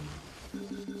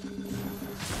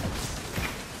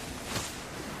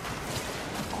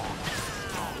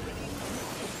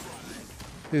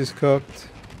 He's cooked.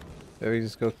 There, we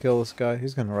just go kill this guy.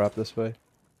 He's gonna wrap this way.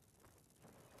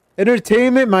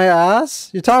 Entertainment, my ass?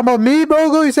 You're talking about me,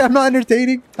 Bogo? You say I'm not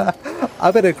entertaining?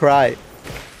 I'm gonna cry.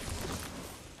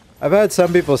 I've had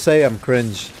some people say I'm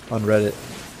cringe on Reddit.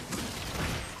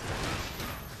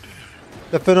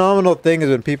 The phenomenal thing is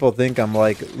when people think I'm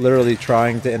like literally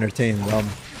trying to entertain them.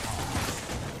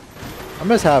 I'm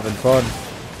just having fun.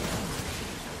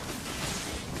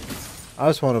 I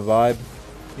just want to vibe,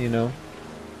 you know.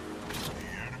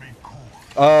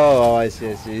 Oh, I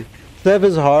see, I see. Sev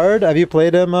is hard. Have you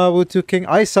played him, Wutu King?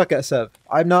 I suck at Sev.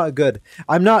 I'm not good.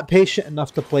 I'm not patient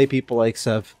enough to play people like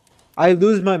Sev. I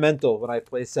lose my mental when I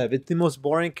play Sev. It's the most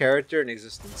boring character in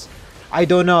existence. I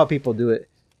don't know how people do it.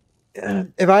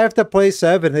 If I have to play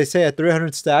Sev and they say at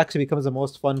 300 stacks he becomes the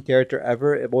most fun character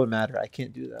ever, it won't matter. I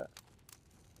can't do that.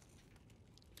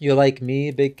 You like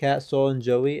me, Big Cat, Soul, and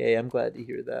Joey? Hey, I'm glad to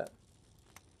hear that.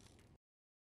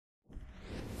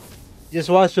 Just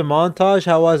watched a montage.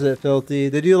 How was it, Filthy?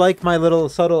 Did you like my little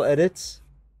subtle edits?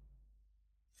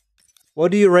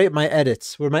 What do you rate my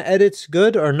edits? Were my edits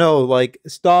good or no? Like,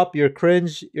 stop, you're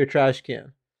cringe, you're trash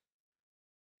can.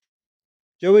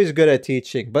 Joey's good at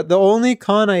teaching, but the only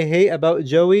con I hate about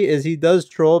Joey is he does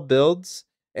troll builds,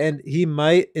 and he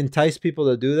might entice people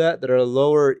to do that are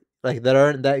lower, like that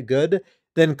aren't that good,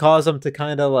 then cause them to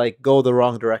kind of like go the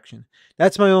wrong direction.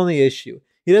 That's my only issue.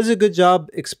 He does a good job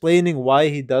explaining why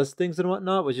he does things and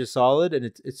whatnot, which is solid and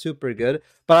it's super good.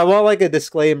 But I want like a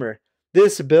disclaimer.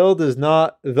 This build is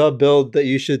not the build that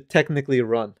you should technically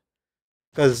run.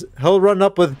 Because he'll run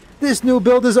up with, this new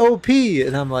build is OP.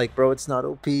 And I'm like, bro, it's not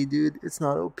OP, dude. It's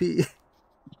not OP.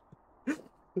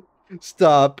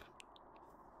 Stop.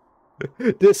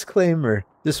 Disclaimer.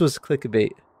 This was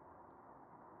clickbait.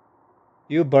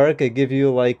 You bark, I give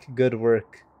you, like, good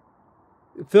work.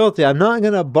 Filthy, I'm not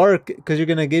going to bark because you're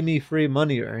going to give me free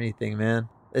money or anything, man.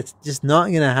 It's just not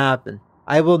going to happen.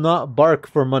 I will not bark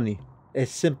for money.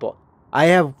 It's simple. I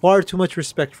have far too much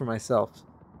respect for myself.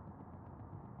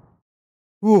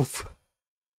 Oof.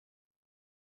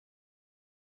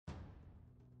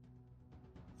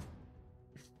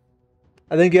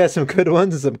 I think you have some good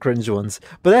ones and some cringe ones.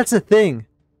 But that's the thing.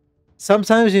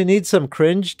 Sometimes you need some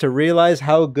cringe to realize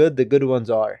how good the good ones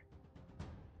are.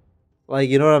 Like,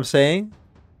 you know what I'm saying?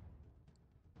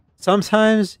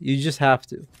 Sometimes you just have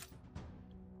to.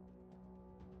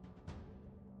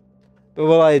 But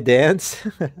will I dance?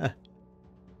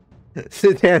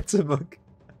 Dance among...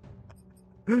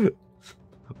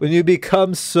 When you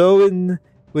become so in,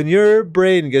 when your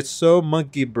brain gets so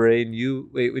monkey brain,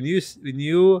 when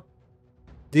you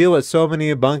deal with so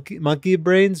many monkey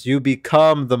brains, you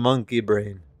become the monkey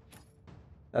brain.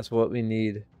 That's what we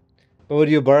need. But would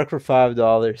you bark for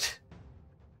 $5?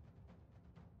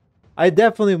 I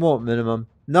definitely won't minimum.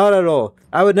 Not at all.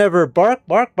 I would never bark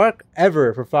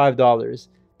ever for $5.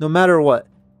 No matter what.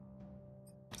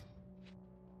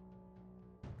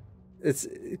 It's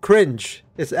cringe.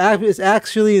 It's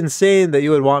actually insane that you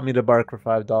would want me to bark for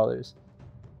 $5.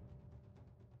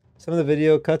 Some of the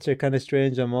video cuts are kind of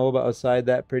strange on mobile, but outside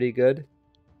that, pretty good.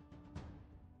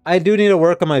 I do need to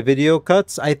work on my video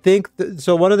cuts. I think,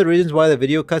 so one of the reasons why the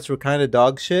video cuts were kind of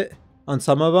dog shit on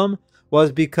some of them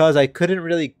was because I couldn't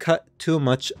really cut too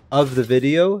much of the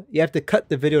video. You have to cut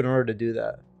the video in order to do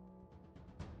that.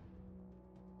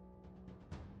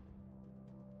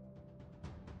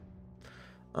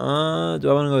 Do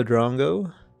I want to go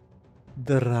Drongo?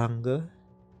 Drongo?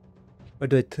 Or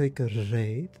do I take a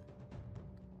Wraith?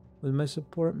 With my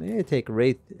support? Maybe I take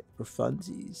Wraith for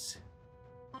funsies.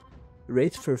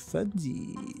 Wraith for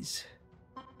funsies.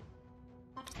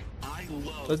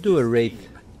 Let's do a Wraith.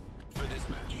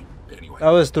 That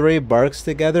was 3 barks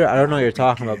together. I don't know what you're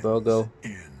talking about, Bogo.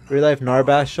 Real life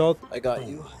Narbash Schult? I got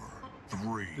you.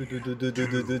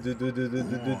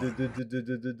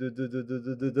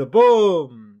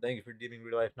 Boom! Thank you for deeming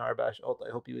Real Life Narbash ult.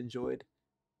 I hope you enjoyed.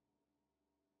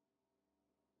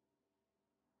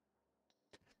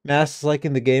 Mass is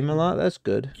liking the game a lot. That's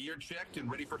good. Gear checked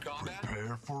and ready for combat.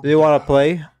 Do they want to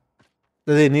play?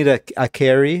 Do they need a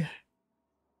carry?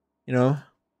 You know?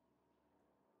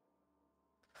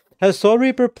 Has Soul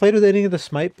Reaper played with any of the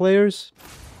Smite players?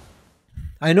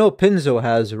 I know Pinzo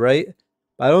has, right?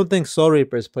 I don't think Soul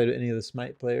Reaper has played with any of the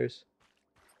Smite players.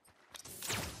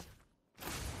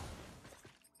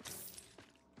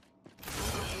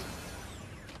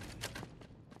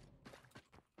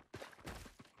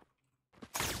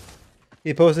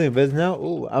 He posting vids now?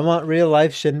 Ooh, I want real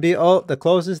life Shinbi ult. The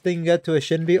closest thing you get to a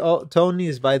Shinbi ult, Tony,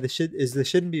 is by the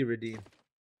Shinbi redeem.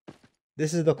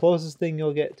 This is the closest thing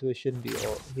you'll get to a Shinbi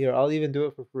ult. Here, I'll even do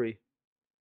it for free.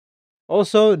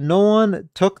 Also, no one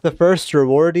took the first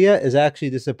reward yet is actually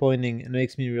disappointing and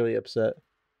makes me really upset.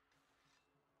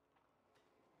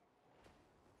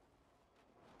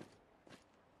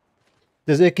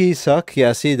 Does Icky suck?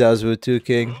 Yes, he does with 2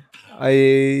 King.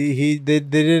 They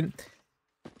didn't.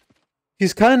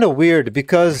 He's kind of weird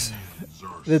because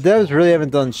the devs really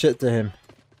haven't done shit to him.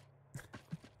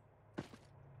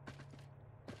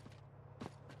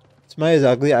 Smite is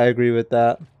ugly. I agree with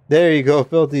that. There you go.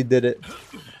 Filthy did it.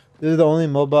 This is the only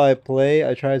MOBA I play.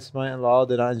 I tried Smite and LoL,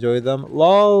 did not enjoy them.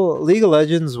 LoL, League of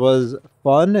Legends was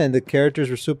fun and the characters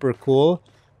were super cool,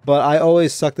 but I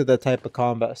always sucked at that type of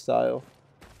combat style.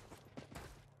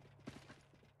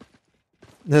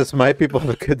 The Smite people have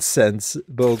a good sense.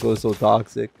 Bill goes so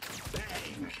toxic.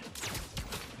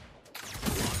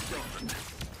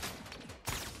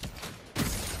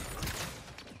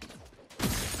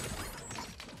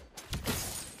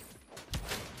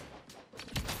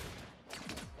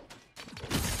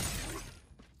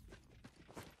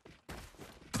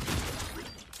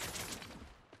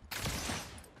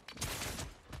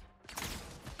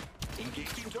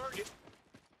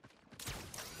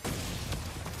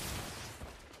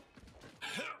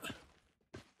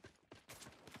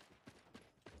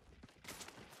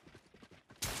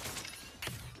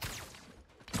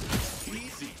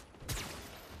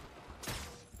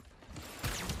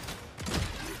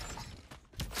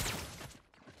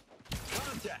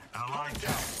 Allied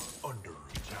tower under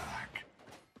attack.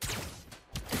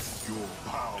 Your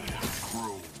power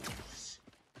grows.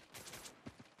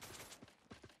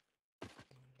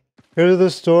 Hero of the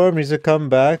Storm needs to come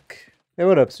back. Hey,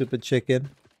 what up, Stupid Chicken?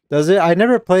 Does it? I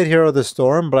never played Hero of the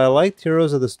Storm, but I liked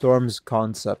Heroes of the Storm's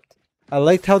concept. I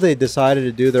liked how they decided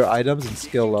to do their items and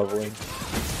skill leveling.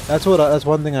 That's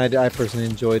one thing I personally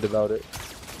enjoyed about it.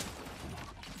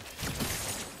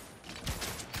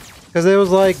 Because it was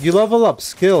like, you level up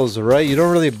skills, right? You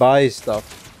don't really buy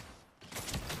stuff.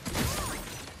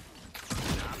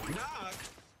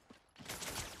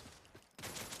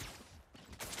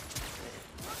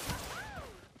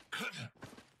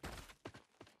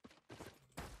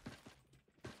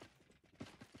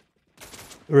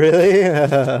 Really?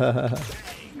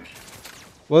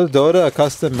 Was Dota a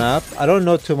custom map? I don't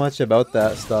know too much about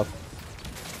that stuff.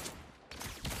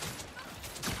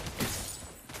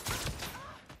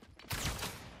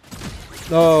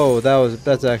 Oh,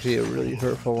 that's actually a really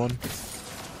hurtful one.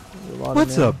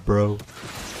 What's up, bro?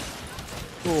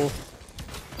 Cool.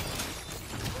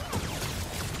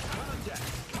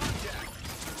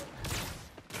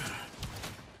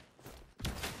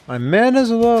 My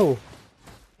mana's low.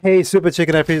 Hey, Super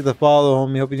Chicken, I appreciate the follow,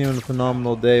 homie. Hope you're having a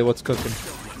phenomenal day. What's cooking?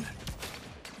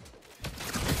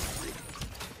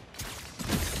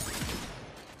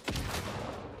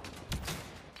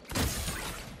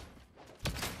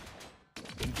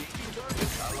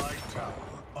 Allied tower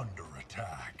under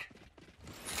attack.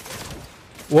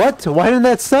 What? Why didn't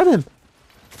that stun him?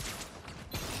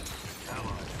 Allies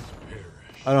perish.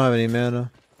 I don't have any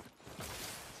mana.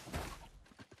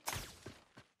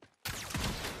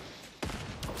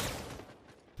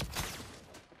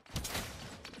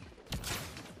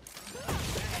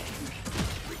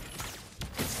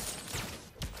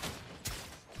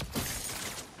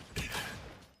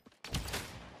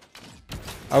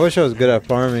 I wish I was good at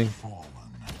farming.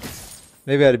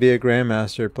 Maybe I had to be a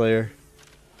Grandmaster player.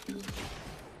 I'm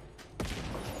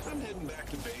heading back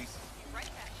to base.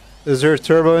 Is there a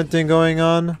turbo venting going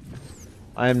on?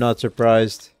 I am not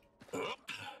surprised.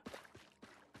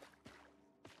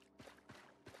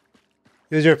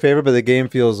 He was your favorite, but the game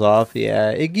feels off.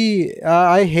 Yeah, Iggy,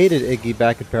 I hated Iggy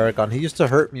back at Paragon. He used to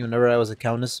hurt me whenever I was a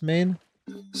Countess main.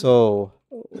 So,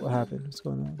 what happened? What's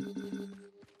going on?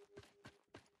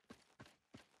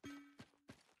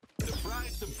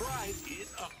 Surprise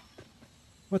is up.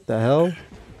 What the hell?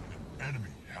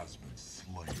 Enemy has been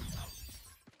slain.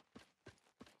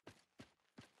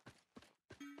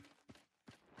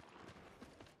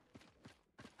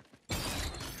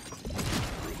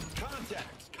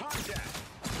 Contact.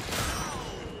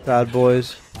 Bad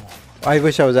boys. I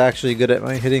wish I was actually good at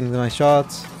hitting my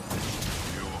shots.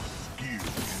 Your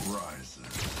skill rises.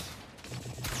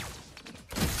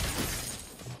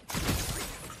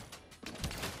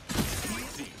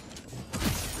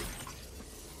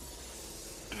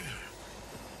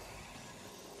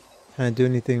 Can I do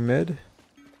anything mid?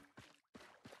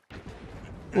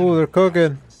 Oh, they're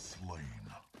cooking. Slain.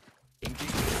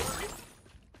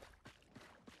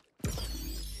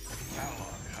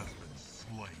 Ally has been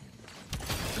slain.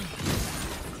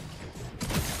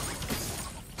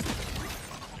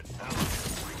 Ally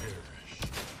perish.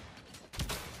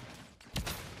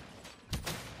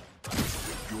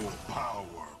 Your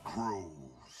power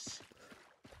grows.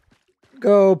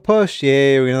 Go push.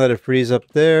 Yay, we're gonna let it freeze up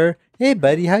there. Hey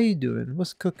buddy, how you doing?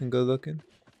 What's cooking? Good looking.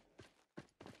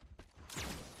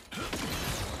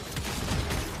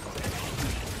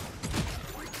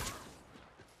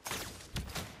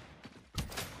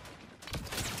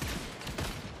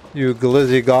 You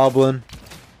glizzy goblin.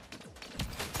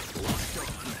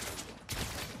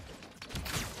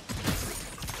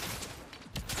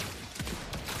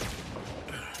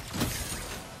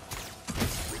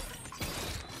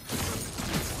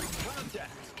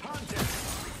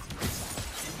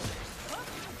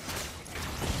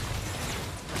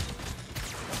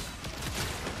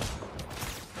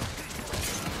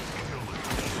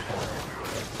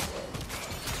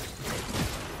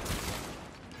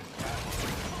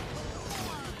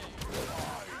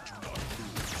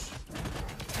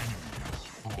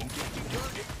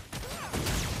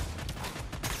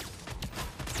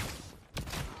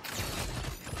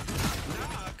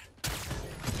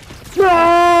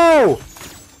 No!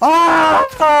 Ah!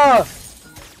 Ah!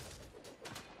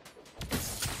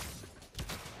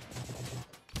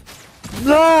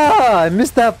 I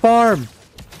missed that farm.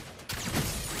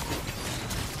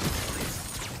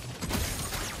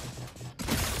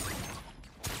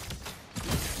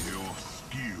 Your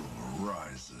skill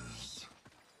rises.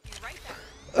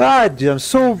 Ah, dude, I'm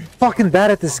so fucking bad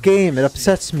at this game. It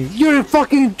upsets me. You're a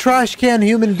fucking trash can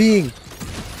human being.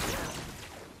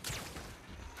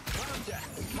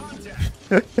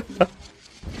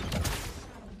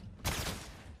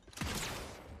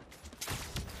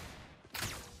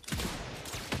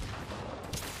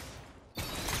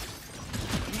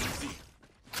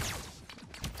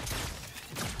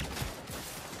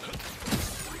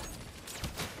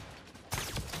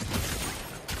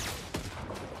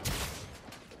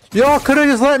 Y'all could have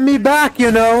just let me back,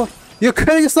 you know? You could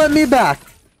have just let me back.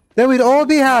 Then we'd all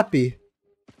be happy.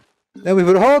 Then we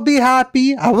would all be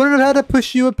happy. I wouldn't have had to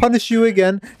push you and punish you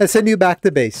again and send you back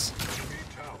to base. Enemy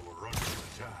tower under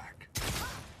attack.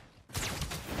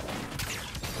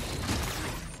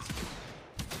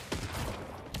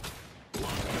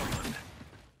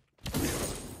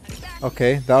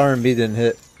 Okay, the R&B didn't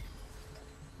hit.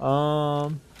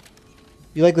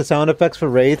 You like the sound effects for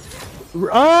Wraith?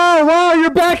 Oh, wow, you're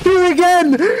back here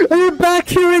again! You're back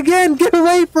here again! Get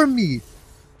away from me!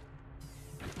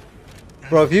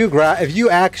 Bro, if you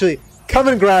actually come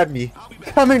and grab me.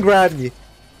 Come and grab me.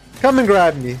 Come and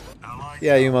grab me.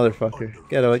 Yeah, you motherfucker.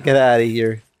 Get out of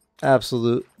here.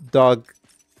 Absolute dog.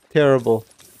 Terrible.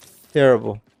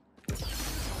 Terrible.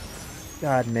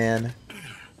 God, man.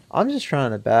 I'm just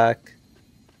trying to back.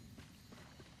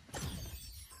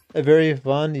 Very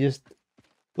fun. You just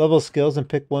level skills and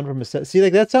pick one from a set. See,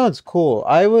 like, that sounds cool.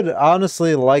 I would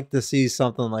honestly like to see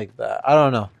something like that. I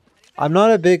don't know. I'm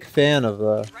not a big fan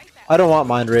of I don't want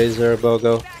Mind Razor or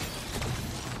Bogo.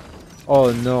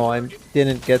 Oh no, I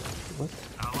didn't get what?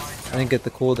 I didn't get the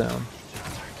cooldown.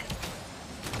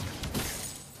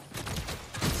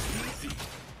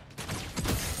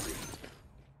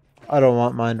 I don't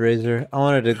want Mind Razor. I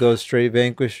wanted to go straight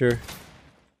Vanquisher.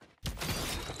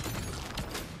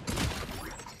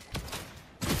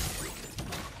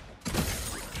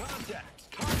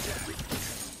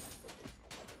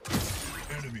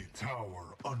 Enemy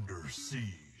tower under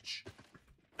siege.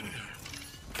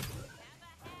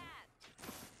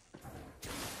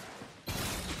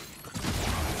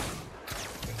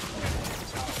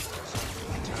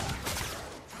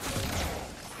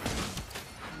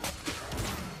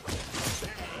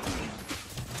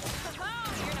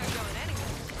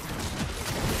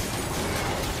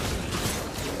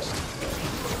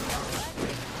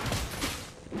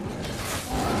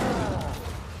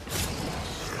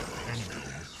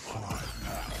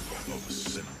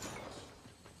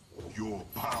 Your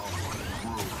power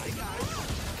grows.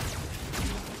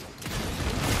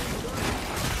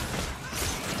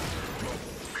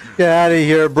 Get out of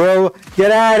here, bro.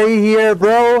 Get out of here,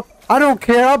 bro. I don't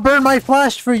care. I'll burn my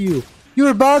flash for you. You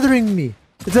are bothering me.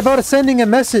 It's about sending a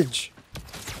message.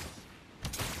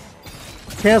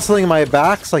 Canceling my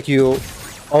backs like you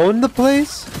own the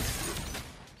place?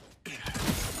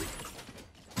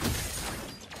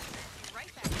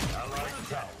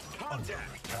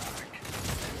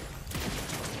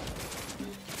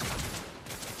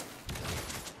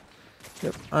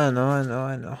 Yep, I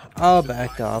know. I'll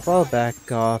back off.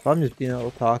 I'm just being a little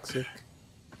toxic.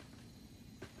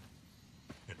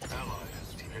 An ally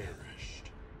has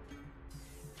perished.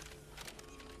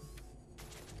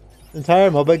 The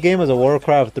entire mobile game was a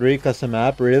Warcraft 3 custom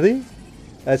map, really?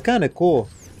 That's kind of cool.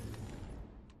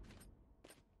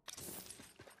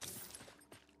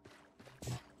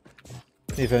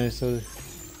 If I still...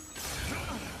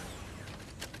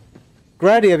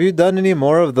 Grady, have you done any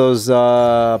more of those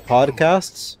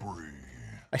podcasts?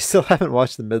 I still haven't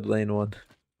watched the mid lane one.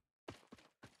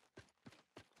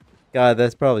 God,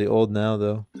 that's probably old now,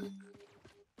 though.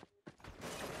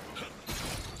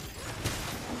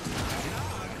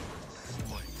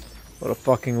 What a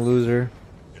fucking loser.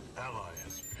 An ally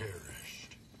has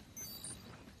perished.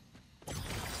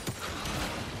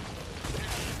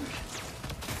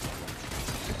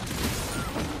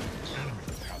 Enemy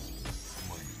has been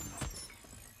slain.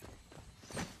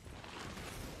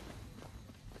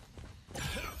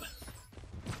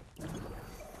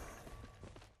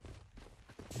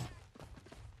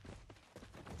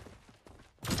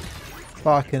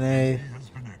 Fucking A. Has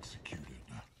been executed.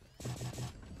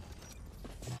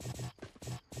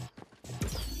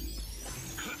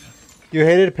 You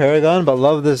hated Paragon but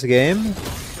love this game?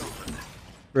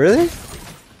 Really?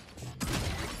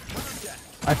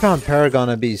 I found Paragon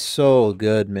to be so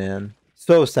good, man.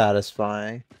 So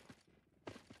satisfying.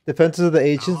 Defenses of the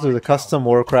Ancients or the custom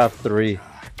Warcraft 3.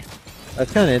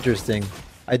 That's kind of interesting.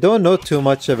 I don't know too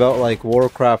much about like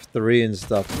Warcraft 3 and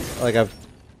stuff. Like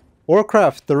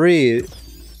Warcraft 3,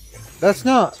 that's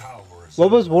not... What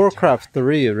was Warcraft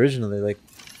 3 originally? Like,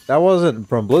 that wasn't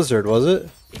from Blizzard, was it?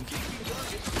 Your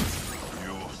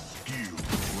skill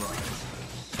rises.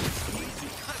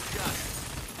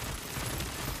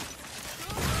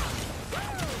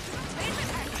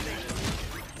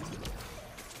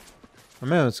 My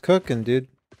man was cooking, dude.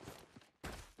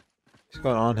 He's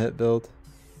going on hit build.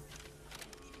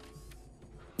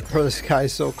 Bro, this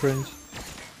guy's so cringe.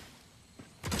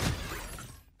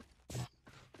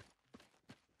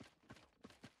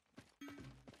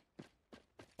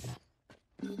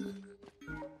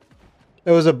 It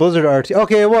was a Blizzard RT.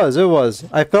 Okay, it was.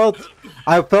 I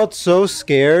felt so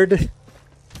scared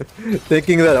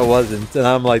thinking that it wasn't. And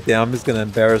I'm like, damn, I'm just gonna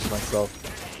embarrass myself.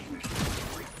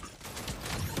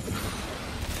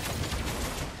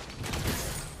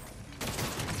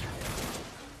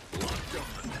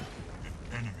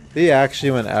 He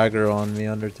actually went aggro on me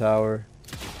under tower.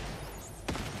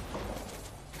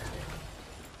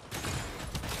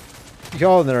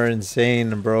 Y'all are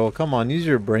insane, bro. Come on, use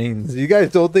your brains. You guys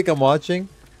don't think I'm watching?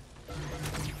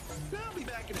 I'll be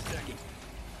back in a second.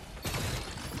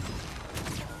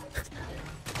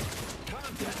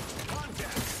 Contact.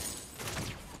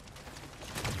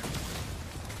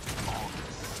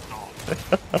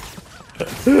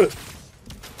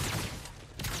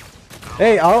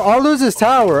 Hey, I'll lose this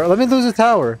tower. Let me lose the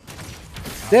tower.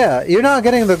 Yeah, you're not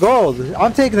getting the gold.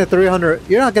 I'm taking the 300.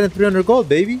 You're not getting 300 gold,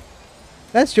 baby.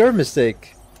 That's your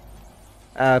mistake.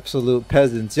 Absolute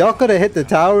peasants. Y'all could have hit the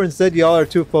tower. Instead, y'all are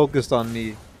too focused on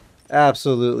me.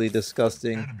 Absolutely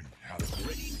disgusting.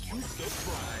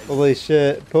 Holy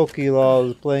shit. Pokelaw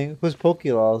is playing. Who's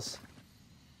Pokelaws?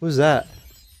 Who's that?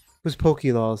 Who's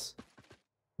Pokelaws?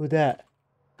 Who that?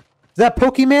 Is that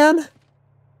Pokemon?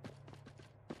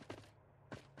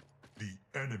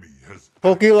 Enemy has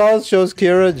Pokelaws shows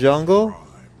Kira jungle?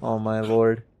 Oh my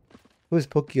lord. Who's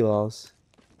Pokelaws?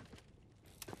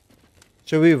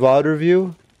 Should we VOD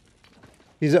review?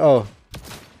 He's oh.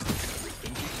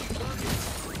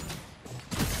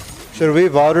 Should we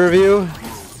VOD review?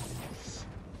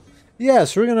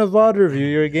 Yes, we're gonna VOD review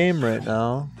your game right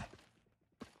now.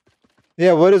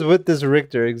 Yeah, what is with this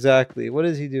Richter exactly? What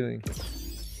is he doing?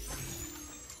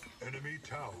 enemy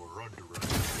tower under attack.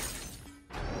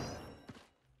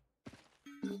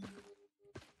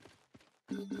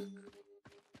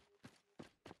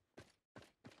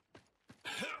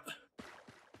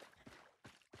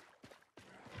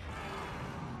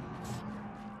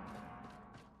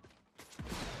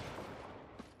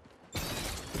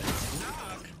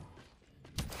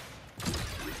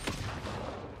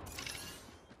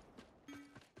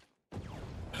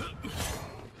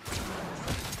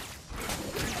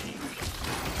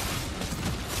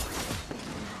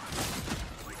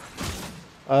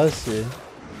 I see.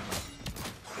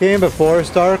 Came before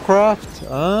StarCraft?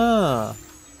 Ah.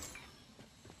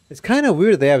 It's kind of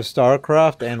weird they have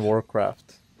StarCraft and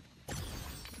Warcraft.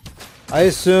 I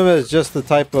assume it's just the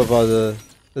type of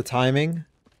the timing.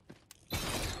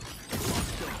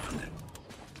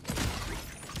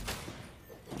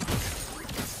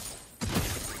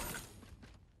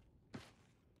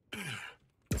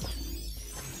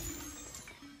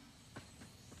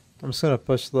 I'm just gonna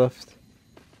push left.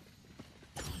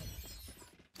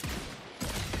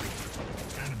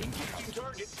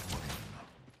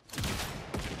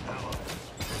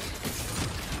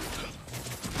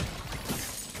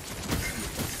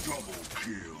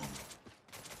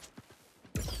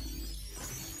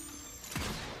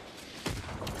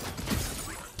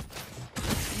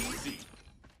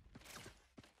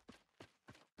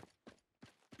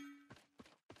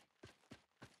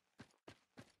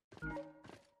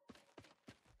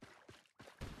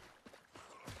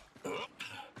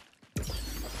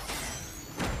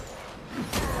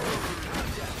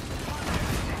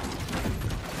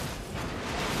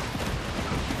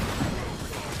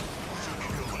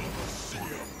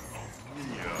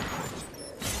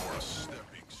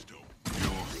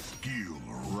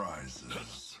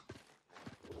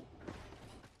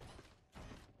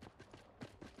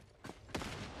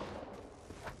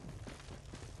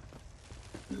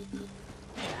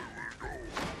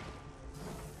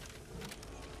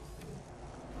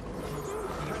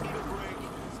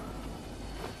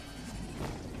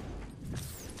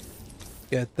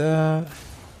 Get that.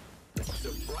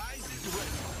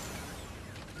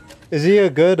 Is he a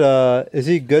good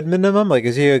minimum? Like,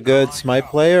 is he a good smite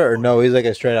player, or no, he's like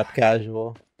a straight up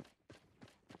casual?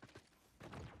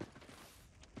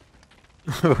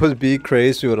 If it was B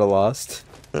crazy, we would have lost.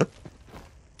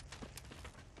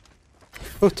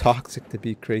 So toxic to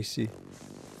be crazy.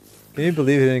 Can you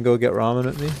believe he didn't go get ramen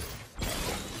with me?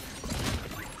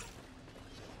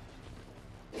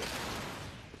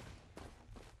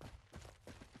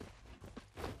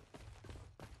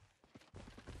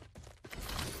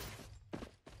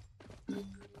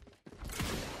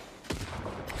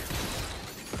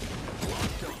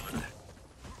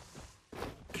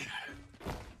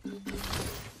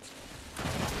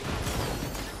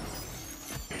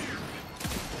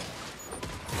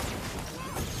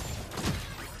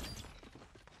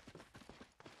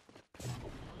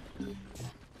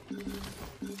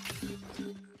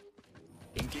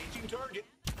 target.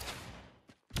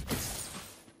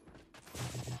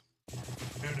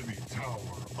 Enemy tower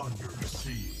under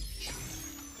siege.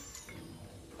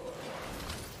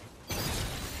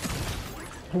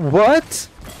 What?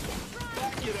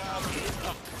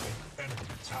 Enemy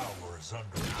tower is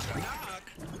under attack.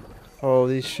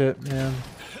 Holy shit, man.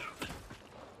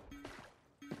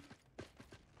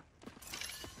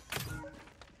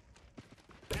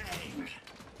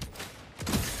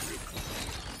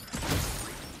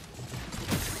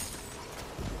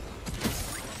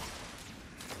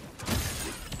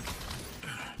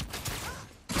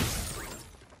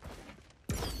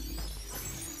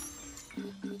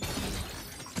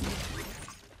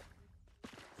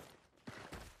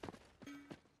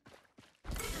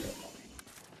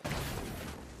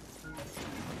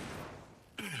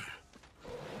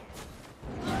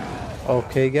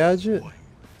 Okay, Gadget.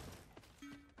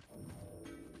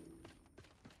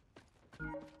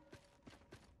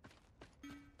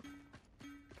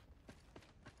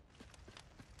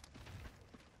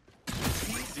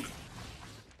 Easy.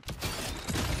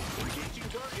 Engaging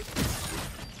target.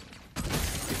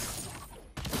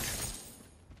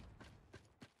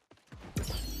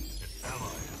 An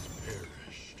ally has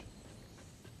perished.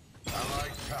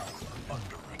 Allied tower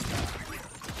under attack.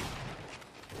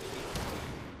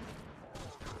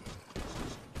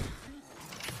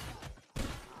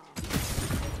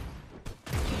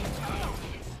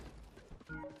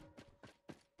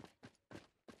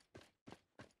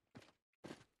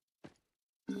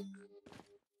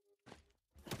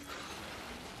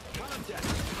 Contact.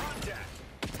 Contact.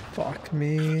 Fuck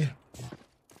me.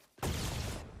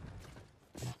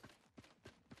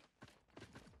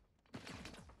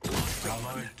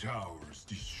 Allied towers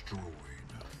destroyed.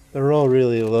 They're all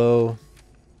really low.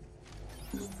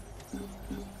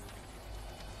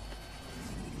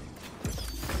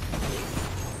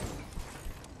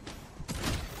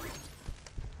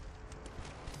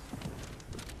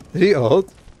 Did he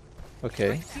ult?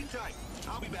 Okay. Sit tight.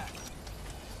 I'll be back.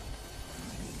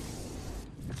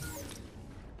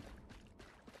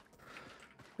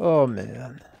 Oh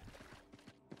man.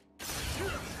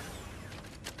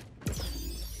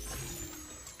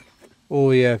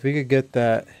 Oh yeah, if we could get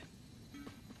that.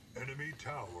 Enemy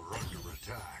tower under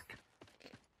attack.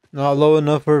 Not low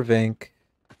enough for Vink.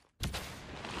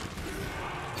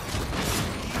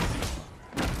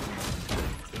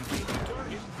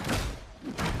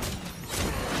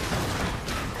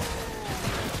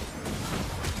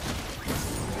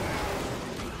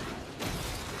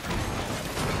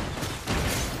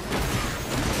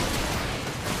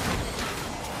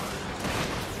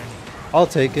 I'll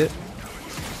take it.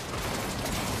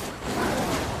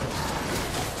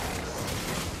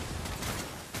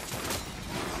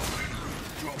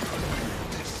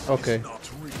 Okay. Not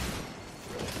real.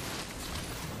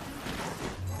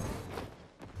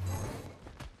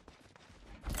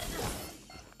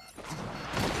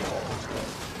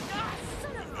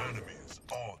 Enemy is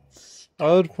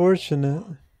Unfortunate.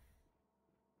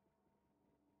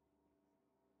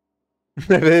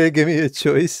 Maybe give me a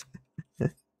choice.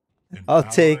 I'll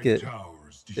take it.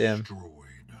 Damn.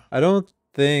 I don't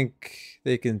think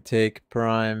they can take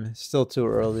Prime. Still too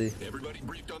early. Everybody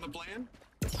briefed on the plan?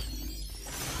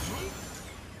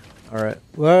 Alright.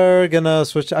 We're gonna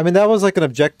switch. I mean, that was like an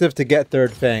objective to get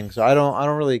third Fang, so I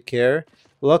don't really care.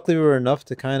 Luckily we were enough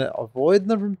to kind of avoid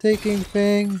them from taking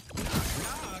Fang.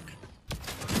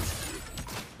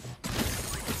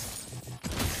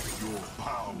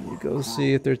 Go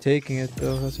see if they're taking it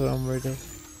though. That's what I'm worried of.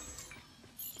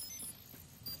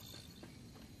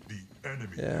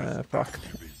 Yeah, fuck.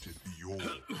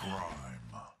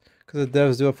 Because the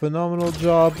devs do a phenomenal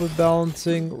job with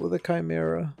balancing with a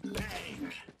Chimera.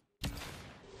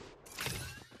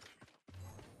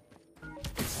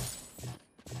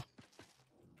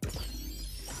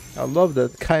 I love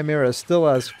that Chimera still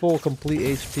has full complete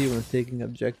HP when taking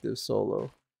objectives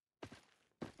solo.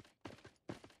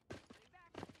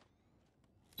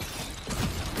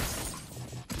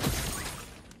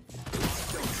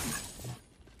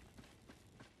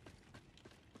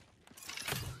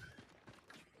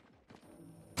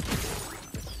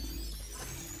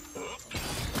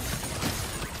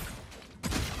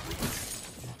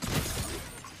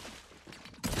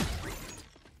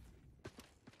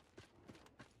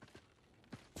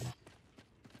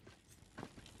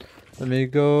 Let me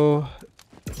go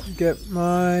get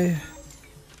my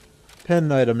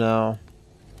pen item now.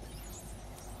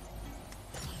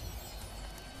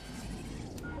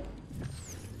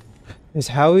 Is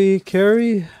Howie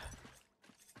carry?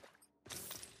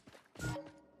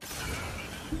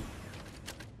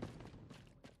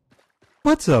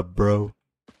 What's up, bro?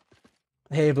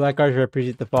 Hey, Black Archer, I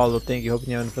appreciate the follow. Thank you. Hoping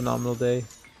you're having a phenomenal day.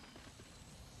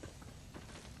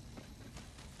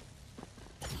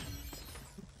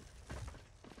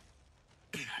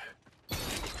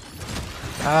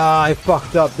 Ah, I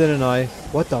fucked up, didn't I?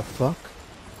 What the fuck?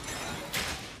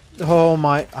 Oh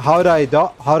my! How did I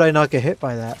not get hit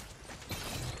by that?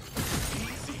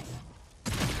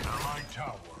 Allied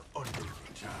tower under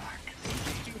attack.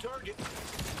 Engaging target.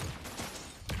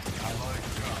 Allied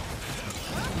tower.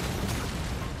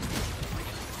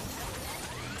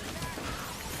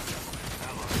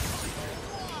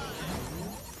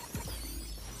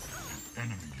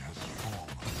 Enemy has fallen.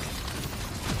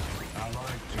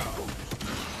 Allied tower.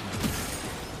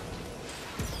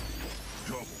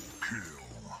 Double kill.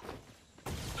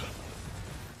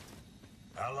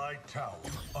 Allied tower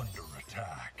under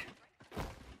attack.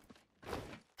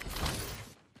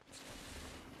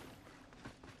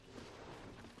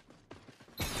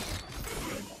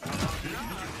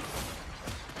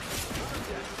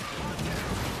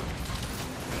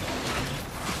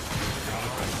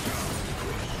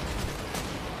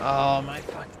 Oh my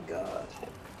fucking god!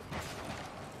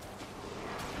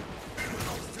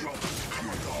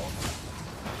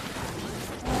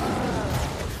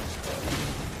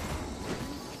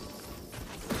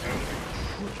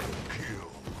 Kill.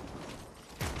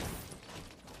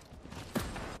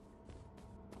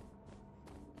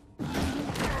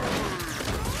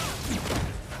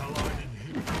 Allied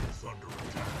inhibitors under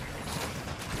attack.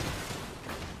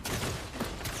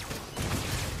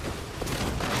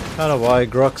 I don't know why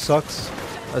Grux sucks.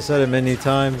 I said it many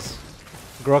times.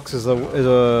 Grux is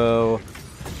a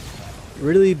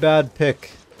really bad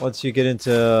pick once you get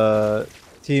into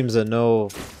teams that know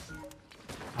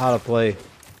how to play.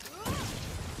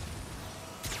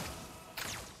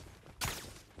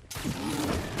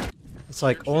 It's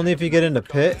like only if you get into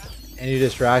pit and you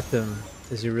distract him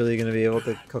is you really gonna be able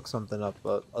to cook something up.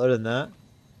 But other than that,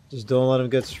 just don't let him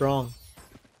get strong.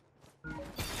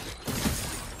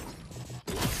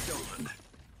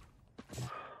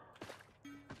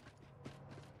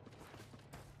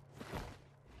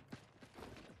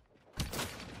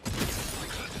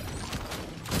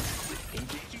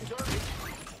 Engaging target.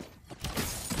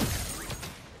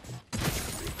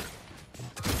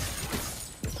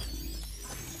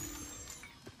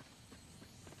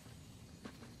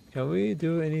 Can we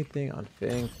do anything on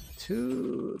Fang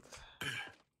Tooth?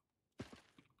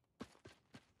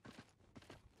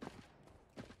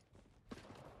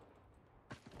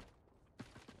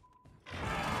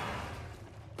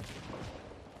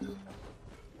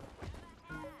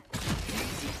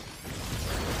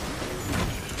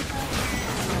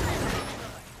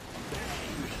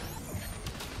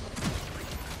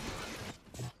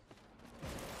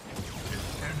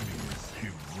 Enemy is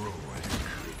heroic.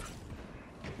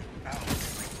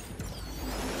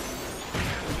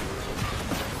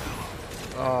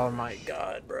 Oh my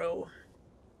god, bro.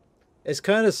 It's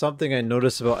kind of something I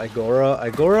noticed about Agora.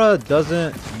 Agora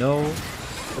doesn't know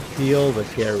the feel the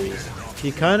carry.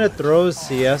 He kind of throws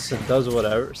CS and does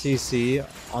whatever, CC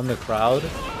on the crowd,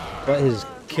 but his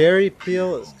carry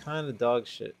feel is kind of dog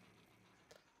shit.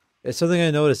 It's something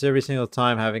I notice every single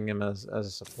time having him as a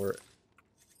support.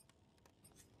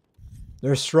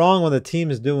 They're strong when the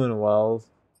team is doing well,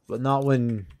 but not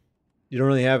when you don't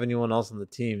really have anyone else on the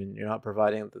team and you're not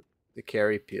providing the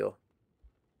carry peel.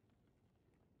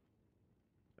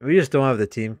 We just don't have the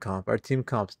team comp. Our team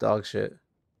comp's dog shit.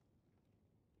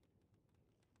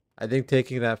 I think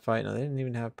taking that fight, no, they didn't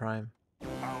even have Prime.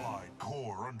 Allied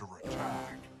core under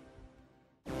attack.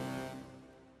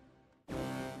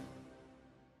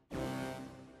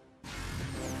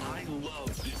 I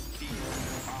love this team.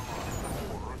 Allied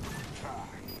core under attack.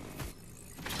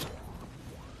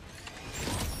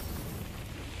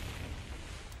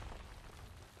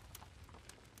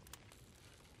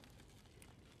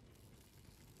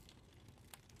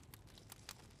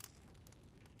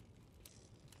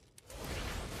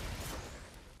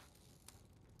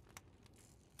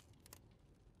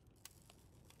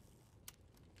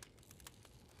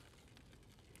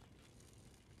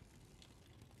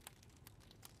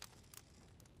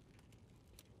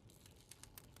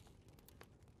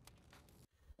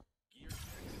 Gear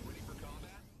checked and ready for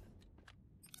combat.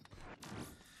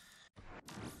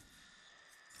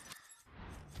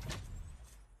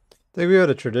 I think we had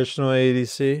a traditional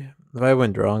ADC. If I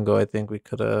went Drongo, I think we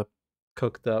could have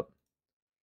cooked up.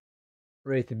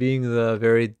 Wraith being the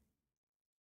very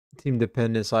team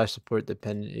dependent / support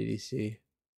dependent ADC.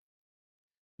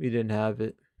 We didn't have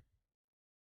it.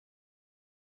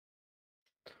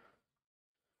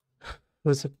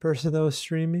 Was the person that was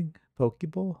streaming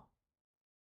Pokeball?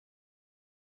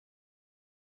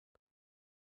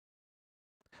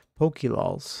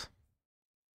 Pokelols.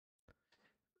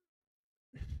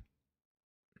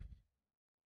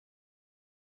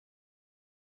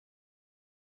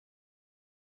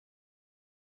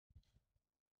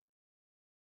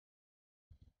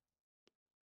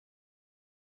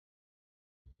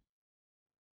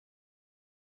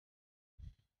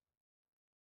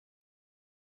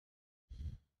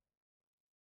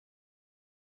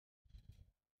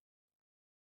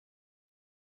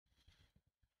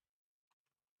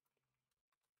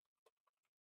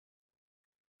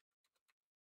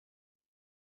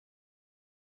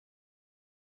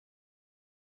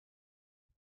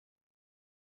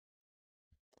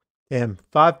 Damn,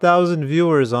 5,000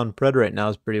 viewers on Pred right now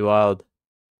is pretty wild.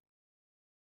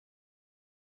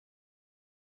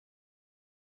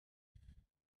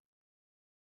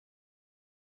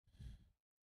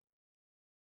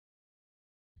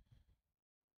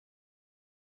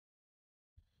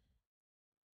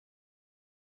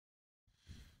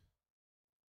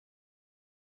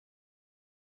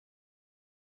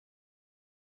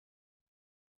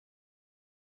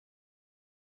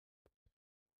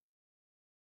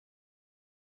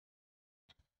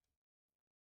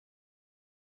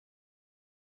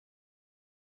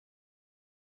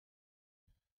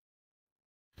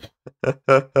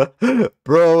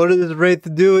 Bro, what is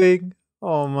Wraith doing?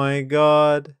 Oh my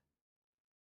god.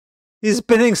 He's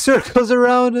spinning circles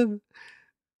around him.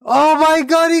 Oh my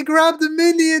god, he grabbed the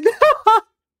minion.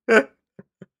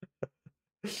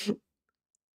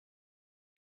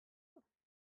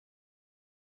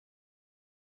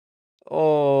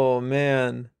 Oh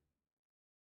man.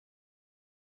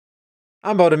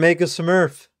 I'm about to make a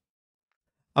Smurf.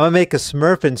 I'm gonna make a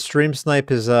Smurf and stream snipe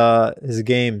his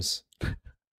games.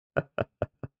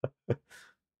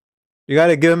 You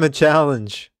gotta give him a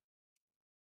challenge.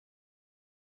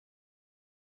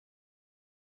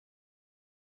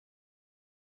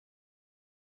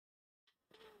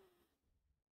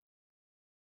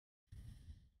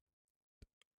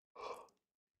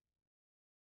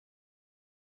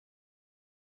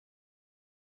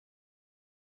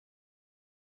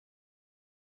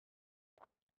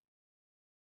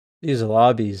 These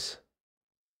lobbies.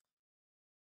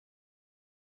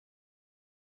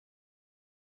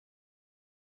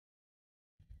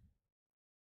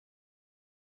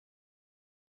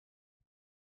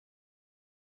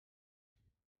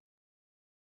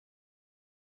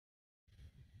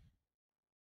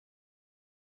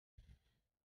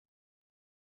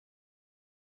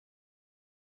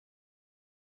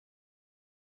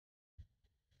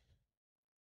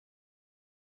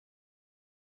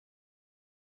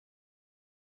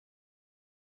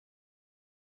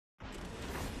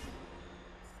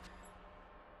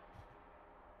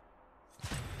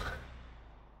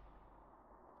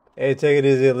 Hey, take it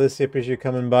easy, Alicia. Appreciate you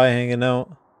coming by, hanging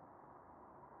out.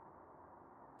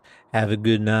 Have a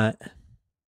good night.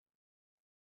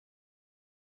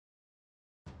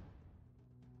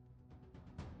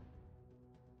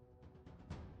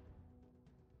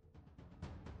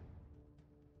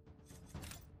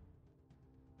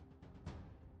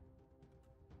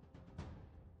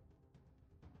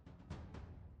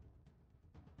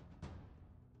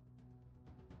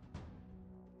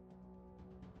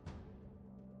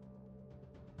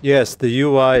 Yes, the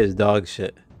UI is dog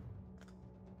shit.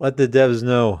 Let the devs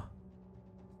know.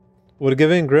 Would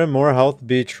giving Grim more health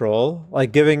be troll?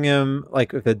 Like giving him,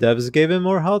 like if the devs gave him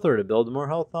more health or to build more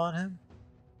health on him?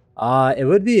 It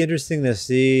would be interesting to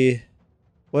see.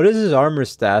 What is his armor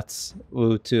stats,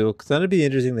 Woo, too? Because that'd be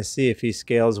interesting to see if he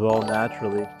scales well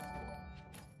naturally.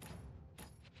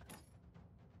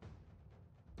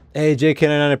 Hey,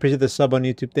 JK99, I appreciate the sub on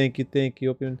YouTube. Thank you, thank you.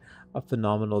 Hope you're having a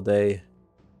phenomenal day.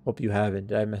 Hope you haven't.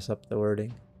 Did I mess up the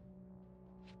wording?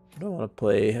 I don't want to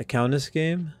play a Countess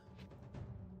game.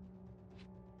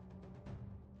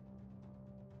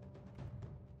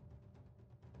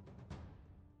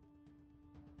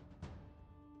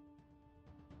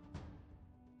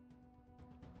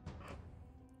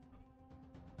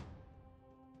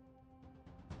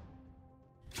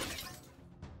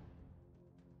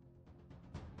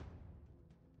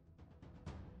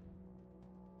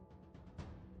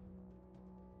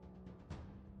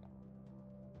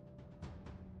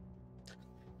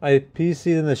 I PC'd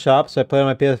in the shop, so I played on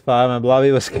my PS5. My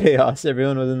lobby was chaos.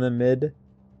 Everyone was in the mid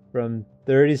from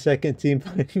 30-second team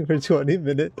fighting for 20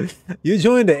 minutes. You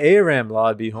joined the ARAM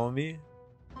lobby, homie.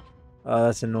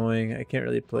 That's annoying. I can't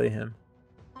really play him.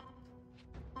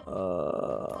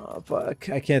 Fuck.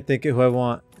 I can't think of who I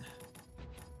want.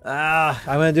 I'm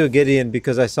gonna do a Gideon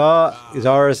because I saw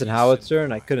Zaris and Howitzer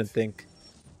and I couldn't think.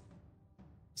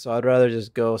 So I'd rather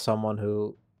just go someone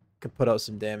who can put out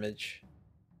some damage.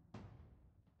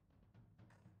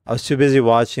 I was too busy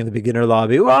watching the beginner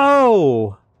lobby.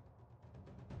 Whoa!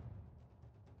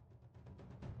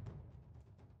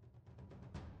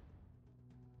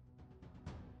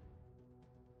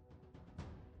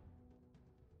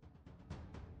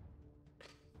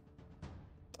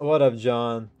 What up,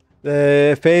 John?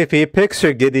 The Faye feet picks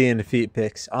or Gideon feet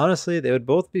picks? Honestly, they would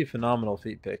both be phenomenal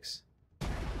feet picks.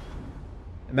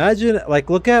 Imagine, like,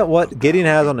 look at what Gideon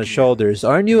has on his shoulders.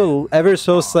 Aren't you ever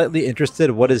so slightly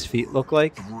interested what his feet look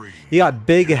like? He got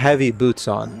big, heavy boots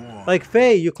on. Like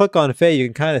Faye, you click on Faye, you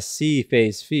can kind of see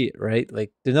Faye's feet, right?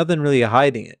 Like, there's nothing really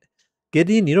hiding it.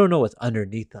 Gideon, you don't know what's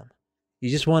underneath them. You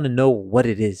just want to know what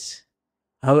it is.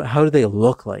 How do they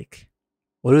look like?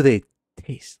 What do they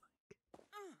taste like?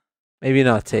 Maybe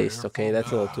not taste, okay?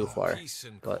 That's a little too far.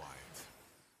 But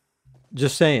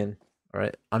just saying, all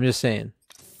right? I'm just saying.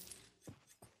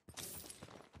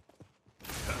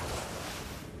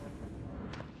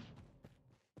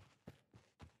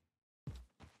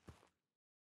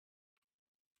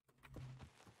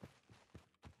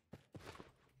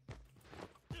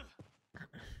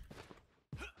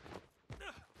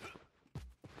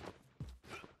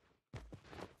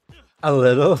 A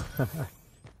little.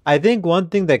 I think one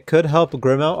thing that could help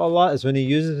Grim out a lot is when he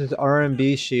uses his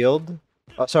RMB shield.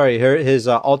 Oh, sorry, his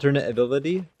alternate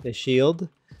ability, the shield.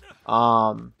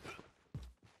 What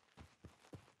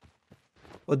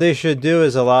they should do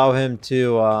is allow him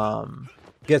to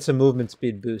get some movement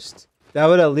speed boost. That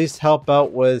would at least help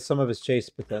out with some of his chase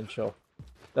potential.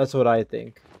 That's what I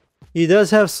think. He does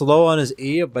have slow on his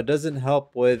E, but doesn't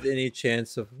help with any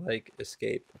chance of like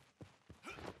escape.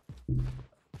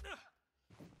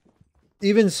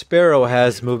 Even Sparrow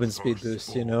has movement speed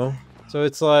boost, you know? So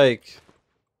it's like,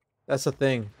 that's the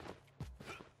thing.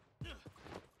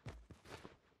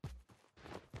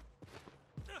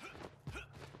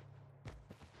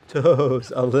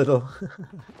 Toes, a little.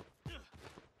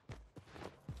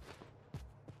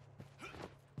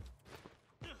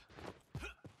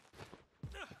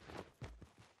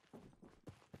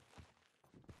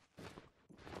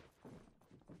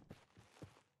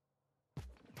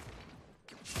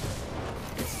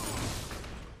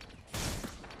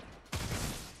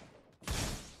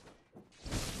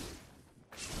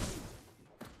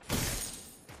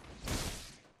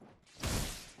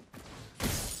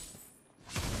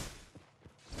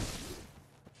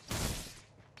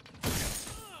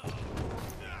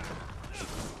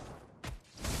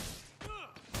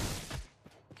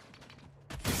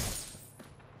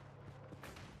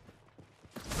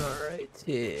 Alright,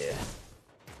 yeah.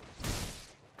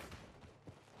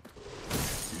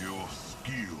 Your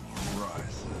skill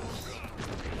rises.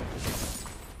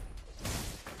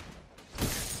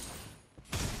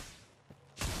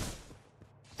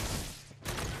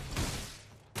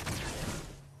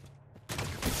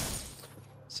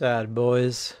 Sad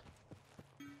boys.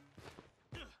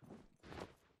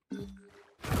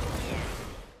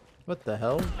 What the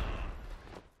hell?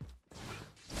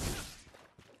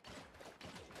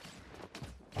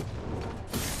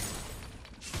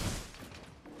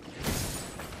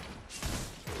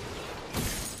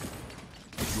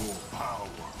 Your power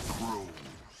grows.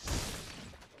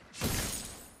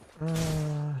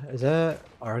 Is that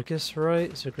Argus, right?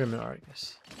 It's a Grim and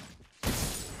Argus.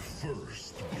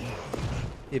 First blood.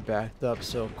 He backed up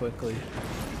so quickly.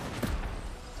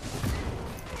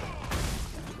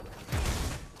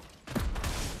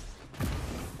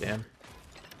 Damn.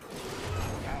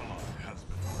 Ally has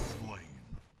been slain.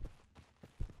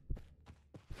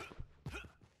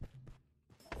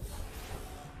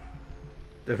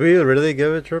 Did we really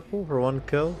give it triple for one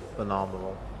kill?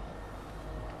 Phenomenal.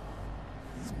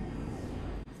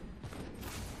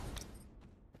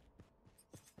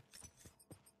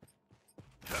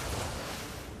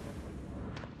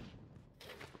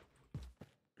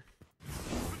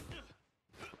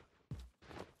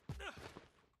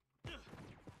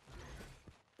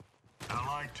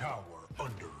 Ally tower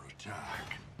under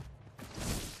attack.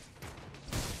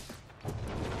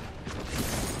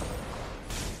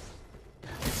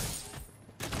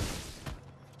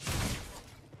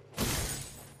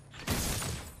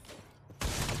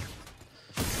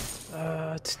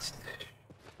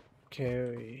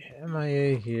 Carry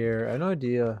MIA here. I have no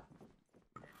idea.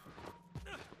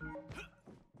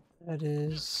 That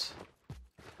is.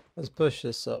 Let's push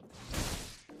this up.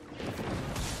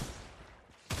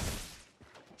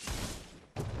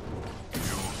 Your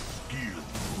skill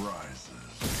rises.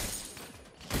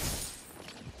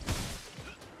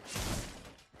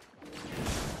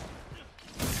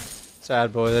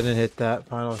 Sad boy, I didn't hit that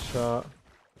final shot.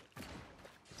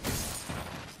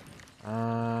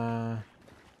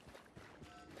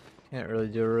 Can't really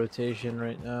do a rotation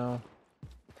right now.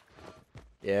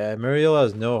 Yeah, Muriel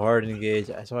has no hard engage.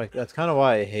 So that's kind of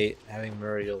why I hate having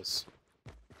Muriels.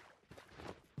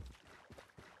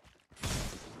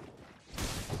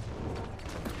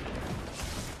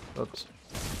 Oops.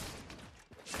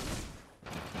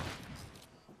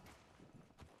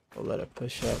 We'll let it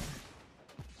push up.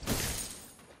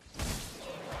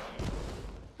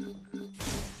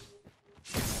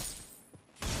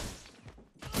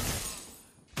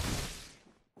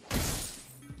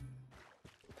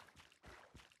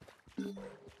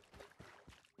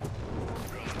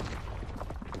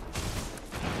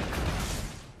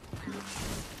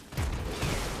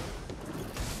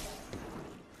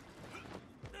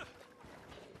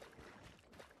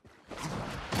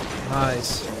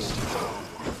 Nice.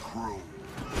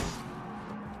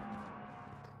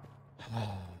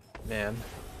 Man.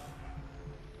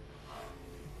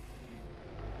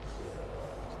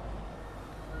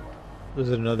 There's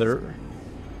another.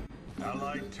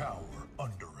 Allied tower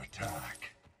under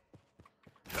attack.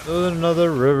 There's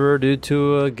another river due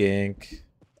to a gank.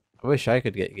 I wish I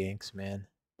could get ganks, man.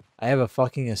 I have a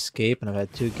fucking escape and I've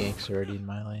had 2 ganks already in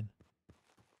my lane.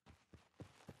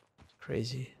 It's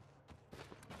crazy.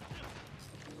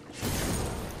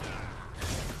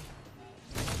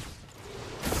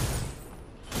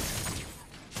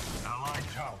 Allied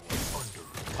tower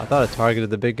under. I thought I targeted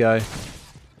the big guy.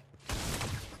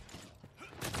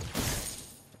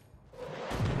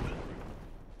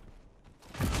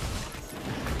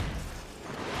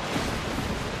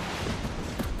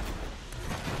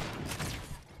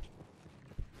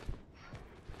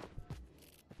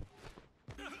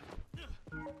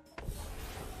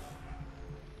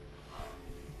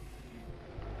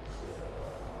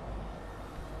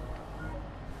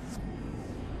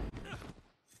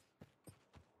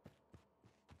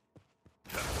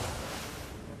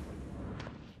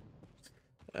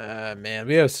 Man,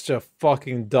 we have such a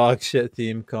fucking dog shit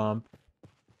team comp.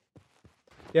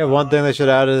 Yeah, one thing they should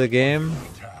add to the game: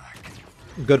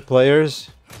 good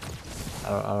players.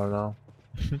 I don't know.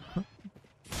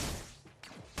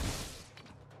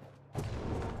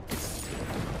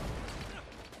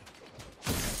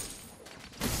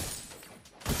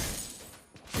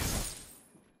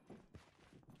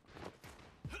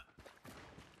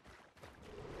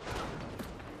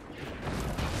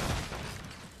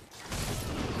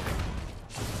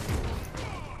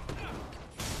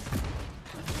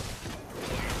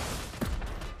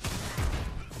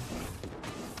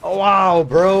 Oh, wow,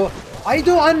 bro. I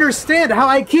don't understand how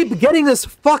I keep getting this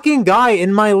fucking guy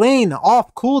in my lane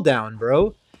off cooldown,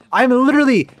 bro. I'm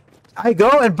literally... I go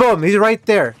and boom, he's right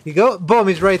there. You go, boom,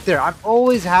 he's right there. I'm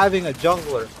always having a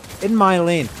jungler in my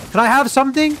lane. Can I have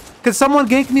something? Can someone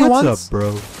gank me once? What's up,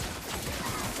 bro?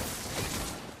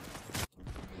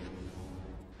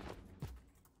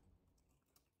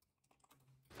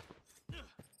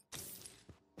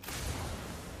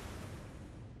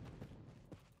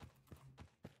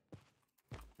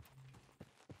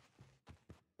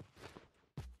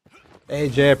 Hey,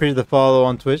 Jay, I appreciate the follow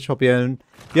on Twitch. Hope you're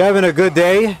having a good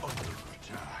day.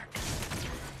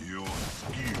 Your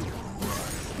skill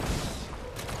rises.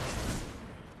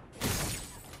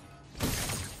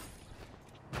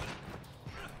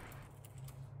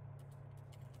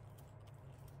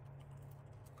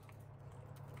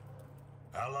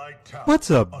 Allied tower What's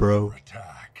up, bro? under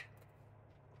attack.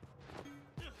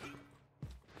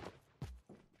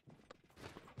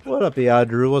 What up,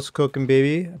 Yadru? What's cooking,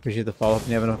 baby? Appreciate the follow up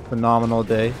and you're having a phenomenal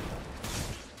day.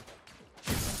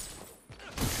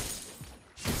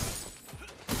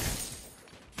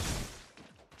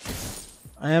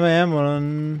 I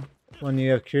am when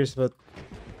you have curious about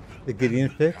the Gideon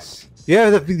picks. You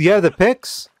have the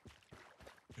picks?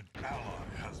 An ally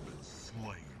has been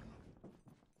slain.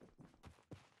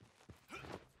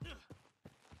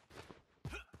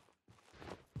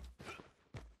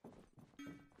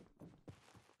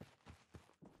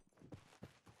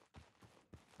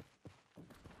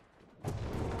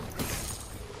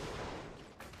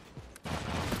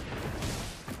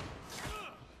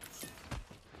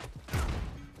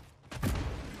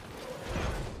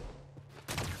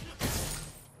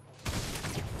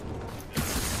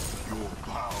 Your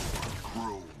power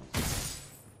grows.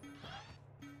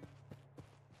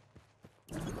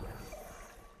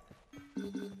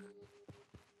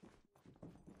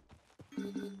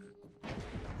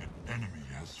 An enemy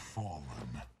has fallen.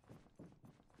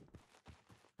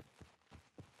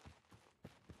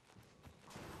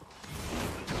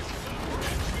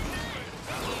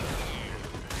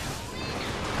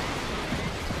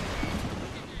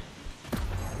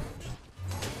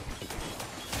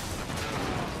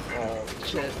 Oh,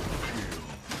 shit.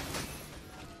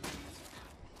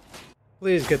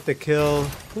 Please get the kill.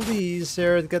 Please,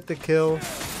 Sarah, get the kill.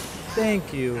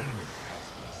 Thank you.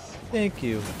 Thank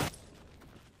you.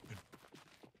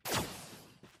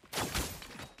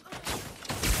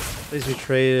 At least we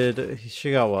traded.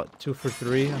 She got what? 2 for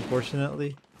 3,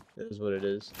 unfortunately. It is what it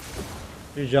is.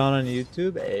 You're John on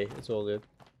YouTube? Hey, it's all good.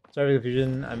 Sorry for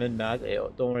confusion. I'm in match. Hey,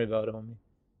 don't worry about it, homie.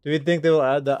 Do you think they will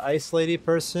add the ice lady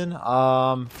person?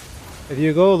 If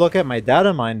you go look at my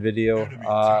data mine video,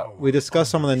 we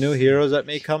discussed some of the new heroes that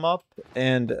may come up,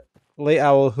 and Late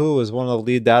Owl Who is one of the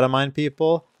lead data mine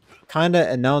people, kind of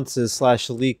announces /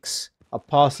 leaks a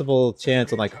possible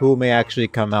chance on like who may actually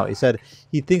come out. He said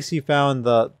he thinks he found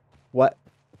what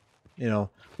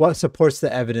supports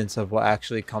the evidence of what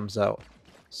actually comes out.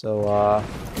 So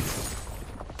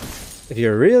if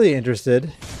you're really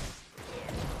interested,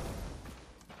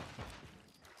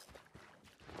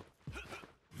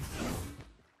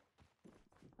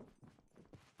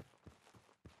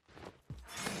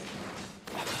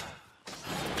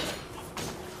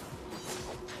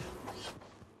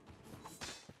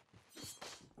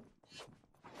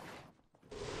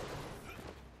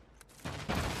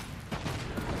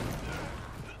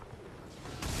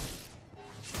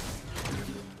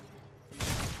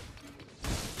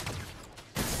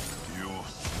 Your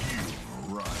skill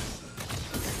rises.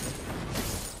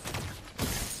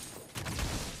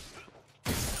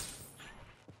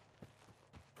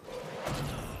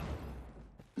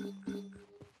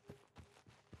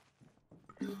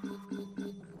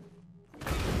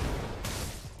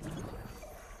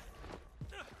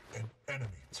 An enemy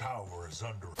tower is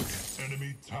under.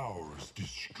 Enemy towers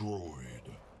destroyed.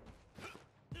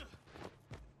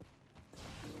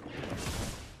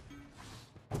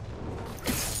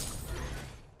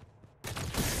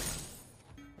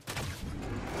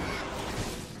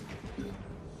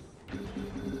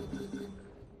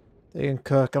 they can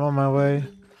cook. I'm on my way.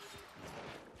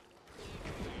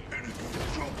 Enemy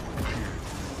double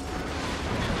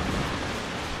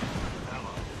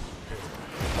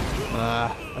kill.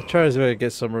 I tried to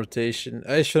get some rotation.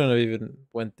 I shouldn't have even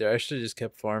went there. I should have just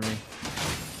kept farming.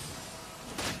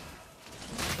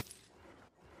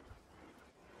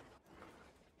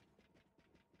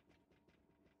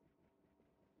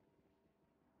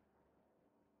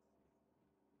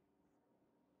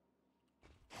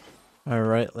 My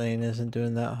right lane isn't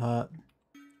doing that hot.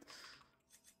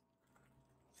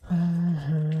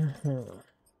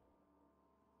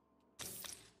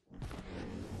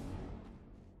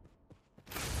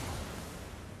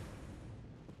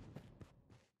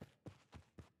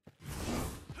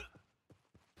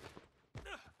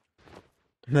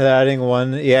 Adding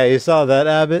one. Yeah, you saw that,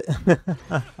 Abbott? Allied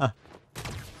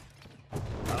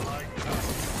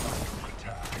tower under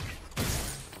attack.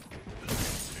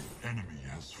 An enemy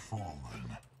has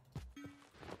fallen.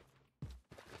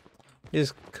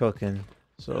 He's cooking,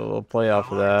 so we'll play off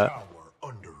of Allied that. tower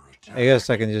under attack. I guess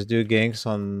I can just do ganks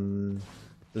on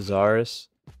the Zarus.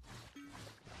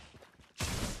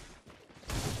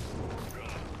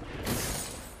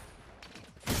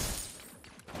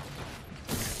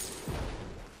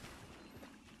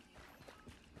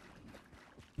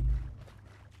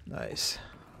 Nice.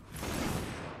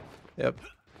 Yep.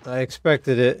 I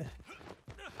expected it.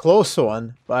 Close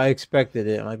one, but I expected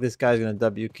it. I'm like, this guy's gonna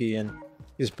W key in.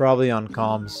 He's probably on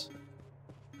comms.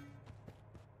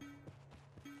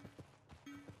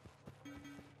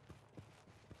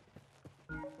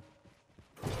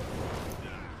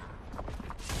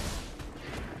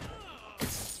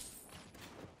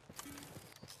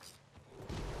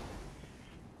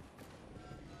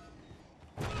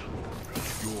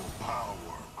 Your power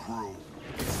grows.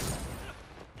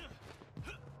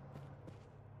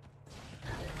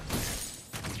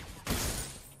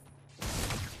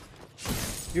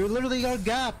 You literally got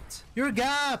gapped. You're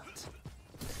gapped.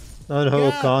 No, no,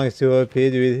 Yeah. Kong is too OP.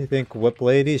 Do you think Whip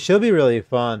Lady? She'll be really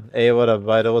fun. Hey, what up,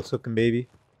 Vital? What's cooking, baby?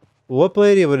 Whip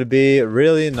Lady would be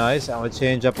really nice and would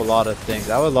change up a lot of things.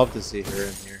 I would love to see her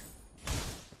in here.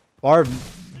 Far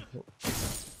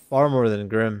more than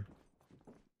Grim.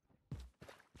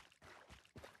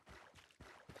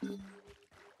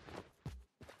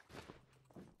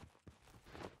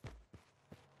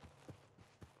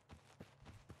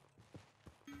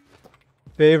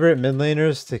 Favorite mid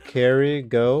laners to carry?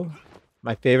 Go.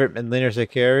 My favorite mid laners to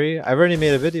carry? I've already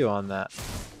made a video on that.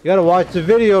 You gotta watch the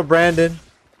video, Brandon.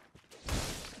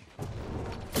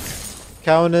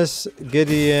 Countess,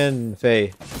 Gideon,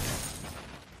 Faye.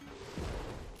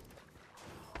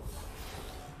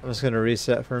 I'm just gonna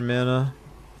reset for mana.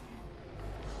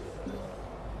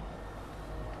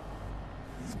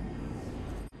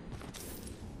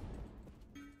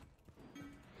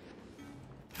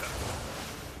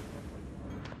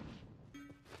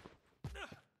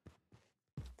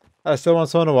 I still want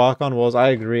someone to walk on walls. I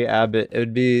agree, Abbott.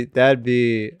 That'd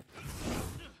be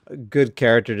a good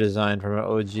character design from an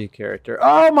OG character.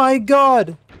 Oh my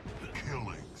god!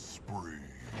 Killing spree.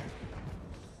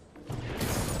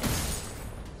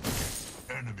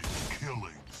 Enemy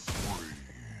killing spree.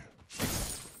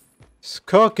 It's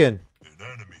cooking. An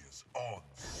enemy is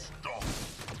unstoppable.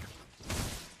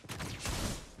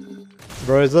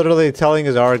 Bro, he's literally telling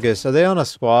his Argus. Are they on a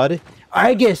squad?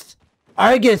 Argus!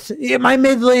 Argus! My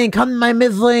mid lane! Come to my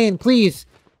mid lane, please!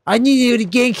 I need you to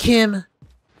gank him!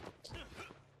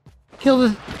 Kill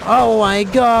this. Oh my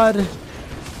god!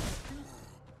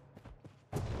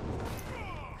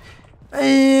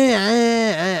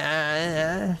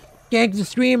 Gank the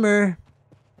streamer!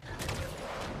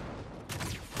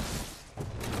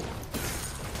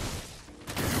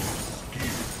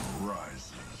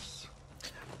 Rises.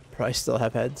 Probably still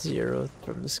have had 0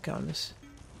 from this counts.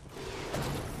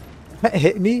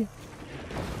 Hit me?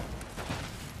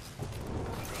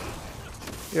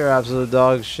 You're absolute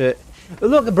dog shit.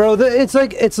 Look, bro, it's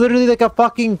literally like a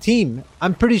fucking team.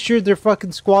 I'm pretty sure they're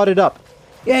fucking squatted up.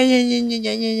 Yeah.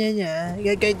 You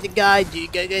gotta get the guide, you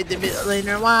gotta get the mid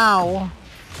laner, wow.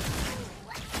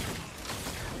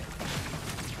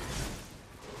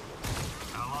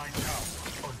 Allied tower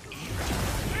under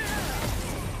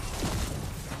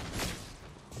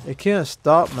They can't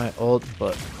stop my ult,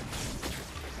 but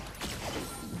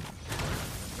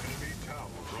enemy tower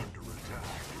under attack.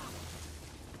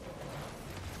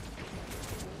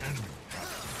 Enemy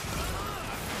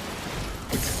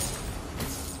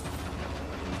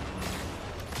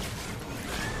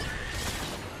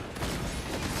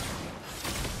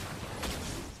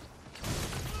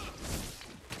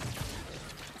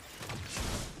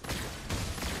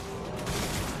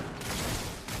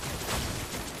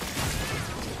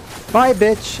bye,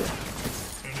 bitch.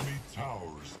 enemy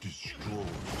towers destroyed.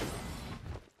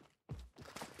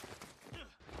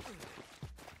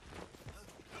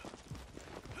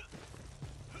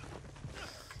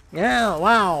 Yeah,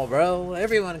 wow, bro.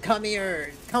 Everyone come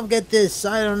here. Come get this.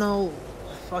 I don't know.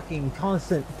 Fucking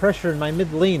constant pressure in my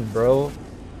mid lane, bro.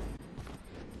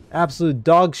 Absolute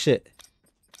dog shit.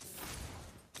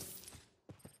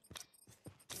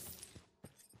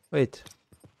 Wait.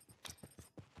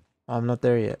 Oh, I'm not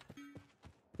there yet.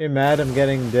 You're mad I'm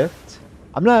getting diffed?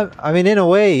 I'm not. I mean, in a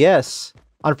way, yes.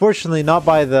 Unfortunately, not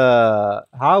by the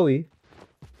Howie.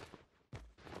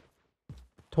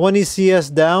 20 CS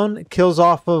down, kills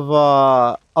off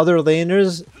of other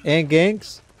laners and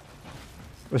ganks.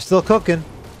 We're still cooking.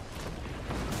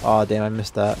 Oh damn, I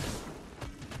missed that.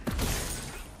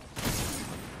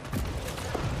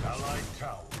 Allied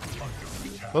tower under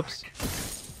attack. Whoops.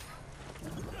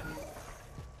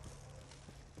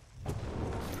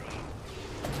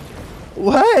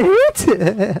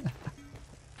 What?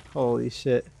 Holy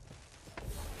shit.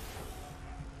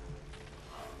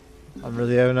 I'm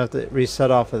really having to have to reset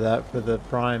off of that for the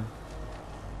prime.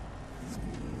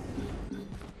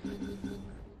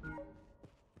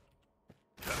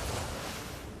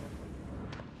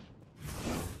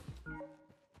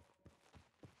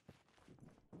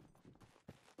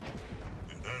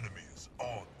 An enemy is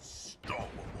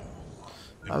unstoppable.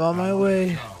 I'm on my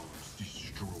way. Towers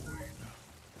destroyed.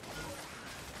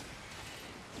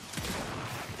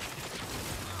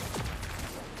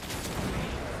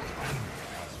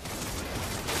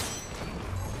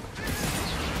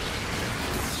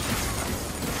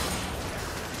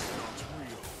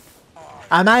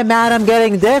 Am I mad I'm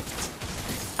getting diffed?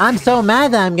 I'm so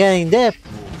mad that I'm getting diffed.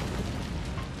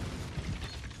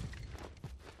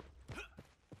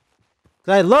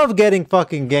 I love getting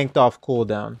fucking ganked off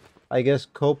cooldown. I guess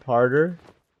cope harder.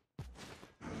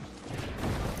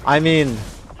 I mean,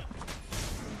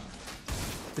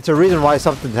 it's a reason why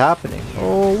something's happening.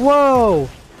 Oh, whoa!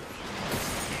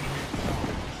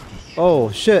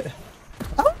 Oh, shit.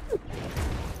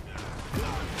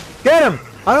 Get him!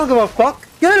 I don't give a fuck.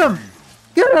 Get him!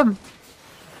 Get him!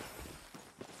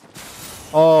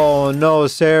 Oh no,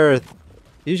 Sarah.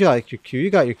 You got your Q. You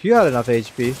got your Q. You got enough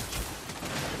HP.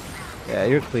 Yeah,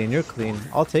 you're clean. You're clean.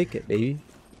 I'll take it, baby.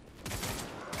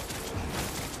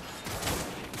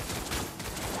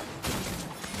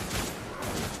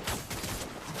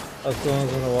 Oh,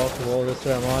 someone's gonna walk the wall this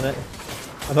time. I'm on it.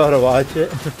 I'm about to watch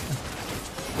it.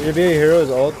 Would it be a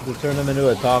hero's ult to turn them into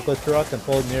a taco truck and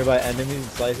pull nearby enemies and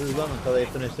slices them until they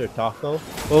finish their taco?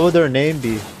 What would their name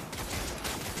be?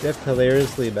 Diff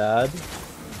hilariously bad.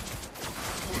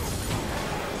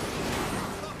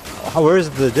 Where's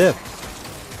the diff?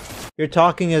 You're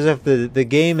talking as if the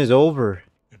game is over.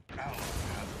 An ally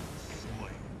has been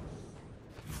slain.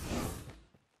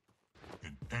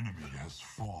 An enemy has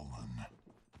fallen.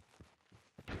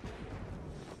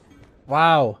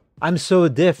 Wow, I'm so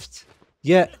diffed.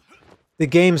 Yet, the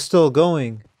game's still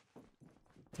going.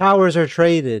 Towers are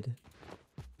traded.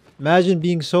 Imagine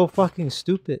being so fucking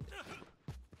stupid.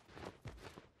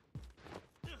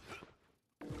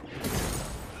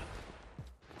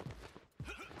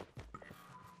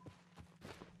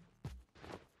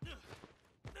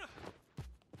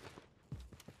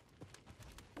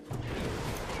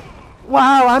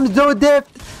 Wow, I'm so diffed.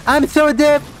 I'm so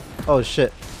diffed. Oh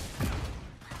shit.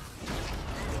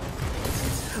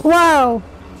 Wow.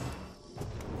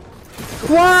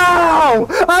 Wow!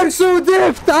 I'm so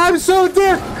diffed! I'm so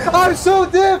diffed! I'm so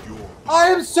diffed! I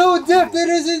am so diffed! It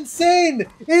is insane!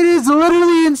 It is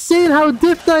literally insane how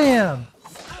diffed I am!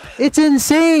 It's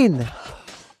insane!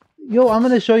 Yo, I'm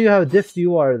gonna show you how diffed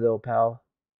you are though, pal.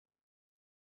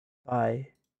 Bye.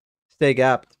 Stay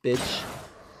gapped, bitch.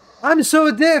 I'm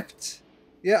so diffed!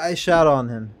 Yeah, I shot on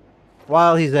him.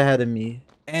 While he's ahead of me.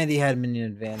 And he had minion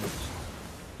advantage.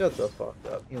 Shut the fuck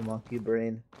up, you monkey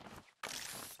brain.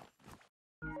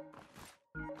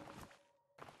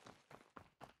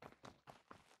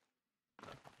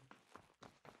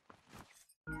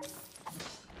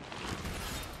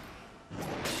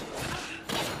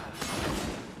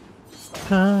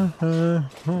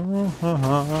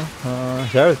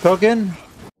 Sarah's cooking.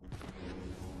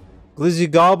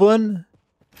 Glizzy Goblin.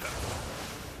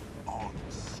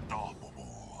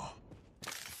 Unstoppable.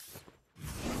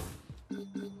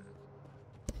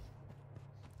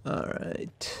 All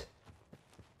right.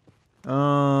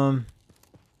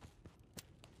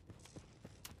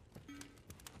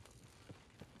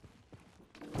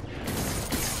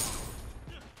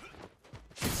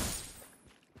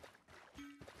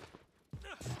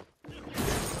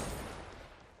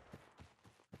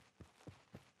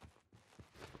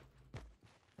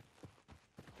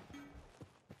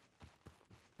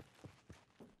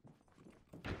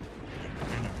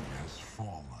 Enemy has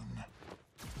fallen.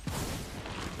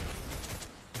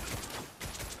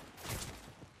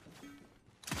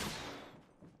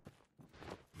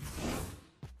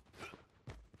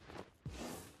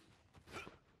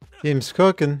 Team's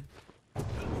cooking.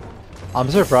 I'm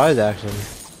surprised actually.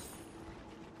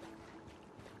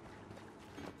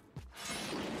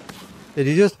 Did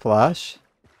he just flash?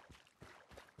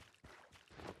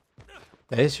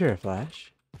 Is here a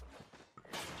flash?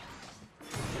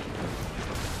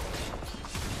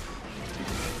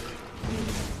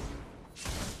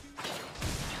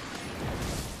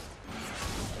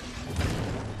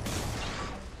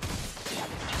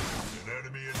 An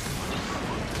enemy in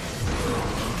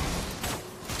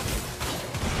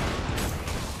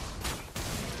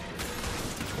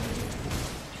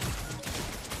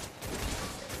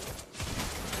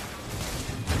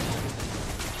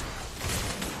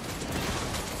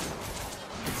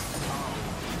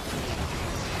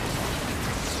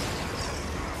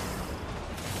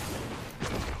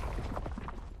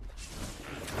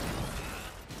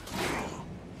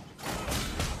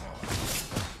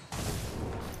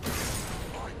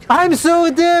I'm so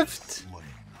diffed!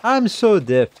 I'm so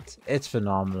diffed. It's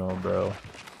phenomenal, bro.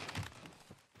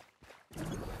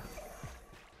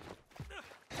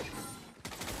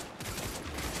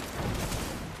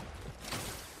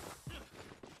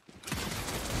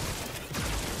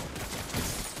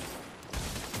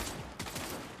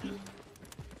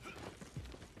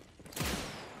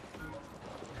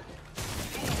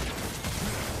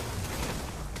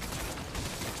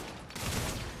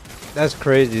 That's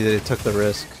crazy that it took the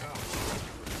risk.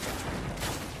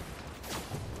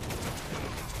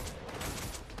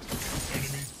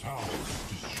 enemy towers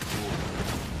destroyed.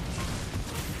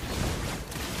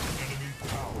 Enemy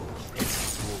towers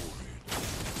destroyed.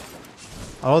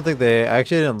 I don't think they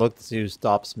actually didn't look to see who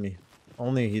stops me.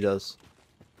 Only he does.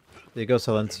 Did he go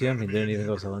Silencium? He didn't even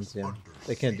go Silencium.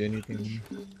 They can't do anything.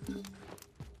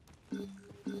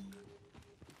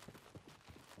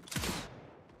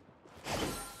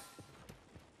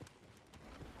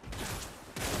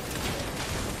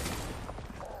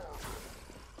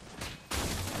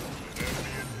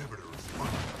 Enemy inhibitors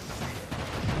under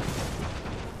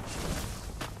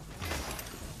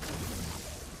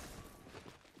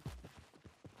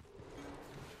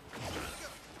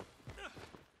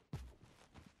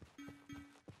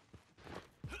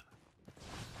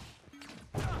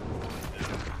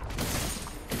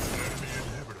Enemy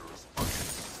inhibitors under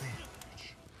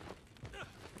siege.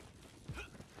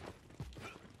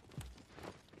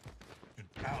 An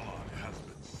ally has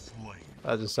been slain.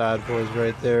 That's a sad boys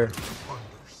right there.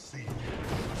 Under siege.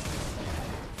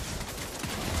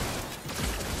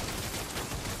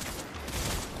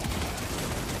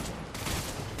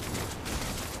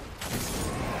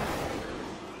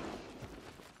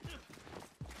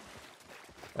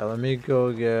 Yeah, let me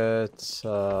go get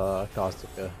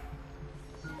Caustica.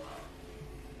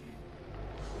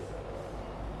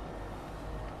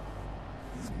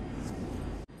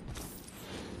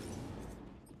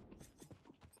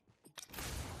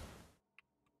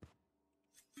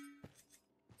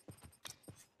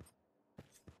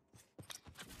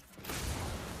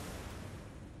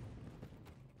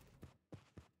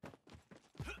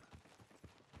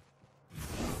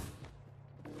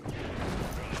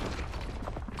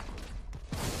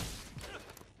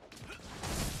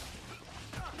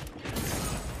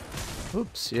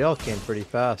 Oops, CL came pretty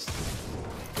fast.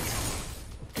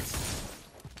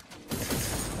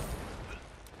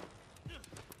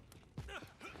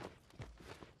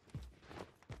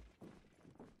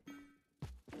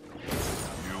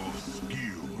 Your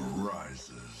skill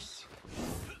rises.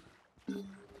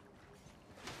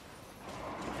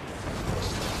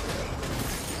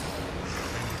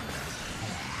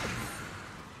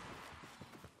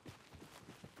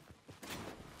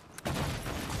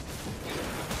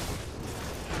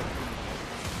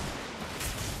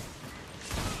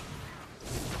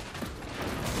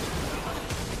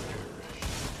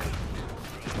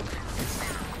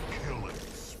 Killing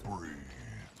spree.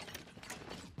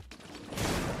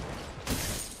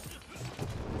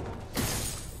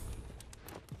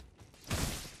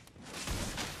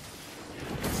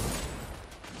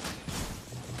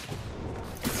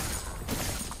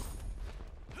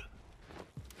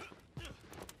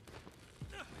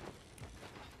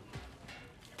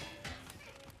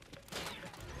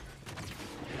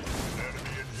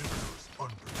 Enemy inhibitors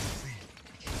under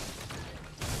siege.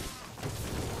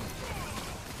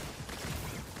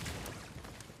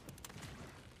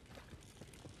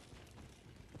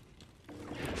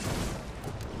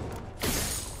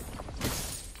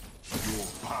 Your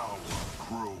power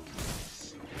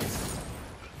grows.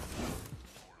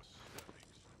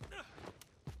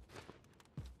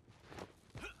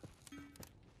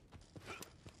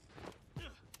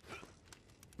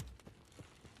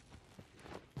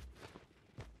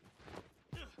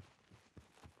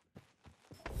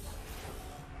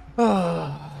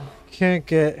 Can't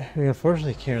get. We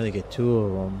unfortunately can't really get two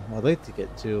of them. I'd like to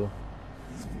get two.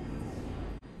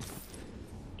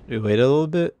 We wait a little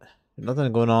bit.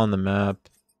 Nothing going on the map.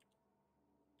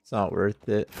 It's not worth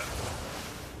it.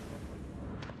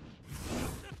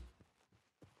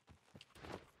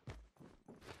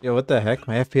 Yo, what the heck?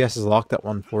 My FPS is locked at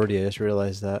 140. I just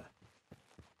realized that.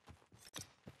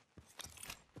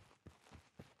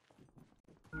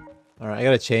 Alright, I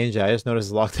gotta change it. I just noticed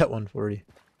it's locked at 140.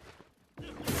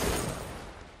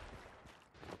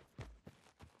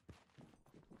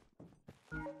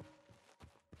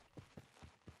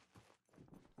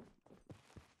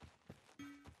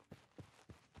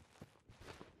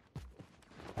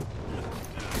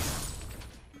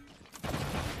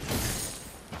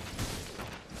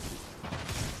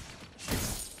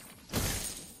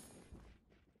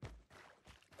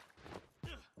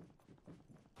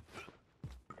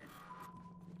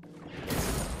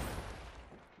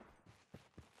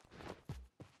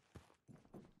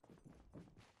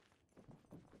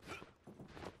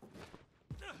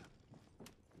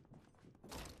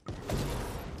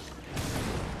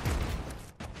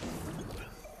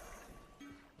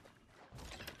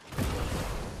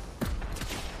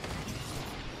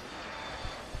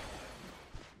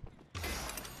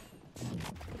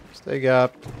 Stay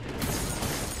up.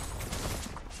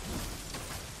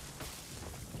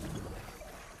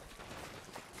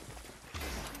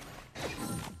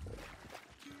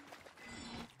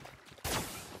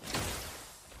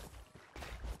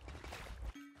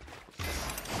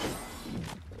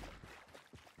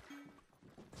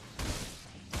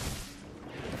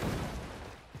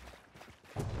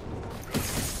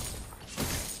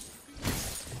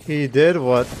 He did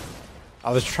what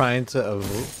I was trying to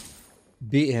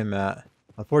beat him at.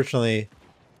 Unfortunately,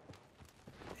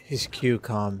 his Q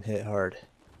com hit hard.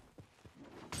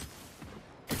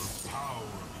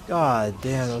 God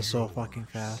damn, that was so fucking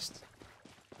fast.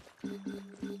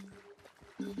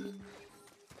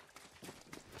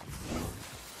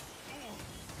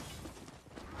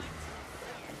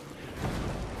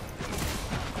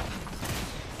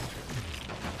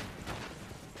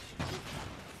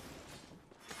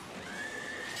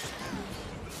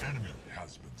 Enemy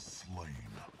has been slain.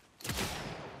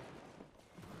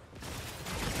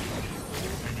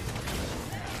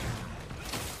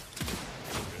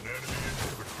 An enemy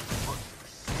inhibitor is under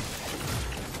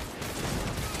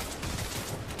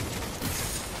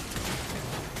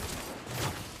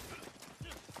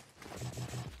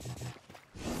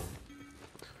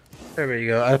There we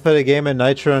go. I played a game of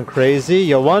Nitro and Crazy.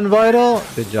 You won, Vital?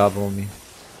 Good job, homie.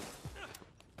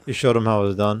 You showed him how it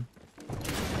was done.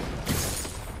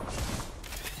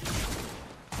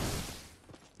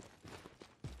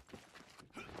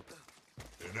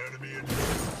 An enemy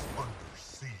inhibitor under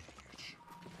siege.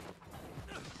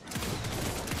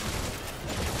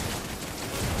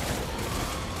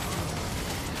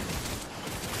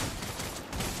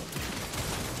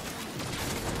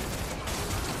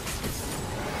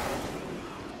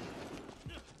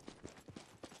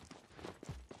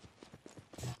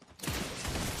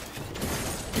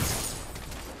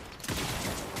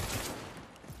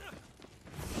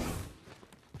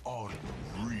 Unreal.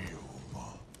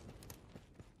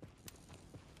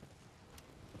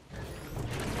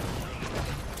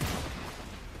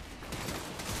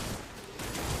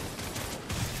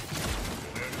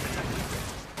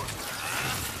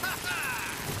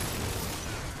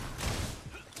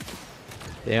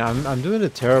 Yeah, I'm doing a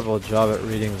terrible job at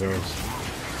reading those.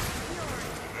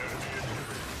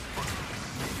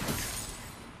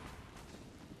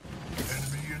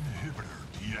 Enemy inhibitor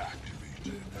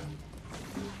deactivated.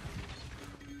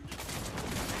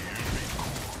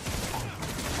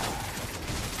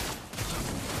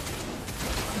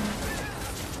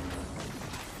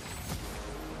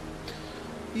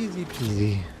 Easy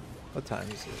peasy. What time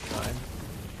is it? Time.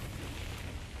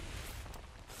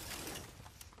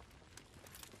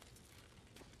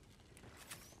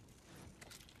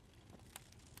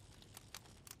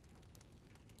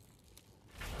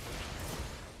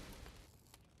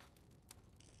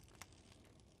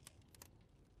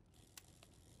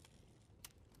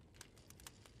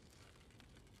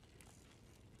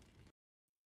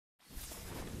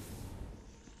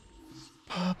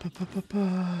 Pa, pa, pa, pa,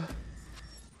 pa.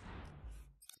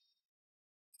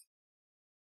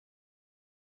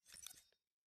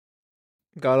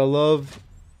 Gotta love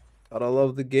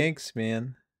the ganks,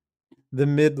 man. The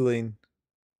mid lane.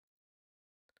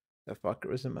 That fucker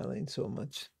was in my lane so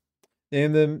much.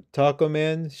 Name them Taco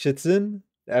Man Shitzen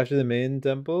after the main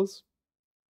temples.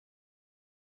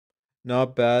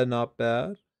 Not bad, not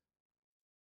bad.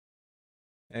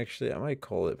 Actually, I might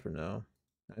call it for now.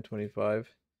 9:25.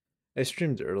 I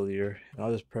streamed earlier, and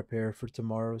I'll just prepare for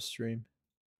tomorrow's stream.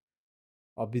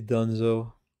 I'll be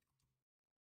donezo.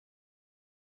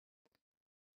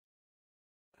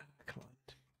 Come on.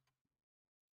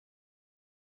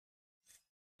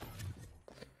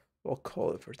 We'll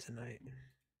call it for tonight.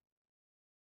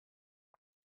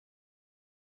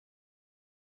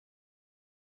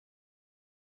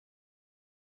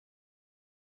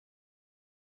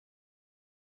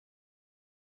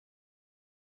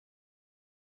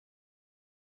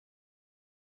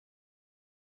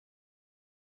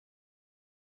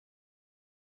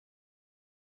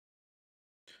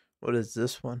 What is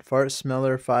this one? Fart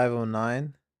Smeller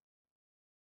 509.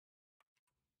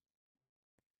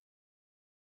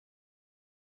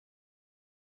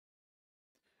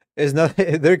 It's not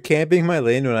they're camping my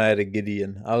lane when I had a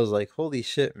Gideon. I was like, holy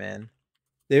shit, man.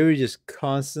 They were just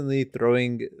constantly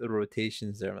throwing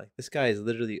rotations there. I'm like, this guy is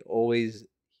literally always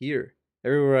here.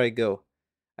 Everywhere I go.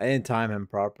 I didn't time him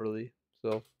properly.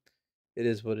 So it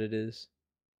is what it is.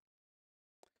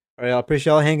 Alright, I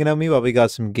appreciate y'all hanging out with me while we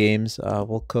got some games.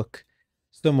 We'll cook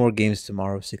still more games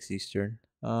tomorrow, 6 Eastern.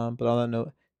 But on that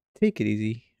note, take it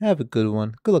easy. Have a good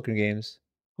one. Good luck in your games.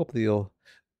 Hopefully you'll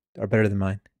are better than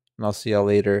mine. And I'll see y'all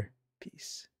later.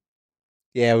 Peace.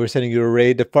 Yeah, we're sending you a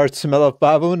raid to Fart Smell of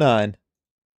 509.